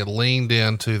back, we had leaned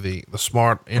into the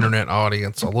smart internet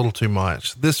audience a little too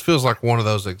much. This feels like one of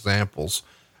those examples.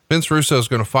 Vince Russo is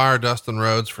going to fire Dustin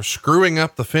Rhodes for screwing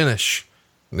up the finish.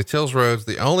 And he tells Rhodes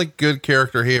the only good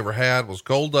character he ever had was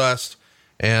Goldust,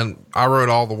 and I wrote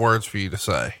all the words for you to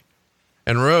say.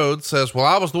 And Rhodes says, well,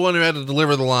 I was the one who had to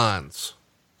deliver the lines.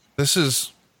 This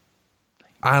is,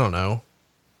 I don't know,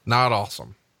 not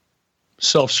awesome.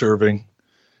 Self-serving.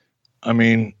 I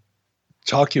mean,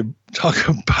 talk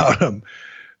about a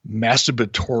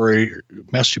masturbatory,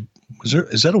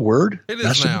 is that a word? It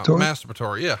is now,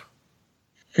 masturbatory. Yeah.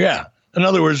 Yeah. In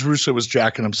other words, Russo was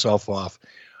jacking himself off.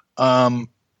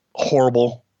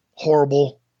 Horrible.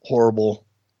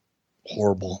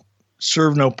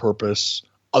 Serve no purpose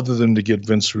other than to get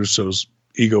Vince Russo's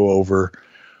ego over.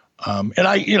 And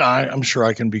I'm sure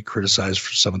I can be criticized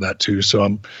for some of that too.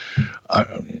 So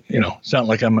it's not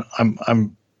like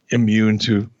I'm immune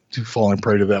to falling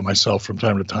prey to that myself from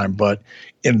time to time. But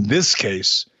in this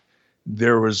case,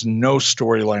 there was no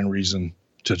storyline reason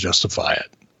to justify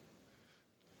it.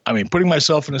 I mean, putting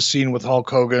myself in a scene with Hulk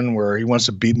Hogan where he wants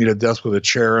to beat me to death with a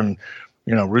chair and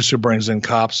Russo brings in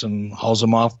cops and hauls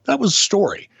them off. That was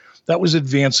story. That was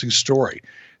advancing story.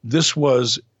 This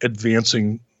was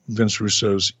advancing Vince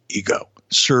Russo's ego.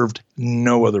 Served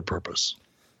no other purpose.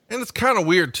 And it's kind of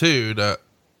weird too to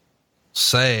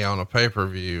say on a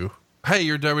pay-per-view, hey,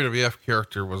 your WWF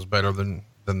character was better than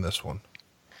this one.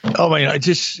 Oh man,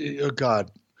 oh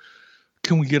God,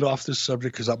 can we get off this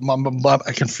subject? Because I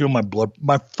can feel my blood,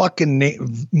 my fucking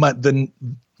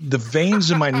the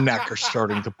veins in my neck are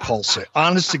starting to pulsate.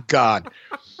 Honest to God,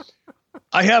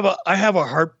 I have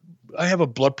a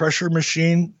blood pressure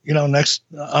machine, next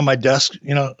on my desk.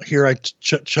 Here I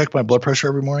check my blood pressure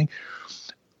every morning.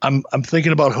 I'm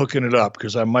thinking about hooking it up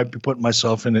because I might be putting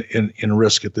myself in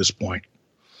risk at this point.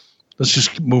 Let's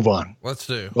just move on. Let's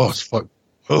do. Oh, it's fuck.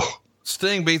 Oh.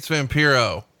 Sting beats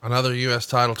Vampiro, another U.S.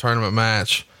 title tournament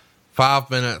match,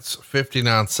 5 minutes,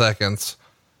 59 seconds.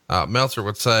 Meltzer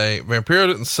would say Vampiro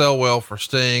didn't sell well for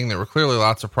Sting. There were clearly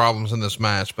lots of problems in this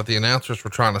match, but the announcers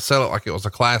were trying to sell it like it was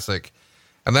a classic.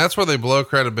 And that's where they blow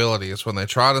credibility, is when they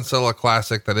try to sell a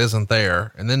classic that isn't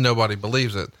there, and then nobody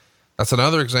believes it. That's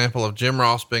another example of Jim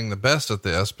Ross being the best at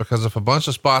this, because if a bunch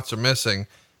of spots are missing,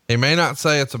 he may not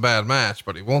say it's a bad match,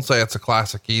 but he won't say it's a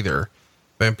classic either.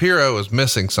 Vampiro is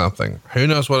missing something. Who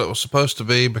knows what it was supposed to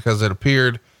be, because it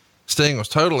appeared Sting was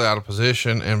totally out of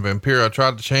position and Vampiro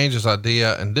tried to change his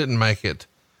idea and didn't make it.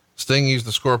 Sting used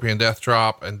the Scorpion Death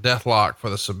Drop and Deathlock for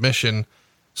the submission.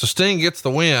 So Sting gets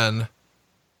the win.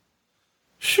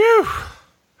 Phew.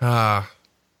 I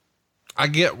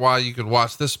get why you could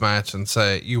watch this match and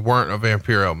say you weren't a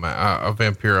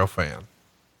Vampiro fan.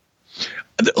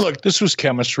 Look, this was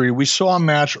chemistry. We saw a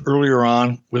match earlier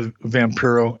on with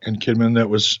Vampiro and Kidman that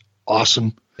was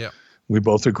awesome. Yeah, we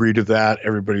both agreed to that.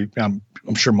 Everybody, I'm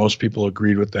sure most people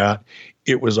agreed with that.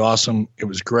 It was awesome. It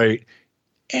was great.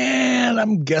 And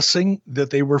I'm guessing that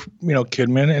they were,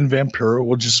 Kidman and Vampiro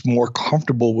were just more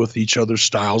comfortable with each other's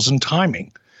styles and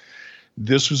timing.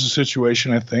 This was a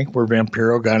situation, I think, where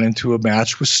Vampiro got into a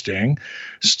match with Sting.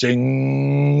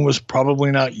 Sting was probably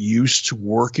not used to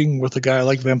working with a guy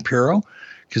like Vampiro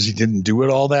because he didn't do it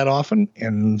all that often.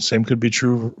 And same could be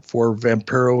true for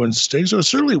Vampiro and Sting. So it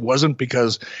certainly wasn't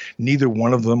because neither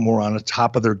one of them were on the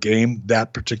top of their game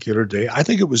that particular day. I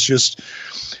think it was just,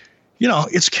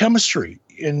 it's chemistry.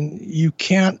 And you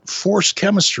can't force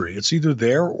chemistry. It's either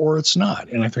there or it's not.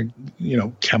 And I think,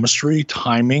 chemistry,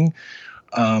 timing,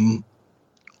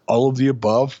 all of the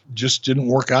above just didn't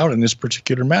work out in this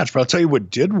particular match. But I'll tell you what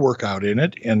did work out in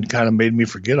it and kind of made me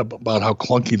forget about how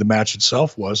clunky the match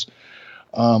itself was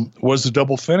the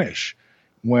double finish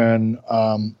when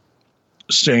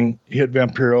Sting hit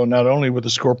Vampiro not only with the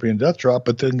Scorpion Death Drop,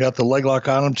 but then got the leg lock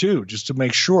on him too, just to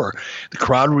make sure. The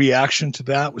crowd reaction to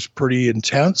that was pretty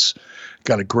intense.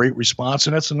 Got a great response.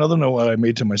 And that's another note I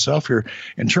made to myself here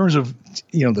in terms of,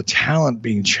 the talent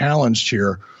being challenged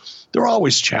here. They're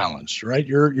always challenged, right?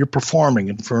 You're performing,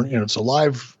 and for it's a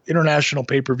live international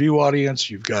pay-per-view audience.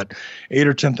 You've got 8,000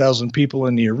 or 10,000 people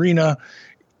in the arena.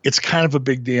 It's kind of a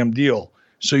big damn deal.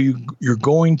 So you're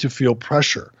going to feel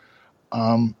pressure.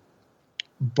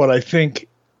 But I think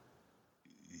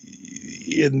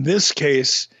in this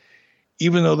case,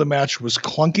 even though the match was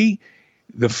clunky,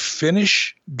 the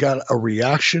finish got a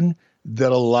reaction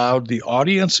that allowed the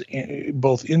audience,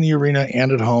 both in the arena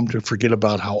and at home, to forget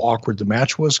about how awkward the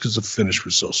match was because the finish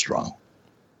was so strong.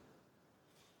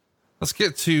 Let's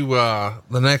get to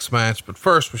the next match, but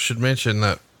first we should mention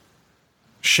that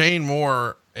Shane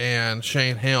Moore and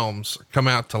Shane Helms come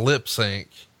out to lip sync,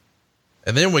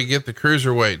 and then we get the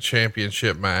Cruiserweight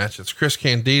Championship match. It's Chris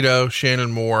Candido,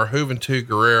 Shannon Moore, Juventud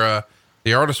Guerrera,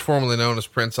 the artist formerly known as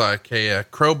Prince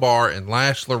Ikea, Crowbar, and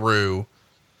Lash LaRue.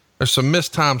 There's some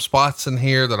mistimed spots in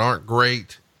here that aren't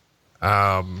great.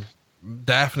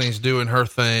 Daphne's doing her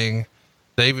thing.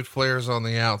 David Flair's on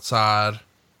the outside.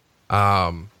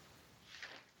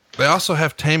 They also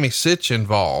have Tammy Sitch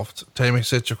involved. Tammy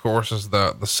Sitch, of course, is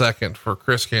the second for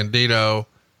Chris Candido.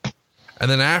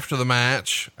 And then after the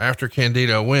match, after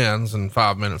Candido wins in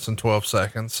 5 minutes and 12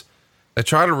 seconds, they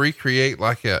try to recreate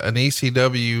like an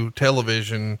ECW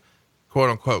television quote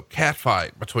unquote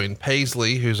catfight between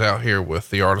Paisley, who's out here with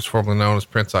the artist formerly known as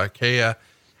Prince Ikea,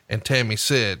 and Tammy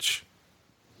Sitch.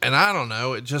 And I don't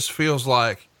know, it just feels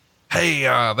like, hey,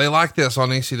 they like this on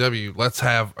ECW. Let's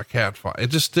have a catfight.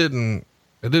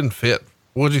 It didn't fit.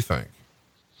 What'd you think?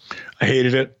 I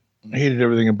hated it. I hated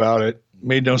everything about it.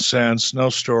 Made no sense. No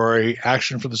story.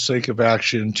 Action for the sake of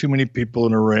action. Too many people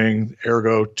in a ring.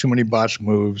 Ergo, too many botched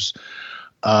moves.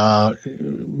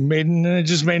 It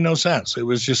just made no sense. It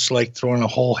was just like throwing a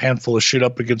whole handful of shit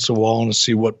up against the wall and to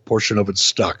see what portion of it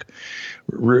stuck.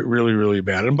 Really, really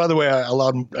bad. And by the way,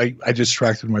 I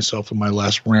distracted myself in my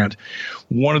last rant.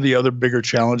 One of the other bigger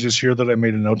challenges here that I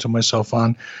made a note to myself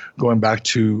on, going back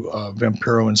to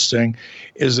Vampiro and Sting,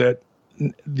 is that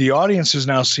the audience has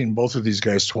now seen both of these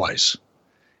guys twice.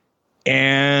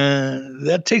 And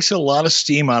that takes a lot of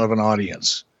steam out of an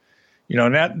audience.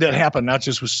 And that happened not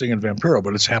just with Sting and Vampiro,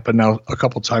 but it's happened now a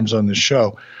couple times on this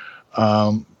show.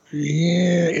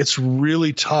 It's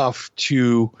really tough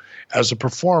to, as a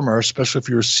performer, especially if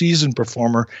you're a seasoned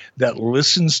performer that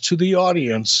listens to the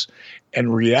audience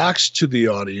and reacts to the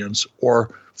audience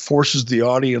or forces the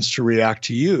audience to react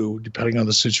to you, depending on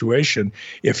the situation.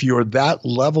 If you're that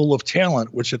level of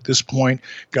talent, which at this point,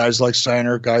 guys like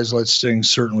Steiner, guys like Sting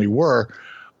certainly were,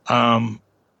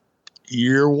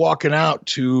 you're walking out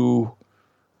to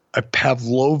a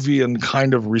Pavlovian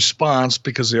kind of response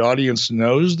because the audience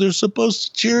knows they're supposed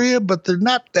to cheer you, but they're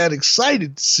not that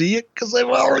excited to see it because they've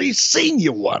already seen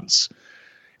you once.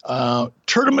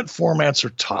 Tournament formats are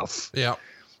tough. Yeah.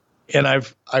 And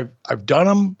I've done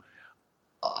them.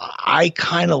 I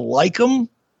kind of like them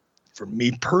for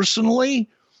me personally.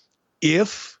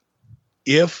 If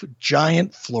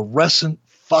giant fluorescent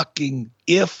fucking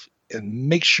and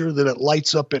make sure that it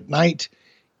lights up at night.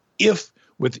 If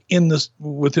within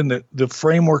the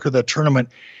framework of that tournament,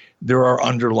 there are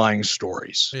underlying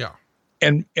stories. Yeah.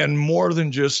 And more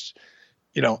than just,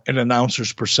 an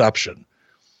announcer's perception.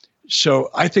 So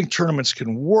I think tournaments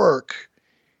can work,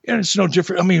 and it's no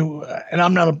different. I mean, and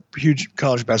I'm not a huge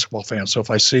college basketball fan, so if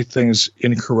I say things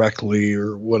incorrectly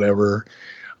or whatever,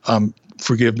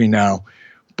 forgive me now.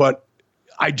 But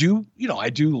I do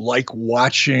like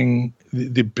watching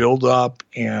the build up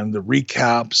and the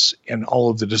recaps and all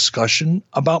of the discussion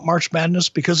about March Madness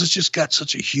because it's just got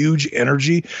such a huge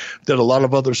energy that a lot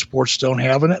of other sports don't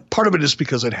have in it. Part of it is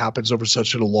because it happens over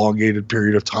such an elongated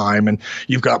period of time, and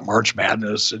you've got March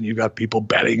Madness and you've got people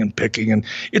betting and picking, and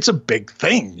it's a big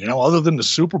thing. Other than the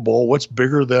Super Bowl, what's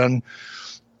bigger than,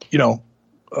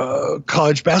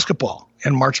 college basketball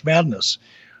and March Madness?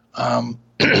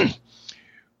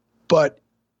 But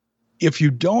if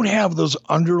you don't have those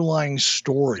underlying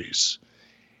stories,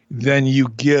 then you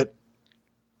get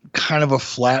kind of a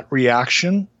flat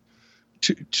reaction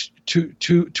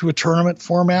to a tournament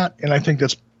format. And I think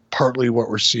that's partly what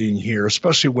we're seeing here,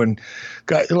 especially when,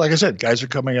 like I said, guys are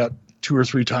coming out 2 or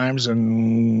 3 times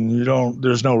and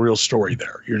there's no real story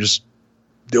there. You're just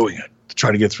doing it to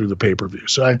try to get through the pay-per-view.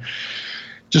 So I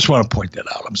just want to point that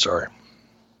out. I'm sorry.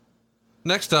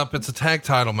 Next up, it's a tag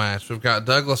title match. We've got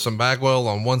Douglas and Bagwell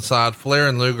on one side, Flair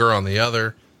and Luger on the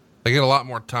other. They get a lot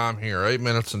more time here, 8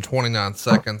 minutes and 29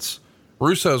 seconds.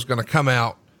 Russo's going to come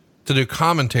out to do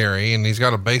commentary, and he's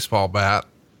got a baseball bat.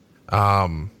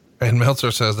 And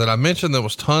Meltzer says that I mentioned there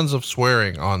was tons of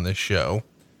swearing on this show.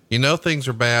 Things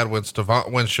are bad when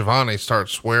Shivani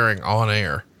starts swearing on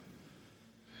air.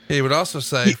 He would also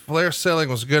say Flair's selling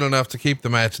was good enough to keep the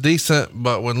match decent,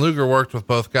 but when Luger worked with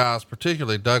both guys,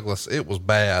 particularly Douglas, it was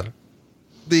bad.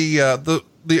 The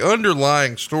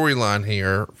underlying storyline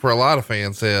here for a lot of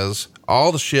fans is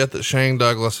all the shit that Shane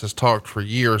Douglas has talked for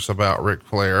years about Ric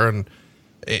Flair, and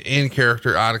in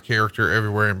character, out of character,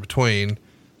 everywhere in between.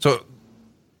 So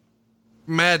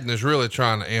Madden is really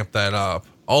trying to amp that up.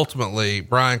 Ultimately,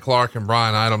 Brian Clark and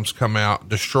Brian Adams come out,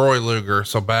 destroy Luger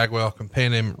so Bagwell can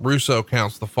pin him. Russo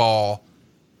counts the fall.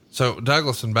 So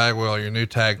Douglas and Bagwell are your new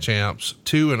tag champs,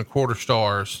 2.25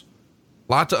 stars.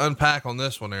 A lot to unpack on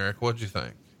this one, Eric. What'd you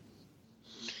think?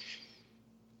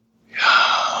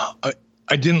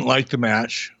 I didn't like the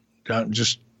match.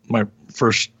 Just my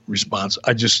first response.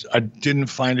 I didn't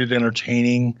find it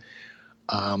entertaining.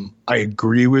 I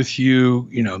agree with you.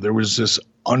 There was this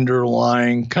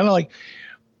underlying kind of like,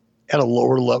 at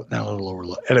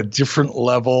a different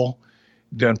level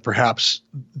than perhaps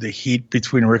the heat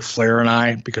between Ric Flair and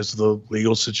I because of the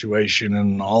legal situation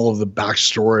and all of the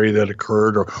backstory that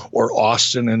occurred, or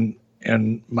Austin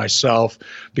and myself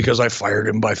because I fired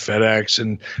him by FedEx,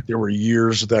 and there were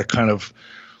years of that kind of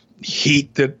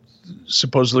heat that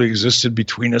supposedly existed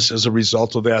between us as a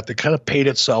result of that kind of paid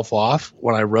itself off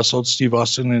when I wrestled Steve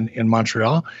Austin in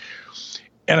Montreal.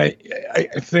 And I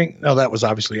think, now that was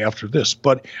obviously after this,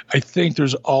 but I think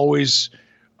there's always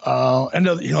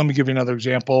Let me give you another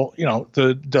example.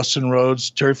 The Dustin Rhodes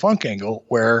Terry Funk angle,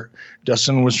 where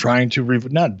Dustin was trying to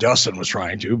not Dustin was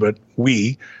trying to, but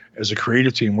we as a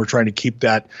creative team, we're trying to keep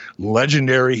that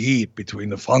legendary heat between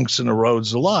the Funks and the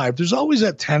Rhodes alive. There's always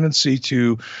that tendency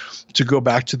to go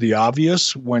back to the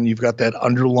obvious when you've got that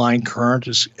underlying current,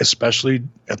 especially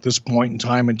at this point in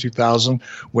time in 2000,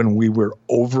 when we were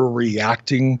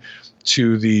overreacting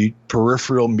to the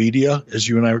peripheral media, as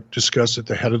you and I discussed at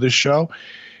the head of this show,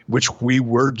 which we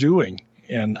were doing.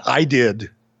 And I did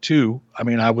too. I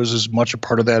mean, I was as much a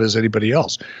part of that as anybody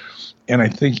else. And I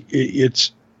think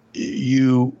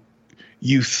you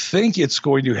think it's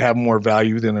going to have more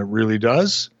value than it really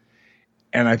does.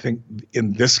 And I think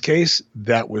in this case,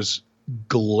 that was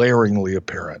glaringly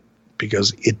apparent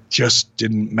because it just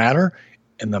didn't matter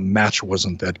and the match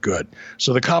wasn't that good.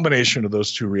 So the combination of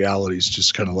those two realities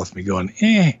just kind of left me going,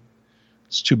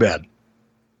 it's too bad.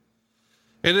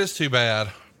 It is too bad,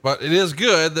 but it is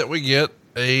good that we get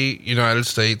a United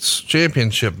States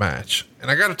Championship match.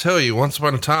 And I got to tell you, once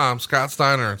upon a time, Scott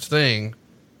Steiner and Sting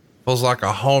feels like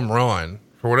a home run.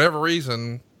 For whatever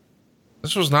reason,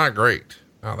 this was not great.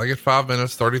 They get 5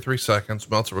 minutes, 33 seconds.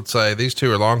 Meltzer would say these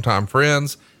two are longtime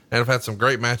friends and have had some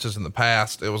great matches in the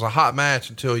past. It was a hot match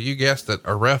until, you guessed it,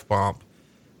 a ref bump.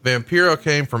 Vampiro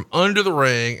came from under the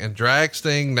ring and dragged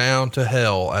Sting down to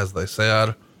hell, as they said.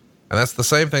 And that's the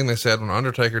same thing they said when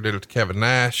Undertaker did it to Kevin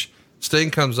Nash.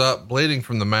 Sting comes up bleeding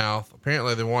from the mouth.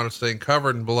 Apparently they wanted Sting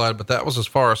covered in blood, but that was as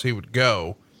far as he would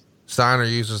go. Steiner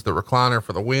uses the recliner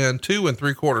for the win, 2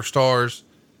 3/4 stars.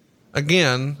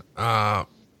 Again, I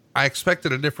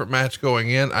expected a different match going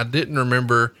in. I didn't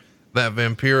remember that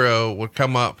Vampiro would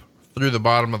come up through the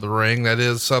bottom of the ring. That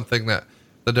is something that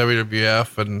the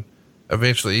WWF and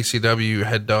eventually ECW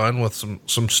had done with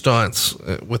some stunts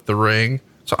with the ring.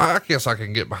 So I guess I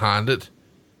can get behind it.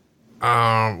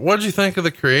 What'd you think of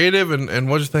the creative and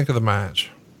what'd you think of the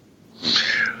match?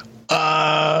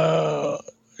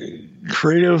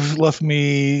 Creative left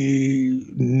me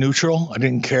neutral. I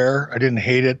didn't care. I didn't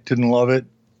hate it. Didn't love it.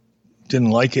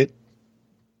 Didn't like it.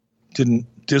 Didn't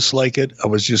dislike it. I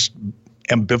was just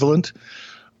ambivalent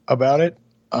about it.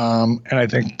 And I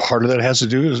think part of that has to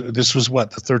do is this was the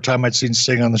third time I'd seen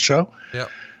Sting on the show. Yeah.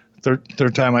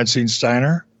 Third time I'd seen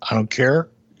Steiner. I don't care.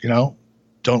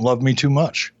 Don't love me too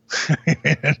much.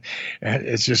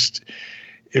 It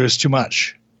was too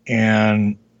much.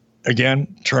 And again,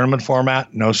 tournament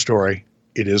format, no story.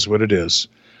 It is what it is.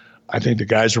 I think the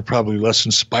guys were probably less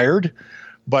inspired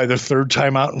by the third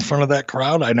time out in front of that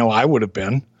crowd. I know I would have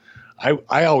been.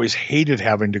 I always hated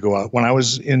having to go out. When I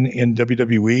was in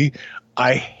WWE,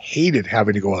 I hated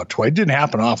having to go out twice. It didn't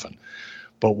happen often.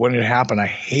 But when it happened, I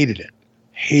hated it.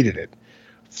 Hated it.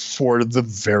 For the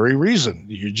very reason.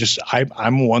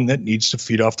 I'm one that needs to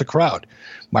feed off the crowd.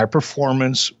 My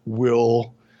performance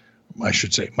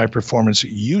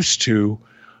used to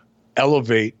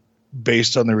elevate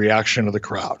based on the reaction of the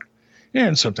crowd.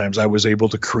 And sometimes I was able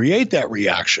to create that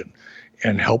reaction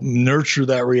and help nurture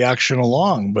that reaction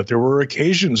along. But there were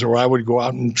occasions where I would go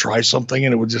out and try something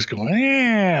and it would just go,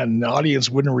 and the audience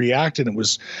wouldn't react. And it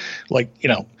was like,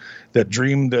 that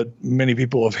dream that many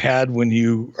people have had when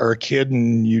you are a kid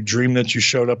and you dream that you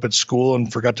showed up at school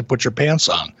and forgot to put your pants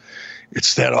on.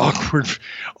 It's that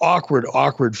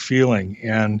awkward feeling.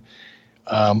 And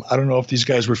I don't know if these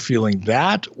guys were feeling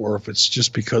that or if it's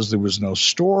just because there was no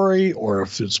story or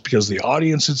if it's because the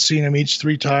audience had seen him each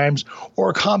 3 times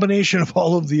or a combination of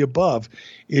all of the above.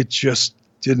 It just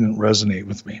didn't resonate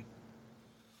with me.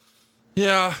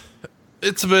 Yeah,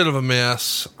 it's a bit of a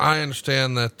mess. I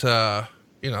understand that,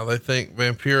 they think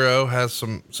Vampiro has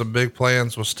some big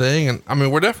plans with Sting. And I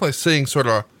mean, we're definitely seeing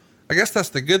I guess that's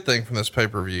the good thing from this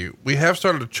pay-per-view. We have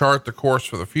started to chart the course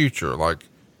for the future. Like,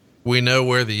 we know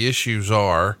where the issues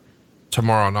are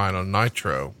tomorrow night on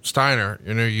Nitro. Steiner,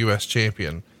 your new U.S.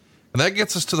 champion. And that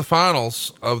gets us to the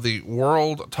finals of the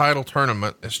world title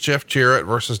tournament. It's Jeff Jarrett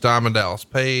versus Diamond Dallas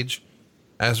Page.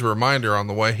 As a reminder, on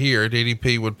the way here,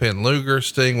 DDP would pin Luger.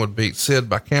 Sting would beat Sid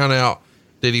by countout.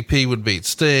 DDP would beat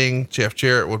Sting. Jeff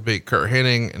Jarrett would beat Kurt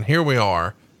Hennig. And here we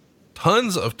are.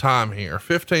 Tons of time here.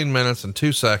 15 minutes and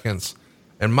 2 seconds.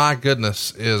 And my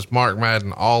goodness, is Mark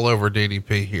Madden all over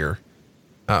DDP here.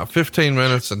 15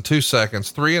 minutes and 2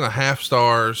 seconds, 3.5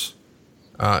 stars.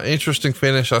 Interesting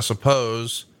finish, I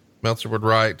suppose. Meltzer would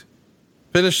write,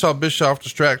 finish saw Bischoff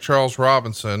distract Charles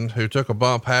Robinson, who took a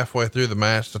bump halfway through the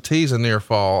match to tease a near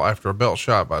fall after a belt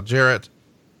shot by Jarrett.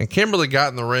 And Kimberly got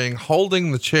in the ring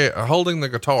holding the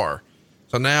guitar.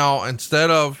 So now, instead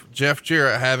of Jeff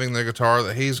Jarrett having the guitar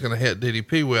that he's going to hit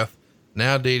DDP with,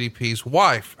 now DDP's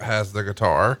wife has the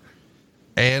guitar.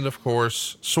 And of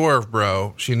course, Swerve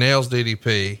Bro, she nails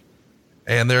DDP.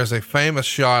 And there's a famous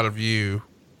shot of you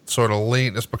sort of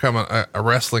lean. It's become a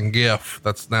wrestling gif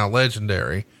that's now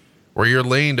legendary, where you're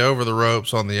leaned over the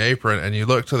ropes on the apron and you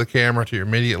look to the camera to your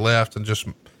immediate left and just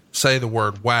say the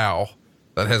word wow.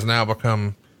 That has now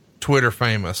become Twitter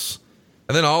famous.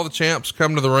 And then all the champs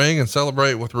come to the ring and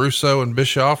celebrate with Russo and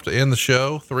Bischoff to end the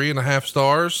show. 3.5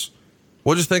 stars.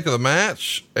 What'd you think of the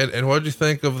match? And what'd you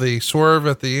think of the swerve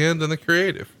at the end and the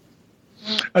creative?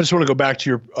 I just want to go back to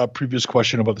your previous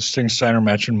question about the Sting Steiner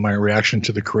match and my reaction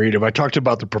to the creative. I talked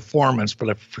about the performance, but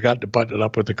I forgot to button it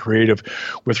up with the creative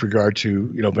with regard to,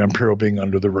 Vampiro being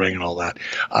under the ring and all that.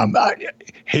 I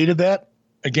hated that.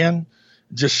 Again,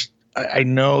 just, I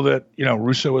know that,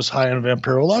 Russo was high on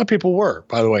Vampiro. A lot of people were,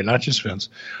 by the way, not just Vince.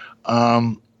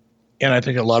 And I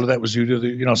think a lot of that was due to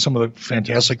the, some of the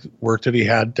fantastic work that he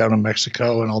had down in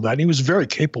Mexico and all that. And he was a very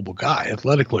capable guy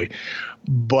athletically,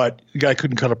 but the guy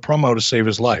couldn't cut a promo to save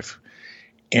his life.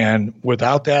 And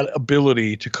without that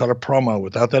ability to cut a promo,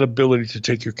 without that ability to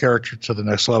take your character to the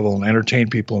next level and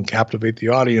entertain people and captivate the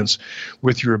audience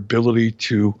with your ability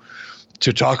to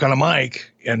talk on a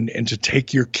mic and to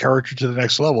take your character to the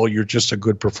next level, you're just a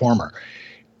good performer.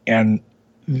 And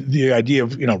the idea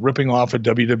of, ripping off a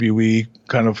WWE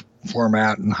kind of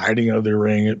format and hiding out of the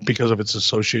ring because of its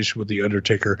association with The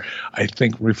Undertaker, I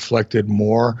think reflected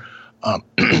more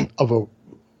of a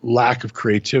lack of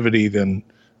creativity than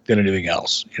anything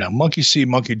else. Monkey see,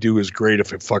 monkey do is great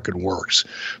if it fucking works.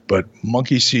 But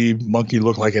monkey see, monkey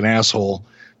look like an asshole,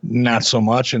 not so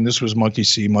much. And this was monkey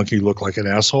see, monkey look like an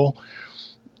asshole.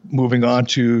 Moving on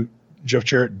to Jeff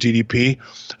Jarrett, DDP.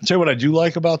 I'll tell you what I do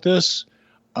like about this.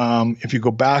 If you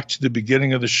go back to the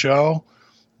beginning of the show,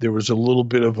 there was a little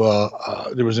bit of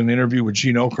there was an interview with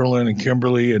Gene Okerlund and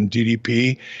Kimberly and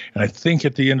DDP. And I think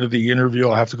at the end of the interview,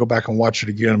 I'll have to go back and watch it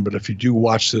again. But if you do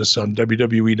watch this on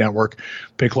WWE Network,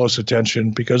 pay close attention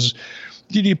because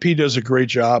DDP does a great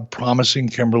job promising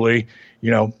Kimberly,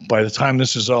 by the time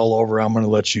this is all over, I'm going to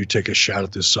let you take a shot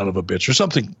at this son of a bitch or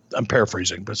something. I'm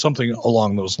paraphrasing, but something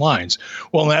along those lines.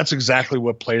 Well, and that's exactly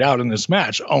what played out in this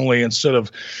match. Only instead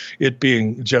of it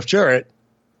being Jeff Jarrett,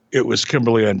 it was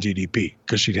Kimberly on DDP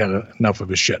because she'd had enough of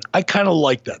his shit. I kind of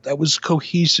liked that. That was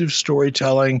cohesive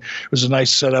storytelling. It was a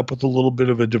nice setup with a little bit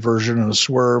of a diversion and a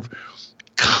swerve.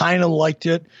 Kind of liked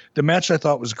it. The match I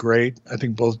thought was great. I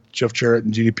think both Jeff Jarrett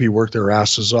and DDP worked their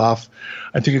asses off.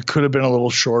 I think it could have been a little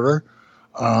shorter,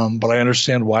 but I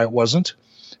understand why it wasn't.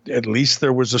 At least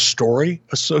there was a story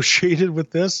associated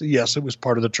with this. Yes, it was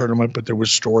part of the tournament, but there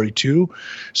was story too.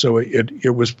 So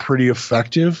it was pretty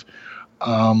effective.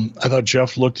 I thought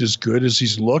Jeff looked as good as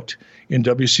he's looked in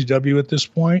WCW at this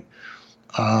point.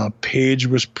 Page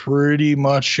was pretty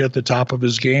much at the top of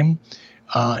his game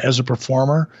as a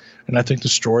performer. And I think the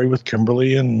story with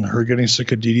Kimberly and her getting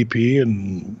sick of DDP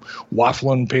and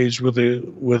waffling Page with the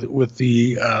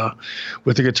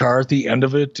guitar at the end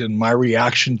of it and my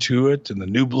reaction to it and the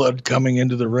new blood coming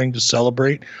into the ring to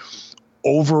celebrate.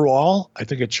 Overall, I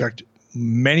think it checked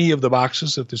many of the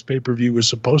boxes that this pay-per-view was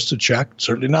supposed to check,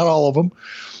 certainly not all of them.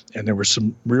 And there were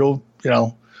some real,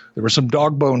 there were some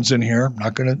dog bones in here.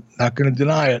 Not going to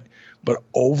deny it. But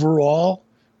overall,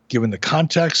 given the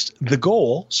context, the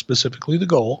goal, specifically the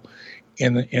goal,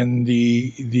 and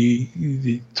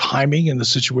the timing and the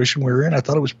situation we were in, I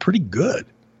thought it was pretty good.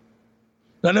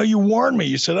 I know you warned me.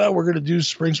 You said, we're going to do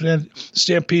Spring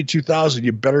Stampede 2000.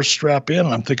 You better strap in.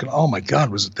 And I'm thinking, oh, my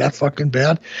God, was it that fucking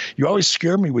bad? You always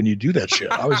scare me when you do that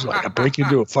shit. I was like, I break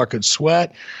into a fucking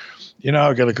sweat.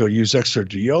 I got to go use extra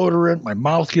deodorant. My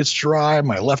mouth gets dry.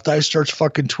 My left eye starts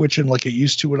fucking twitching like it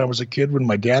used to when I was a kid when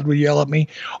my dad would yell at me.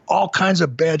 All kinds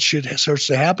of bad shit starts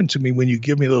to happen to me when you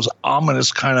give me those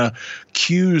ominous kind of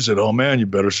cues that, oh, man, you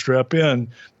better strap in.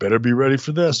 Better be ready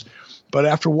for this. But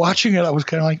after watching it, I was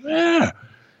kind of like,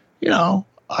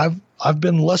 I've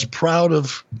been less proud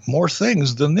of more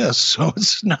things than this, so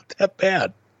it's not that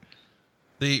bad.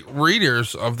 The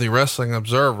readers of the Wrestling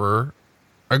Observer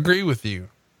agree with you.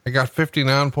 I got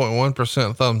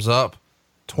 59.1% thumbs up,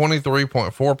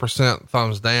 23.4%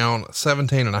 thumbs down,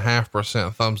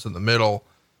 17.5% thumbs in the middle.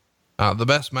 The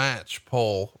best match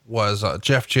poll was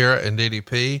Jeff Jarrett and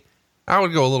DDP. I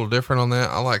would go a little different on that.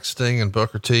 I like Sting and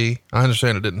Booker T. I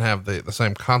understand it didn't have the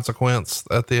same consequence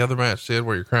that the other match did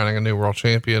where you're crowning a new world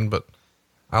champion, but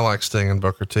I like Sting and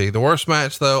Booker T. The worst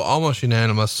match though, almost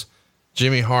unanimous,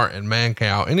 Jimmy Hart and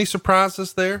Mancow. Any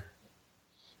surprises there?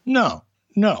 No.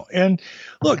 And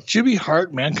look, Jimmy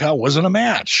Hart, Mancow wasn't a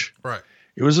match. Right.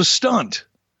 It was a stunt.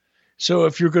 So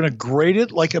if you're going to grade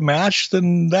it like a match,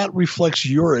 then that reflects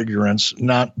your ignorance,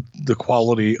 not the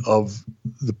quality of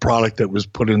the product that was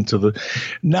put into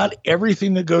not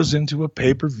everything that goes into a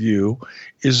pay-per-view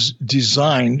is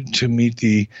designed to meet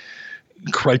the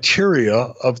criteria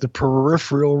of the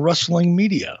peripheral wrestling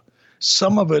media.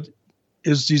 Some of it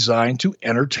is designed to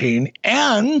entertain,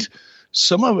 and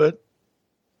some of it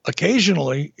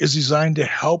occasionally is designed to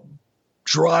help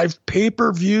drive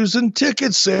pay-per-views and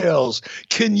ticket sales.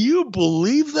 Can you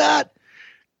believe that?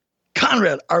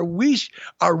 Conrad, are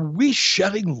we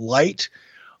shedding light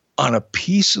on a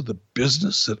piece of the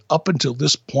business that up until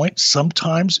this point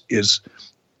sometimes is,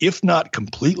 if not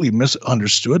completely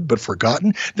misunderstood, but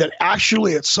forgotten, that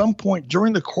actually at some point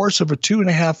during the course of a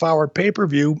 2.5 hour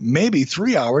pay-per-view, maybe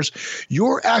 3 hours,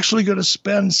 you're actually going to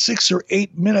spend 6 or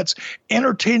 8 minutes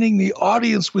entertaining the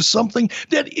audience with something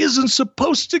that isn't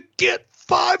supposed to get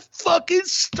 5 fucking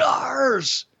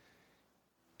stars.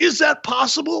 Is that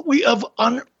possible? We have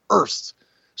unearthed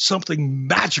something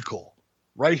magical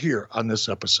right here on this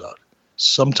episode.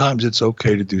 Sometimes it's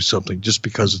okay to do something just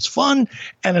because it's fun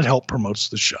and it helps promotes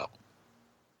the show.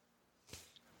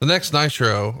 The next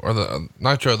Nitro, or the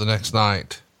Nitro the next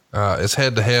night, is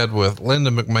head to head with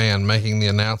Linda McMahon making the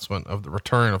announcement of the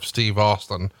return of Steve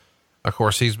Austin. Of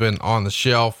course, he's been on the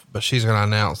shelf, but she's going to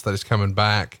announce that he's coming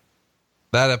back.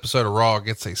 That episode of Raw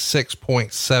gets a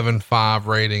 6.75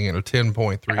 rating and a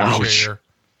 10.3 share.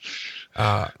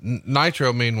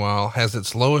 Nitro, meanwhile, has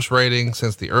its lowest rating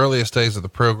since the earliest days of the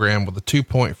program, with a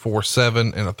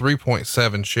 2.47 and a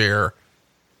 3.7 share.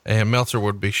 And Meltzer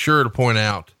would be sure to point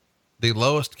out the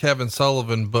lowest Kevin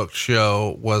Sullivan booked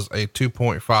show was a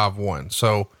 2.51.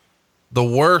 So the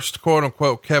worst quote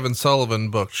unquote Kevin Sullivan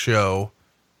booked show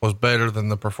was better than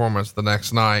the performance the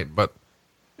next night, but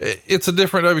it's a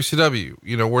different WCW.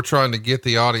 You know, we're trying to get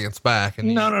the audience back.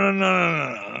 And No.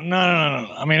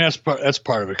 I mean, that's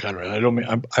part of it, Conrad. I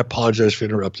apologize for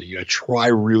interrupting you. I try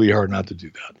really hard not to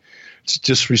do that. It's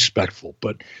disrespectful,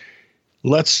 but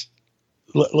let's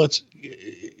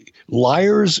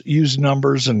liars use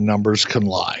numbers and numbers can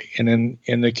lie. And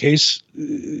in the case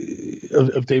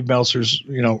of Dave Meltzer's,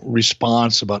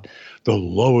 response about the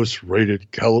lowest rated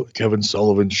Kevin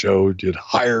Sullivan show did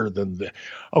higher than the,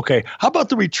 okay. How about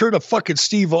the return of fucking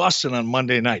Steve Austin on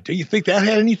Monday night? Do you think that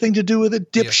had anything to do with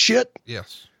it? Dipshit.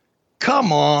 Yes.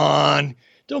 Come on.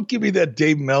 Don't give me that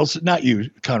Dave Meltzer, not you,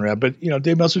 Conrad, but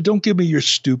Dave Meltzer, don't give me your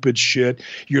stupid shit,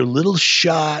 your little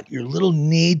shot, your little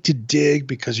need to dig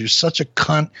because you're such a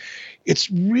cunt. It's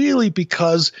really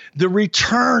because the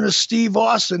return of Steve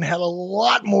Austin had a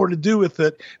lot more to do with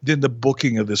it than the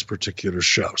booking of this particular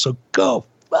show. So go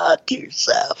fuck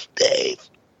yourself, Dave.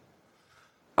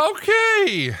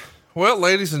 Okay. Well,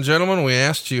 ladies and gentlemen, we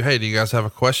asked you, hey, do you guys have a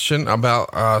question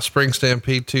about Spring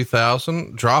Stampede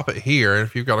 2000? Drop it here. And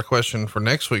if you've got a question for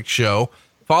next week's show,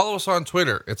 follow us on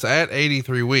Twitter. It's at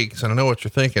 83 weeks. And I know what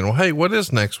you're thinking. Well, hey, what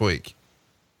is next week?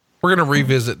 We're going to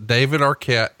revisit David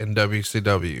Arquette in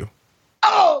WCW.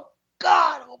 Oh,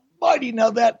 God almighty. Now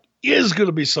that is going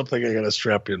to be something I got to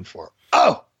strap in for.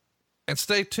 Oh. And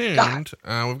stay tuned.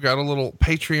 We've got a little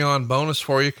Patreon bonus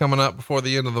for you coming up before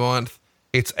the end of the month.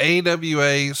 It's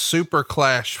AWA Super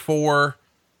Clash 4.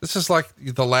 This is like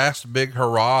the last big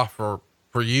hurrah for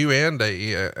you and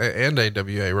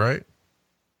AWA, right?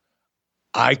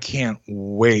 I can't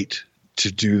wait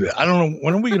to do that. I don't know.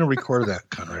 When are we going to record that,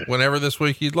 Conrad? Whenever this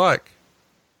week you'd like.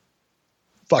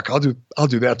 Fuck, I'll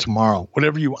do that tomorrow.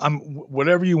 Whatever you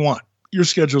want. Your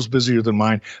schedule's busier than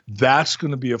mine. That's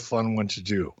going to be a fun one to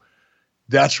do.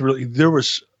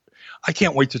 I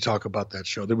can't wait to talk about that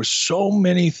show. There were so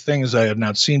many things I had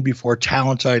not seen before,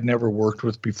 talent I had never worked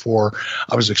with before.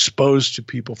 I was exposed to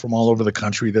people from all over the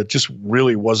country that just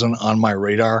really wasn't on my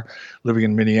radar, living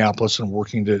in Minneapolis and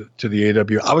working to the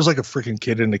AW. I was like a freaking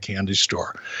kid in a candy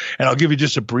store. And I'll give you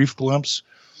just a brief glimpse.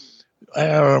 I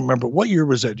don't remember. What year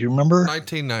was that? Do you remember?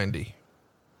 1990.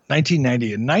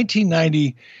 1990. In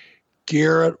 1990,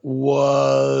 Garrett was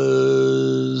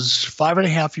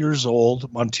 5.5 years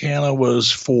old. Montana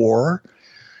was 4.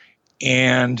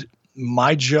 And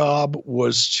my job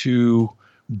was to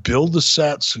build the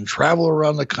sets and travel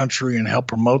around the country and help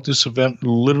promote this event,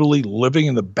 literally living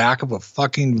in the back of a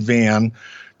fucking van,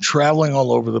 traveling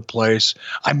all over the place.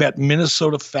 I met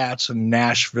Minnesota Fats in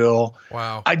Nashville.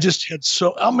 Wow. I just had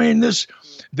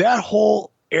that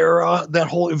whole era, that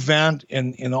whole event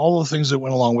and all the things that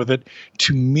went along with it,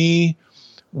 to me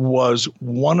was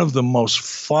one of the most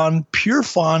fun, pure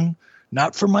fun,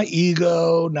 not for my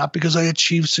ego, not because I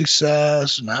achieved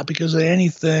success, not because of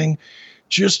anything,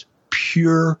 just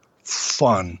pure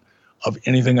fun of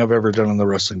anything I've ever done in the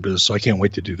wrestling business. So I can't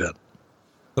wait to do that.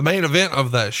 The main event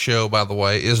of that show, by the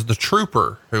way, is the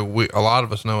Trooper, who a lot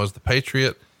of us know as the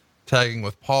Patriot, tagging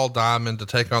with Paul Diamond to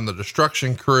take on the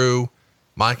Destruction Crew.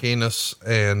 Mike Enos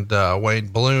and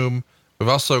Wade Bloom. We've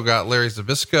also got Larry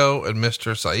Zbyszko and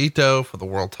Mr. Saito for the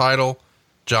world title,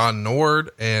 John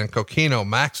Nord and Kokino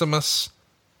Maximus.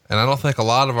 And I don't think a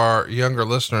lot of our younger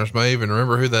listeners may even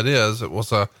remember who that is. It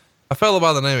was a fellow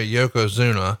by the name of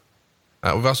Yokozuna.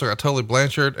 We've also got Tully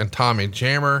Blanchard and Tommy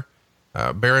Jammer,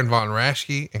 Baron von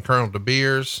Raschke and Colonel De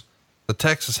Beers, the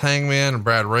Texas Hangman and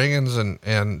Brad Riggins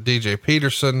and DJ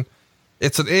Peterson.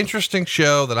 It's an interesting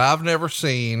show that I've never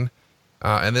seen.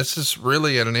 And this is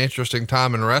really at an interesting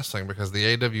time in wrestling because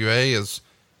the AWA is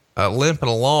limping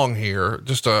along here.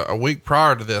 Just a week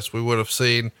prior to this, we would have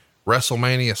seen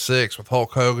WrestleMania 6 with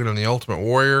Hulk Hogan and the Ultimate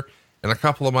Warrior. And a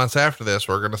couple of months after this,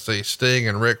 we're going to see Sting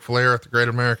and Ric Flair at the Great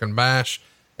American Bash.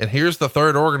 And here's the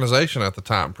third organization at the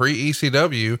time,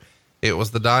 pre-ECW. It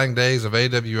was the dying days of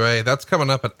AWA. That's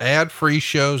coming up at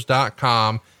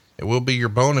adfreeshows.com. It will be your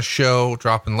bonus show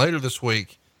dropping later this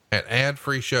week at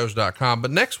adfreeshows.com. But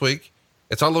next week,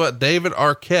 it's all about David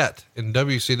Arquette in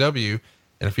WCW.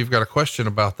 And if you've got a question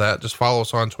about that, just follow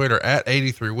us on Twitter at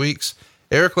 83 weeks.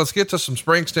 Eric, let's get to some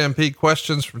Spring Stampede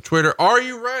questions from Twitter. Are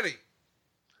you ready?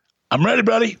 I'm ready,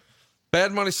 buddy.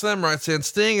 Bad Money Slim writes in,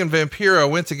 Sting and Vampiro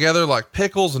went together like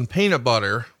pickles and peanut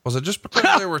butter. Was it just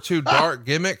because they were two dark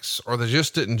gimmicks or they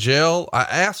just didn't gel? I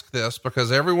ask this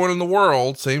because everyone in the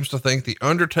world seems to think The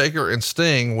Undertaker and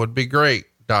Sting would be great, ...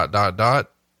 Well,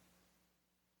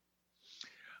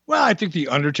 I think The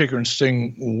Undertaker and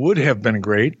Sting would have been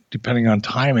great depending on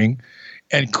timing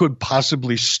and could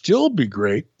possibly still be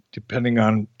great depending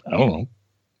on, I don't know,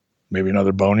 maybe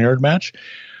another Boneyard match.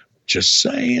 Just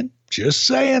saying,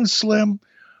 Slim.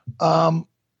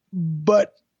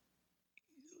 But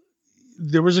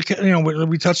there was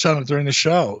we touched on it during the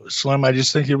show, Slim. I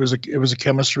just think it was a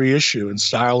chemistry issue and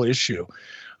style issue.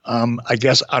 I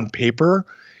guess on paper,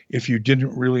 if you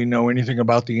didn't really know anything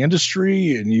about the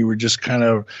industry and you were just kind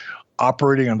of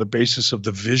operating on the basis of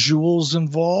the visuals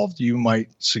involved, you might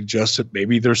suggest that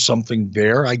maybe there's something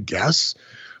there, I guess.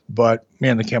 But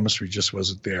man, the chemistry just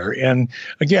wasn't there. And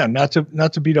again, not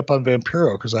to beat up on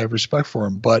Vampiro because I have respect for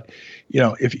him, but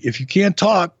if you can't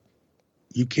talk,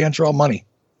 you can't draw money.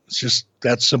 It's just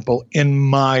that simple, in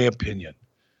my opinion.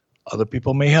 Other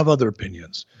people may have other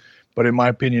opinions, but in my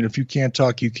opinion, if you can't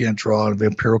talk, you can't draw, and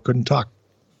Vampiro couldn't talk.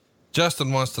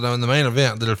 Justin wants to know, in the main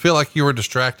event, did it feel like you were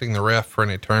distracting the ref for an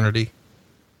eternity?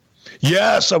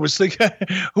 Yes, I was thinking.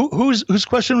 Whose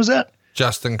question was that?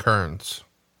 Justin Kearns.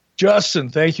 Justin,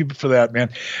 thank you for that, man.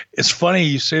 It's funny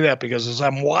you say that because as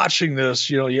I'm watching this,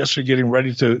 yesterday, getting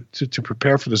ready to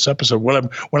prepare for this episode,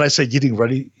 when I say getting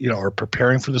ready, or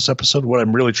preparing for this episode, what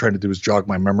I'm really trying to do is jog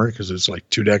my memory because it's like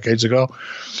 2 decades ago.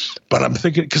 But I'm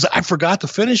thinking, because I forgot the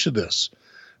finish of this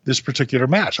particular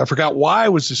match. I forgot why I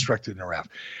was distracting the ref.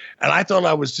 And I thought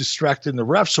I was distracting the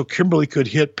ref so Kimberly could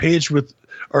hit Paige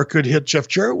could hit Jeff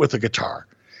Jarrett with a guitar.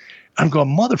 I'm going,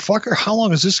 motherfucker, how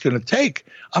long is this going to take?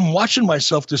 I'm watching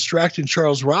myself distracting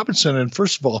Charles Robinson. And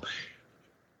first of all,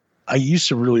 I used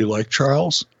to really like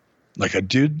Charles. Like I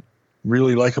did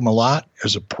really like him a lot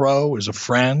as a pro, as a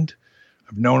friend.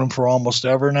 I've known him for almost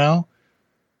ever now.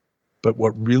 But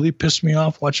what really pissed me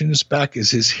off watching this back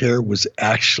is his hair was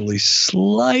actually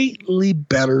slightly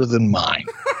better than mine.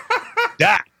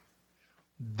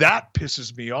 That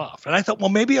pisses me off. And I thought, well,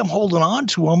 maybe I'm holding on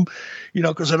to him,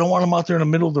 because I don't want him out there in the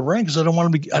middle of the ring because I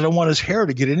don't want his hair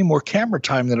to get any more camera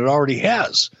time than it already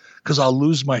has because I'll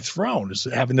lose my throne as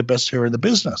having the best hair in the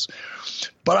business.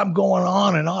 But I'm going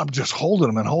on and on, just holding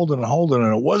him and holding and holding.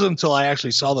 And it wasn't until I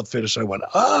actually saw the finish I went,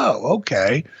 oh,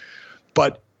 okay.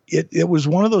 But it was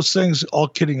one of those things, all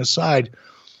kidding aside,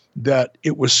 that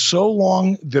it was so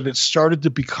long that it started to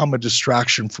become a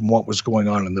distraction from what was going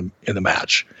on in the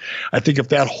match. I think if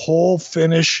that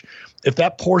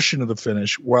portion of the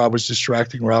finish where I was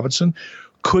distracting Robinson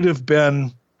could have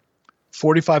been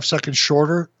 45 seconds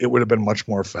shorter, it would have been much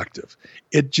more effective.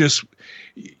 It just,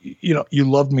 you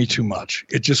loved me too much.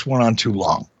 It just went on too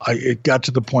long. It got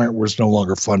to the point where it's no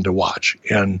longer fun to watch.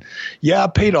 And yeah,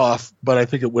 it paid off, but I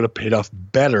think it would have paid off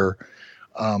better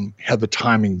had the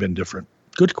timing been different.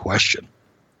 Good question.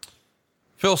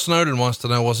 Phil Snowden wants to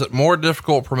know, was it more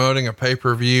difficult promoting a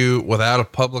pay-per-view without a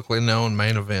publicly known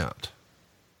main event?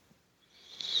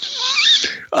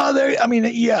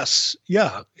 Yes.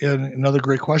 Yeah. And another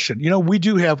great question. We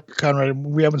do have, Conrad,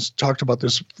 we haven't talked about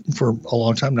this for a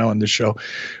long time now on this show,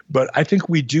 but I think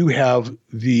we do have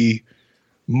the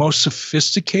most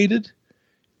sophisticated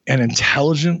and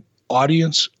intelligent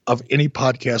audience of any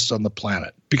podcast on the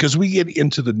planet, because we get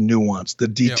into the nuance, the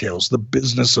details, the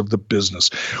business of the business,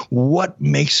 what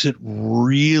makes it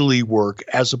really work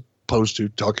as opposed to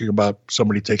talking about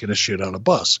somebody taking a shit on a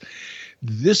bus.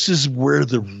 This is where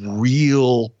the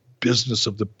real business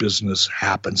of the business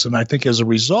happens. And I think as a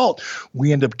result,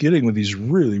 we end up getting with these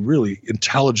really, really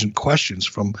intelligent questions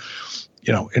from,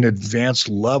 an advanced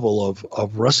level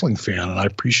of wrestling fan. And I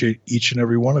appreciate each and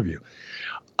every one of you.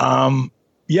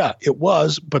 Yeah, it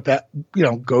was, but that,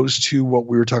 goes to what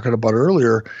we were talking about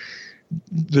earlier,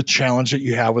 the challenge that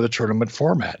you have with a tournament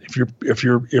format. If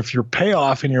your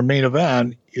payoff in your main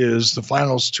event is the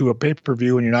finals to a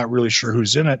pay-per-view and you're not really sure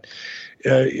who's in it,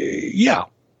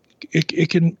 it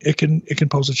can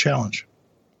pose a challenge.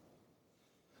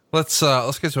 Let's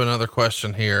get to another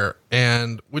question here.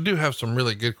 And we do have some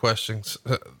really good questions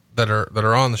that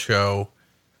are on the show.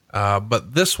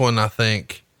 But this one, I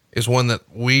think, is one that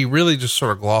we really just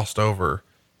sort of glossed over.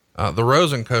 The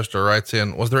Rosen Coaster writes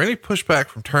in, was there any pushback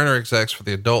from Turner execs for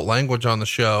the adult language on the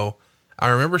show? I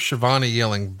remember Shivani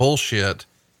yelling bullshit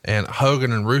and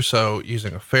Hogan and Russo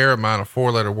using a fair amount of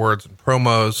 4-letter words in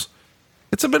promos.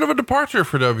 It's a bit of a departure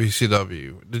for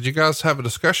WCW. Did you guys have a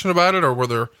discussion about it, or were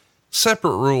there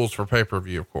separate rules for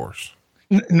pay-per-view, of course?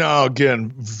 No,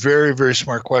 again, very, very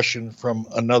smart question from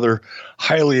another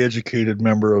highly educated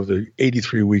member of the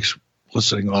 83 Weeks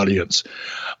listening audience.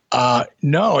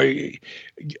 No,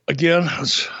 again,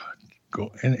 let's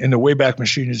go in the Wayback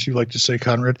Machine, as you like to say,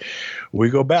 Conrad. We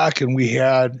go back and we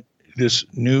had this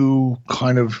new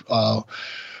kind of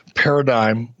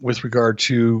paradigm with regard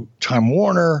to Time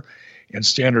Warner and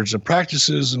standards and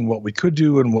practices and what we could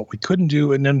do and what we couldn't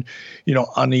do. And then,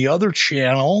 on the other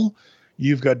channel,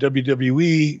 you've got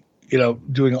WWE,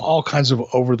 doing all kinds of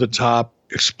over the top,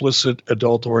 explicit,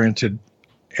 adult oriented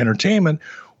entertainment,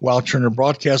 while Turner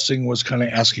Broadcasting was kind of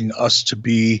asking us to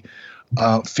be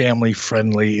family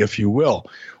friendly, if you will.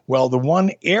 Well, the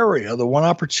one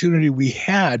opportunity we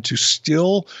had to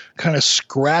still kind of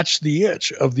scratch the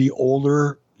itch of the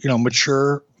older,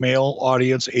 mature male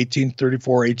audience, 18 to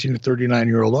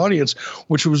 39-year-old audience,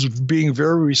 which was being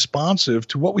very responsive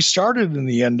to what we started in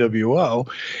the NWO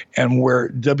and where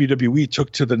WWE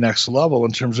took to the next level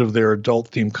in terms of their adult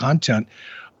themed content.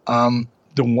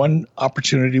 The one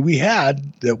opportunity we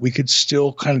had that we could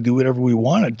still kind of do whatever we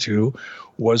wanted to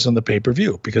was on the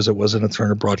pay-per-view, because it wasn't a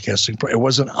Turner Broadcasting. It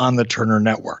wasn't on the Turner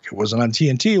Network. It wasn't on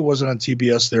TNT. It wasn't on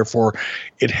TBS. Therefore,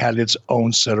 it had its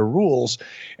own set of rules.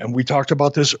 And we talked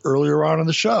about this earlier on in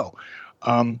the show.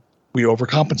 We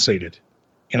overcompensated.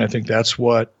 And I think that's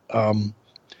what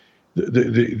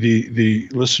the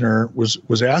listener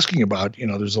was asking about.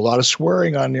 There's a lot of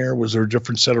swearing on there. Was there a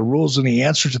different set of rules? And the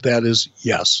answer to that is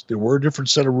yes, there were a different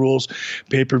set of rules.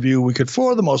 Pay-per-view, we could,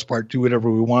 for the most part, do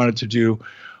whatever we wanted to do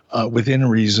within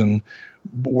reason,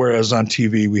 whereas on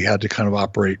TV, we had to kind of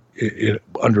operate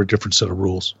under a different set of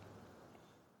rules.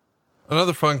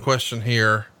 Another fun question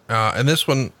here. And this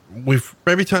one we've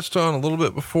maybe touched on a little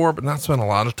bit before, but not spent a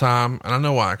lot of time. And I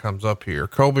know why it comes up here.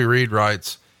 Colby Reed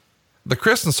writes, the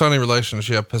Chris and Sonny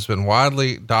relationship has been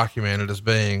widely documented as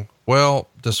being, well,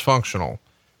 dysfunctional.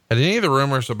 Had any of the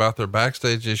rumors about their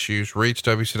backstage issues reached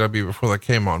WCW before they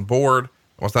came on board?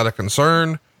 Was that a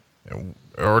concern,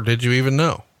 or did you even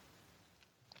know?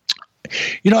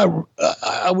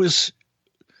 I was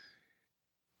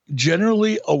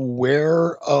generally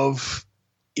aware of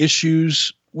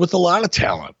issues with a lot of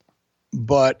talent,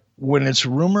 but when it's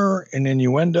rumor and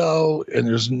innuendo and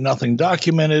there's nothing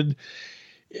documented,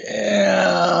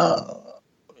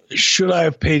 should I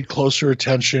have paid closer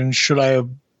attention? Should I have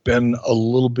been a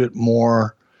little bit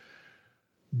more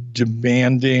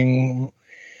demanding?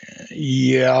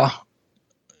 Yeah.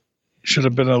 Should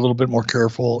have been a little bit more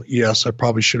careful. Yes, I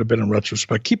probably should have been in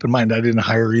retrospect. Keep in mind, I didn't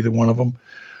hire either one of them.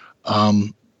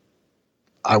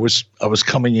 I was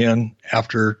coming in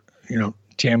after,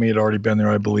 Tammy had already been there,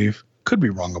 I believe. Could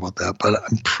be wrong about that, but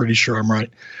I'm pretty sure I'm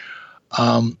right.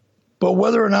 But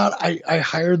whether or not I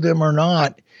hired them or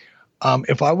not,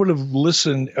 if I would have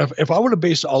listened, if I would have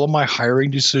based all of my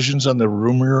hiring decisions on the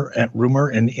rumor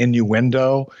and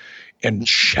innuendo and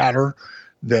chatter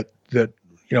that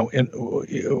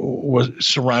was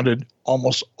surrounded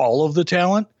almost all of the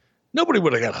talent, nobody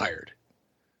would have got hired.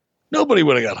 Nobody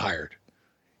would have got hired.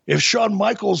 If Shawn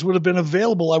Michaels would have been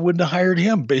available, I wouldn't have hired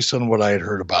him based on what I had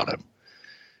heard about him.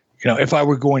 If I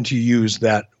were going to use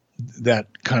that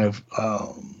kind of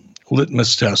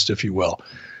litmus test, if you will.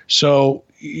 So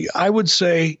I would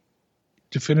say,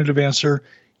 definitive answer,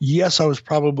 yes, I was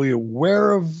probably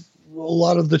aware of a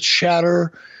lot of the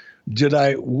chatter.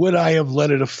 Would I have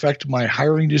let it affect my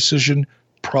hiring decision?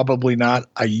 Probably not.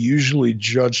 I usually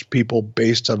judged people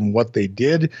based on what they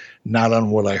did, not on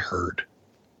what I heard.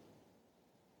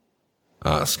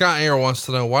 Scott Ayer wants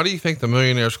to know, why do you think the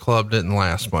Millionaires Club didn't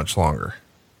last much longer?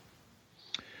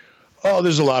 Oh,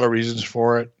 there's a lot of reasons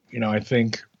for it. I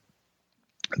think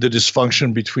the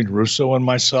dysfunction between Russo and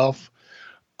myself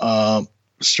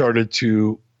started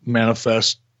to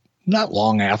manifest not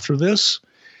long after this.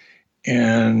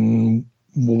 And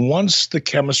once the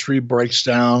chemistry breaks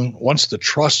down, once the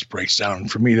trust breaks down,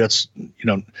 for me,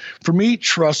 for me,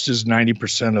 trust is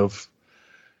 80%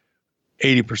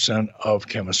 of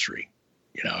chemistry.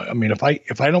 I mean,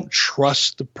 if I don't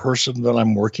trust the person that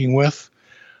I'm working with,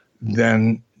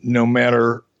 then no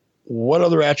matter what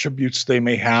other attributes they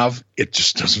may have, it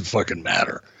just doesn't fucking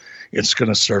matter. It's going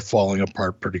to start falling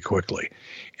apart pretty quickly.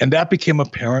 And that became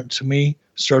apparent to me,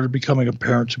 started becoming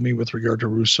apparent to me with regard to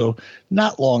Russo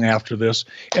not long after this.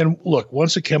 And look,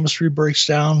 once the chemistry breaks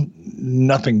down,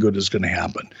 nothing good is going to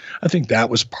happen. I think that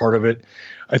was part of it.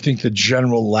 I think the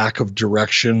general lack of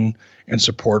direction and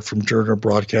support from Turner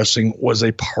Broadcasting was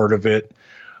a part of it.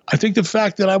 I think the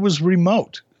fact that I was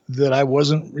remote, that I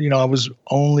wasn't, I was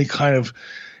only kind of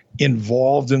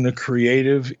involved in the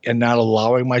creative and not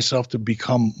allowing myself to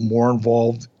become more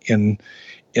involved in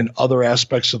other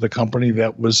aspects of the company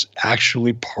that was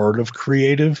actually part of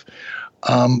creative,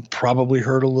 probably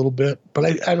hurt a little bit.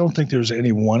 But I don't think there's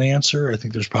any one answer. I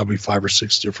think there's probably 5 or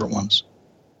 6 different ones.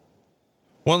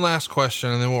 One last question,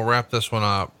 and then we'll wrap this one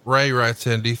up. Ray writes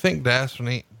in, do you think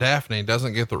Daphne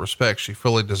doesn't get the respect she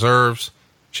fully deserves?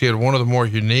 She had one of the more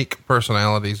unique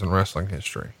personalities in wrestling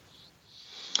history.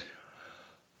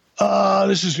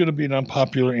 This is going to be an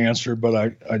unpopular answer,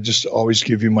 but I just always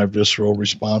give you my visceral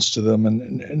response to them.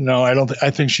 And no, I don't. I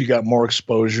think she got more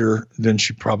exposure than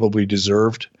she probably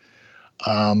deserved.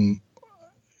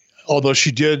 Although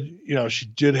she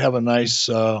did have a nice,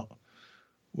 what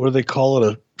do they call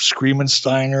it? A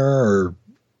Screamensteiner or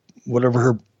whatever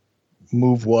her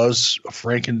move was,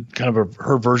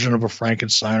 her version of a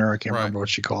Frankensteiner. I can't remember what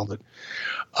she called it.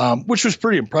 Which was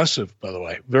pretty impressive, by the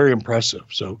way, very impressive.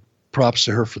 So props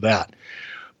to her for that.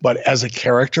 But as a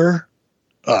character,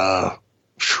 I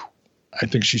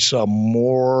think she saw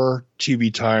more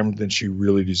TV time than she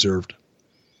really deserved.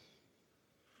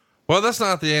 Well, that's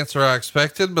not the answer I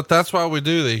expected, but that's why we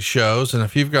do these shows. And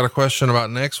if you've got a question about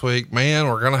next week, man,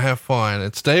 we're going to have fun.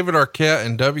 It's David Arquette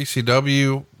in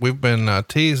WCW. We've been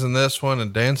teasing this one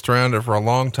and danced around it for a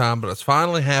long time, but it's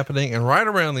finally happening. And right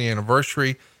around the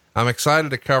anniversary, I'm excited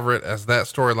to cover it as that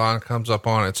storyline comes up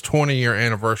on its 20-year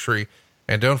anniversary.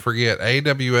 And don't forget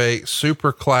AWA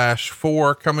Super Clash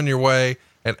 4 coming your way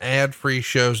at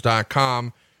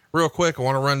adfreeshows.com. Real quick, I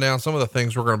want to run down some of the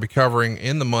things we're going to be covering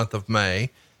in the month of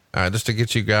May, just to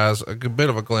get you guys a good bit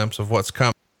of a glimpse of what's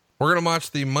coming. We're going to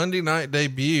watch the Monday night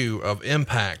debut of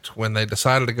Impact when they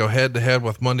decided to go head to head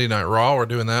with Monday Night Raw. We're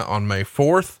doing that on May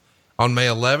 4th. On May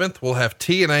 11th, we'll have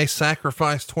TNA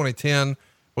Sacrifice 2010.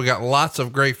 We got lots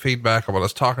of great feedback about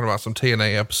us talking about some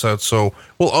TNA episodes, so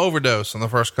we'll overdose in the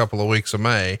first couple of weeks of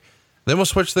May. Then we'll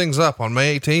switch things up. On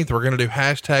May 18th, we're going to do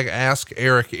hashtag Ask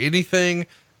Eric Anything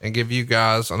and give you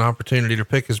guys an opportunity to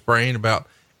pick his brain about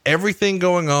everything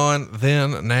going on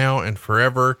then, now, and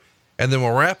forever. And then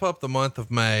we'll wrap up the month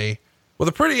of May with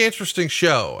a pretty interesting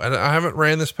show. And I haven't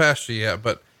ran this past you yet,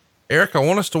 but Eric, I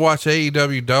want us to watch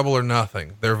AEW Double or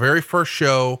Nothing, their very first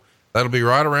show. That'll be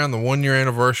right around the 1-year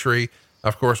anniversary.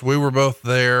 Of course, we were both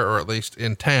there, or at least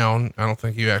in town. I don't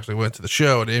think you actually went to the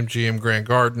show at MGM Grand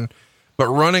Garden, but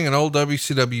running an old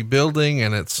WCW building.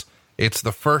 And it's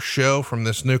the first show from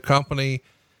this new company.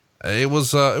 It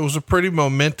was a pretty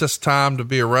momentous time to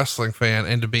be a wrestling fan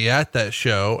and to be at that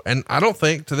show. And I don't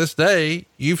think to this day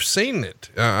you've seen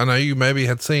it. I know you maybe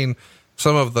had seen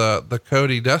some of the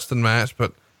Cody Dustin match,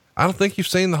 but I don't think you've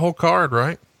seen the whole card,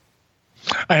 right?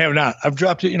 I have not. I've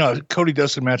dropped it. Cody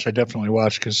Dustin match I definitely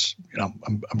watched because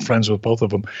I'm friends with both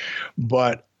of them,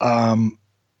 but I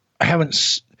haven't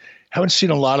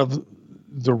seen a lot of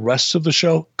the rest of the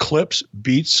show, clips,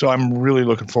 beats. So I'm really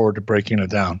looking forward to breaking it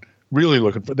down. Really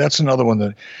looking for. That's another one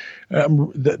that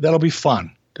that'll be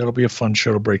fun. That'll be a fun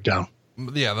show to break down.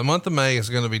 Yeah, the month of May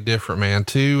is going to be different, man.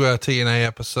 2 TNA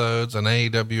episodes, an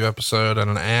AEW episode,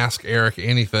 and an Ask Eric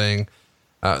Anything.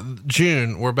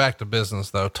 June, we're back to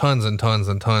business though. Tons and tons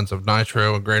and tons of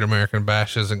Nitro and Great American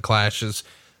Bashes and Clashes.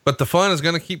 But the fun is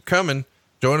going to keep coming.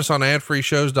 Join us on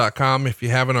adfreeshows.com if you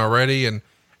haven't already. And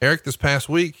Eric, this past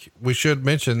week, we should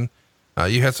mention,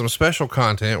 you had some special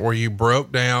content where you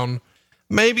broke down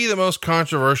maybe the most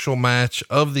controversial match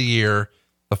of the year,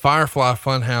 the Firefly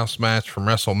Funhouse match from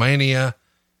WrestleMania.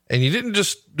 And you didn't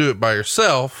just do it by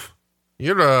yourself.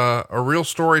 You're a real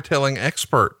storytelling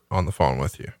expert on the phone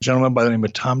with you. A gentleman by the name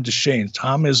of Tom Deshane.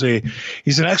 Tom he's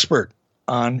an expert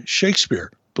on Shakespeare,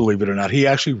 believe it or not. He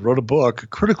actually wrote a book, a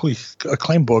critically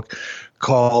acclaimed book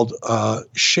called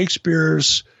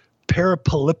Shakespeare's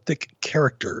Paraplegic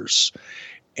Characters.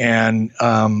 and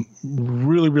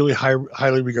really, really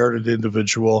highly regarded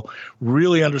individual,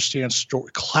 really understands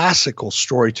classical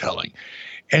storytelling.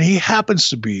 And he happens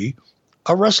to be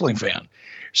a wrestling fan.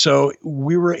 So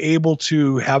we were able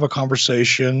to have a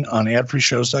conversation on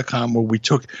adfreeshows.com where we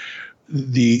took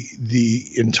the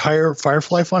entire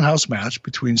Firefly Funhouse match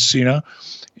between Cena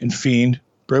and Fiend,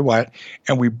 Bray Wyatt,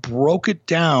 and we broke it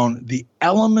down, the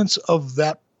elements of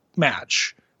that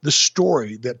match, the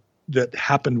story that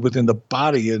happened within the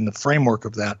body and the framework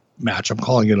of that match. I'm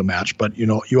calling it a match, but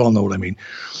you all know what I mean.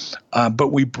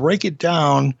 But we break it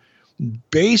down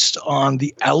based on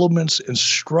the elements and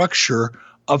structure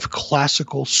of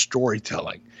classical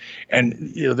storytelling.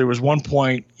 And there was one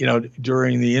point,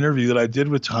 during the interview that I did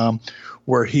with Tom,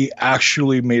 where he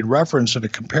actually made reference and a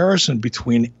comparison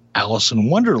between Alice in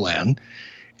Wonderland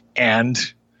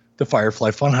and the Firefly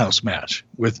Funhouse match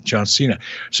with John Cena.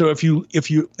 So if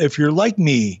you're like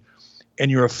me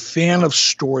and you're a fan of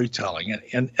storytelling,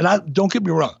 and I, don't get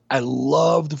me wrong, I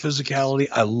love the physicality,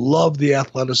 I love the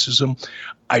athleticism.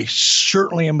 I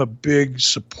certainly am a big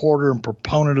supporter and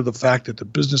proponent of the fact that the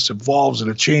business evolves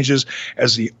and it changes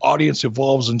as the audience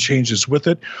evolves and changes with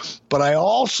it. But I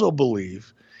also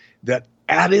believe that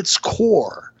at its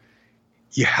core,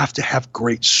 you have to have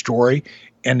great story.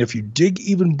 And if you dig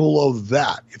even below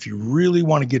that, if you really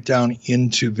want to get down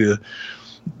into the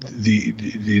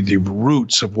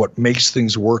roots of what makes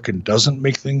things work and doesn't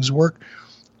make things work,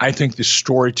 I think the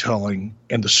storytelling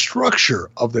and the structure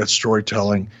of that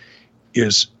storytelling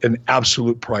is an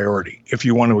absolute priority if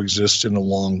you want to exist in the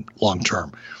long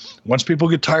term. Once people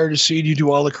get tired of seeing you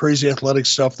do all the crazy athletic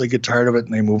stuff, they get tired of it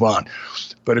and they move on.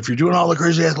 But if you're doing all the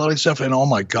crazy athletic stuff and, oh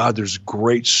my God, there's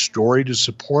great story to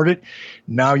support it,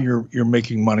 now you're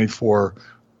making money for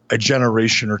a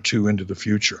generation or two into the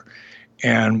future.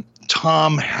 And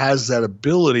Tom has that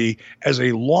ability as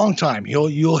a long time.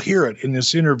 You'll hear it in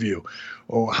this interview,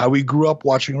 or how he grew up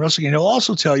watching wrestling. And he'll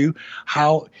also tell you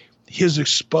how his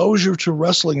exposure to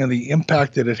wrestling and the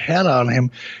impact that it had on him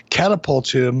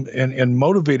catapulted him and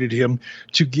motivated him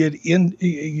to get in.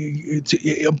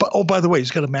 Oh, by the way,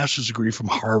 he's got a master's degree from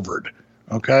Harvard.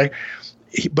 Okay.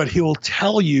 But he will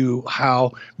tell you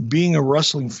how being a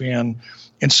wrestling fan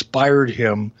inspired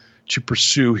him to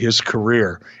pursue his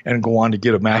career and go on to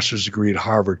get a master's degree at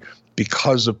Harvard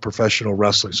because of professional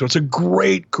wrestling. So it's a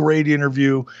great, great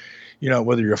interview.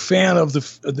 Whether you're a fan of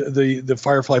the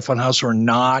Firefly Funhouse or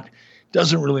not,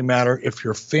 doesn't really matter. If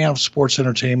you're a fan of sports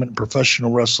entertainment and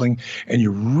professional wrestling and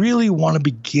you really want to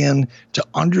begin to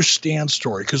understand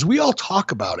story, because we all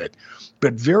talk about it,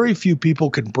 but very few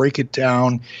people can break it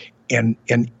down and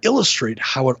illustrate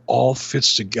how it all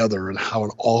fits together and how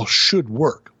it all should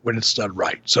work when it's done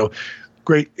right. So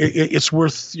great. It's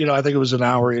worth, I think it was an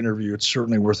hour interview. It's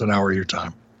certainly worth an hour of your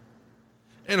time.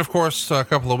 And of course, a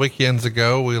couple of weekends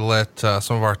ago, we let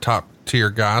some of our top tier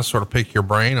guys sort of pick your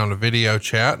brain on a video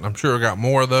chat. And I'm sure we got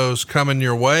more of those coming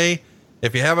your way.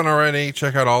 If you haven't already,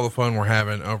 check out all the fun we're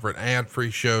having over at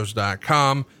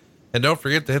adfreeshows.com. And don't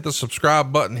forget to hit the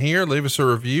subscribe button here, leave us a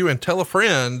review, and tell a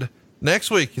friend. Next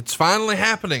week, it's finally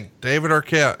happening. David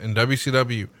Arquette in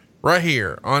WCW right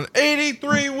here on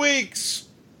 83 Weeks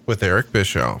with Eric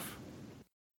Bischoff.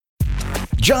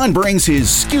 John brings his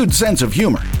skewed sense of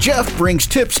humor. Jeff brings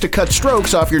tips to cut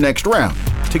strokes off your next round.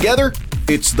 Together,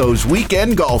 it's those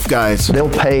weekend golf guys. They'll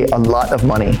pay a lot of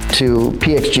money to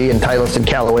PXG and Titleist and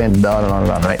Callaway and on and on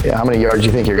and on, right? How many yards do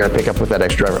you think you're going to pick up with that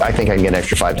extra driver? I think I can get an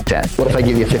extra 5 to 10. What if I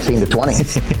give you 15 to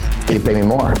 20? You pay me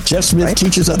more. Jeff Smith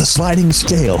teaches on the sliding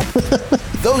scale.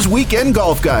 Those Weekend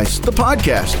Golf Guys, the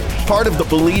podcast, part of the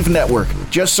Believe Network.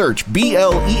 Just search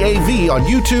BLEAV on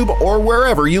YouTube or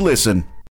wherever you listen.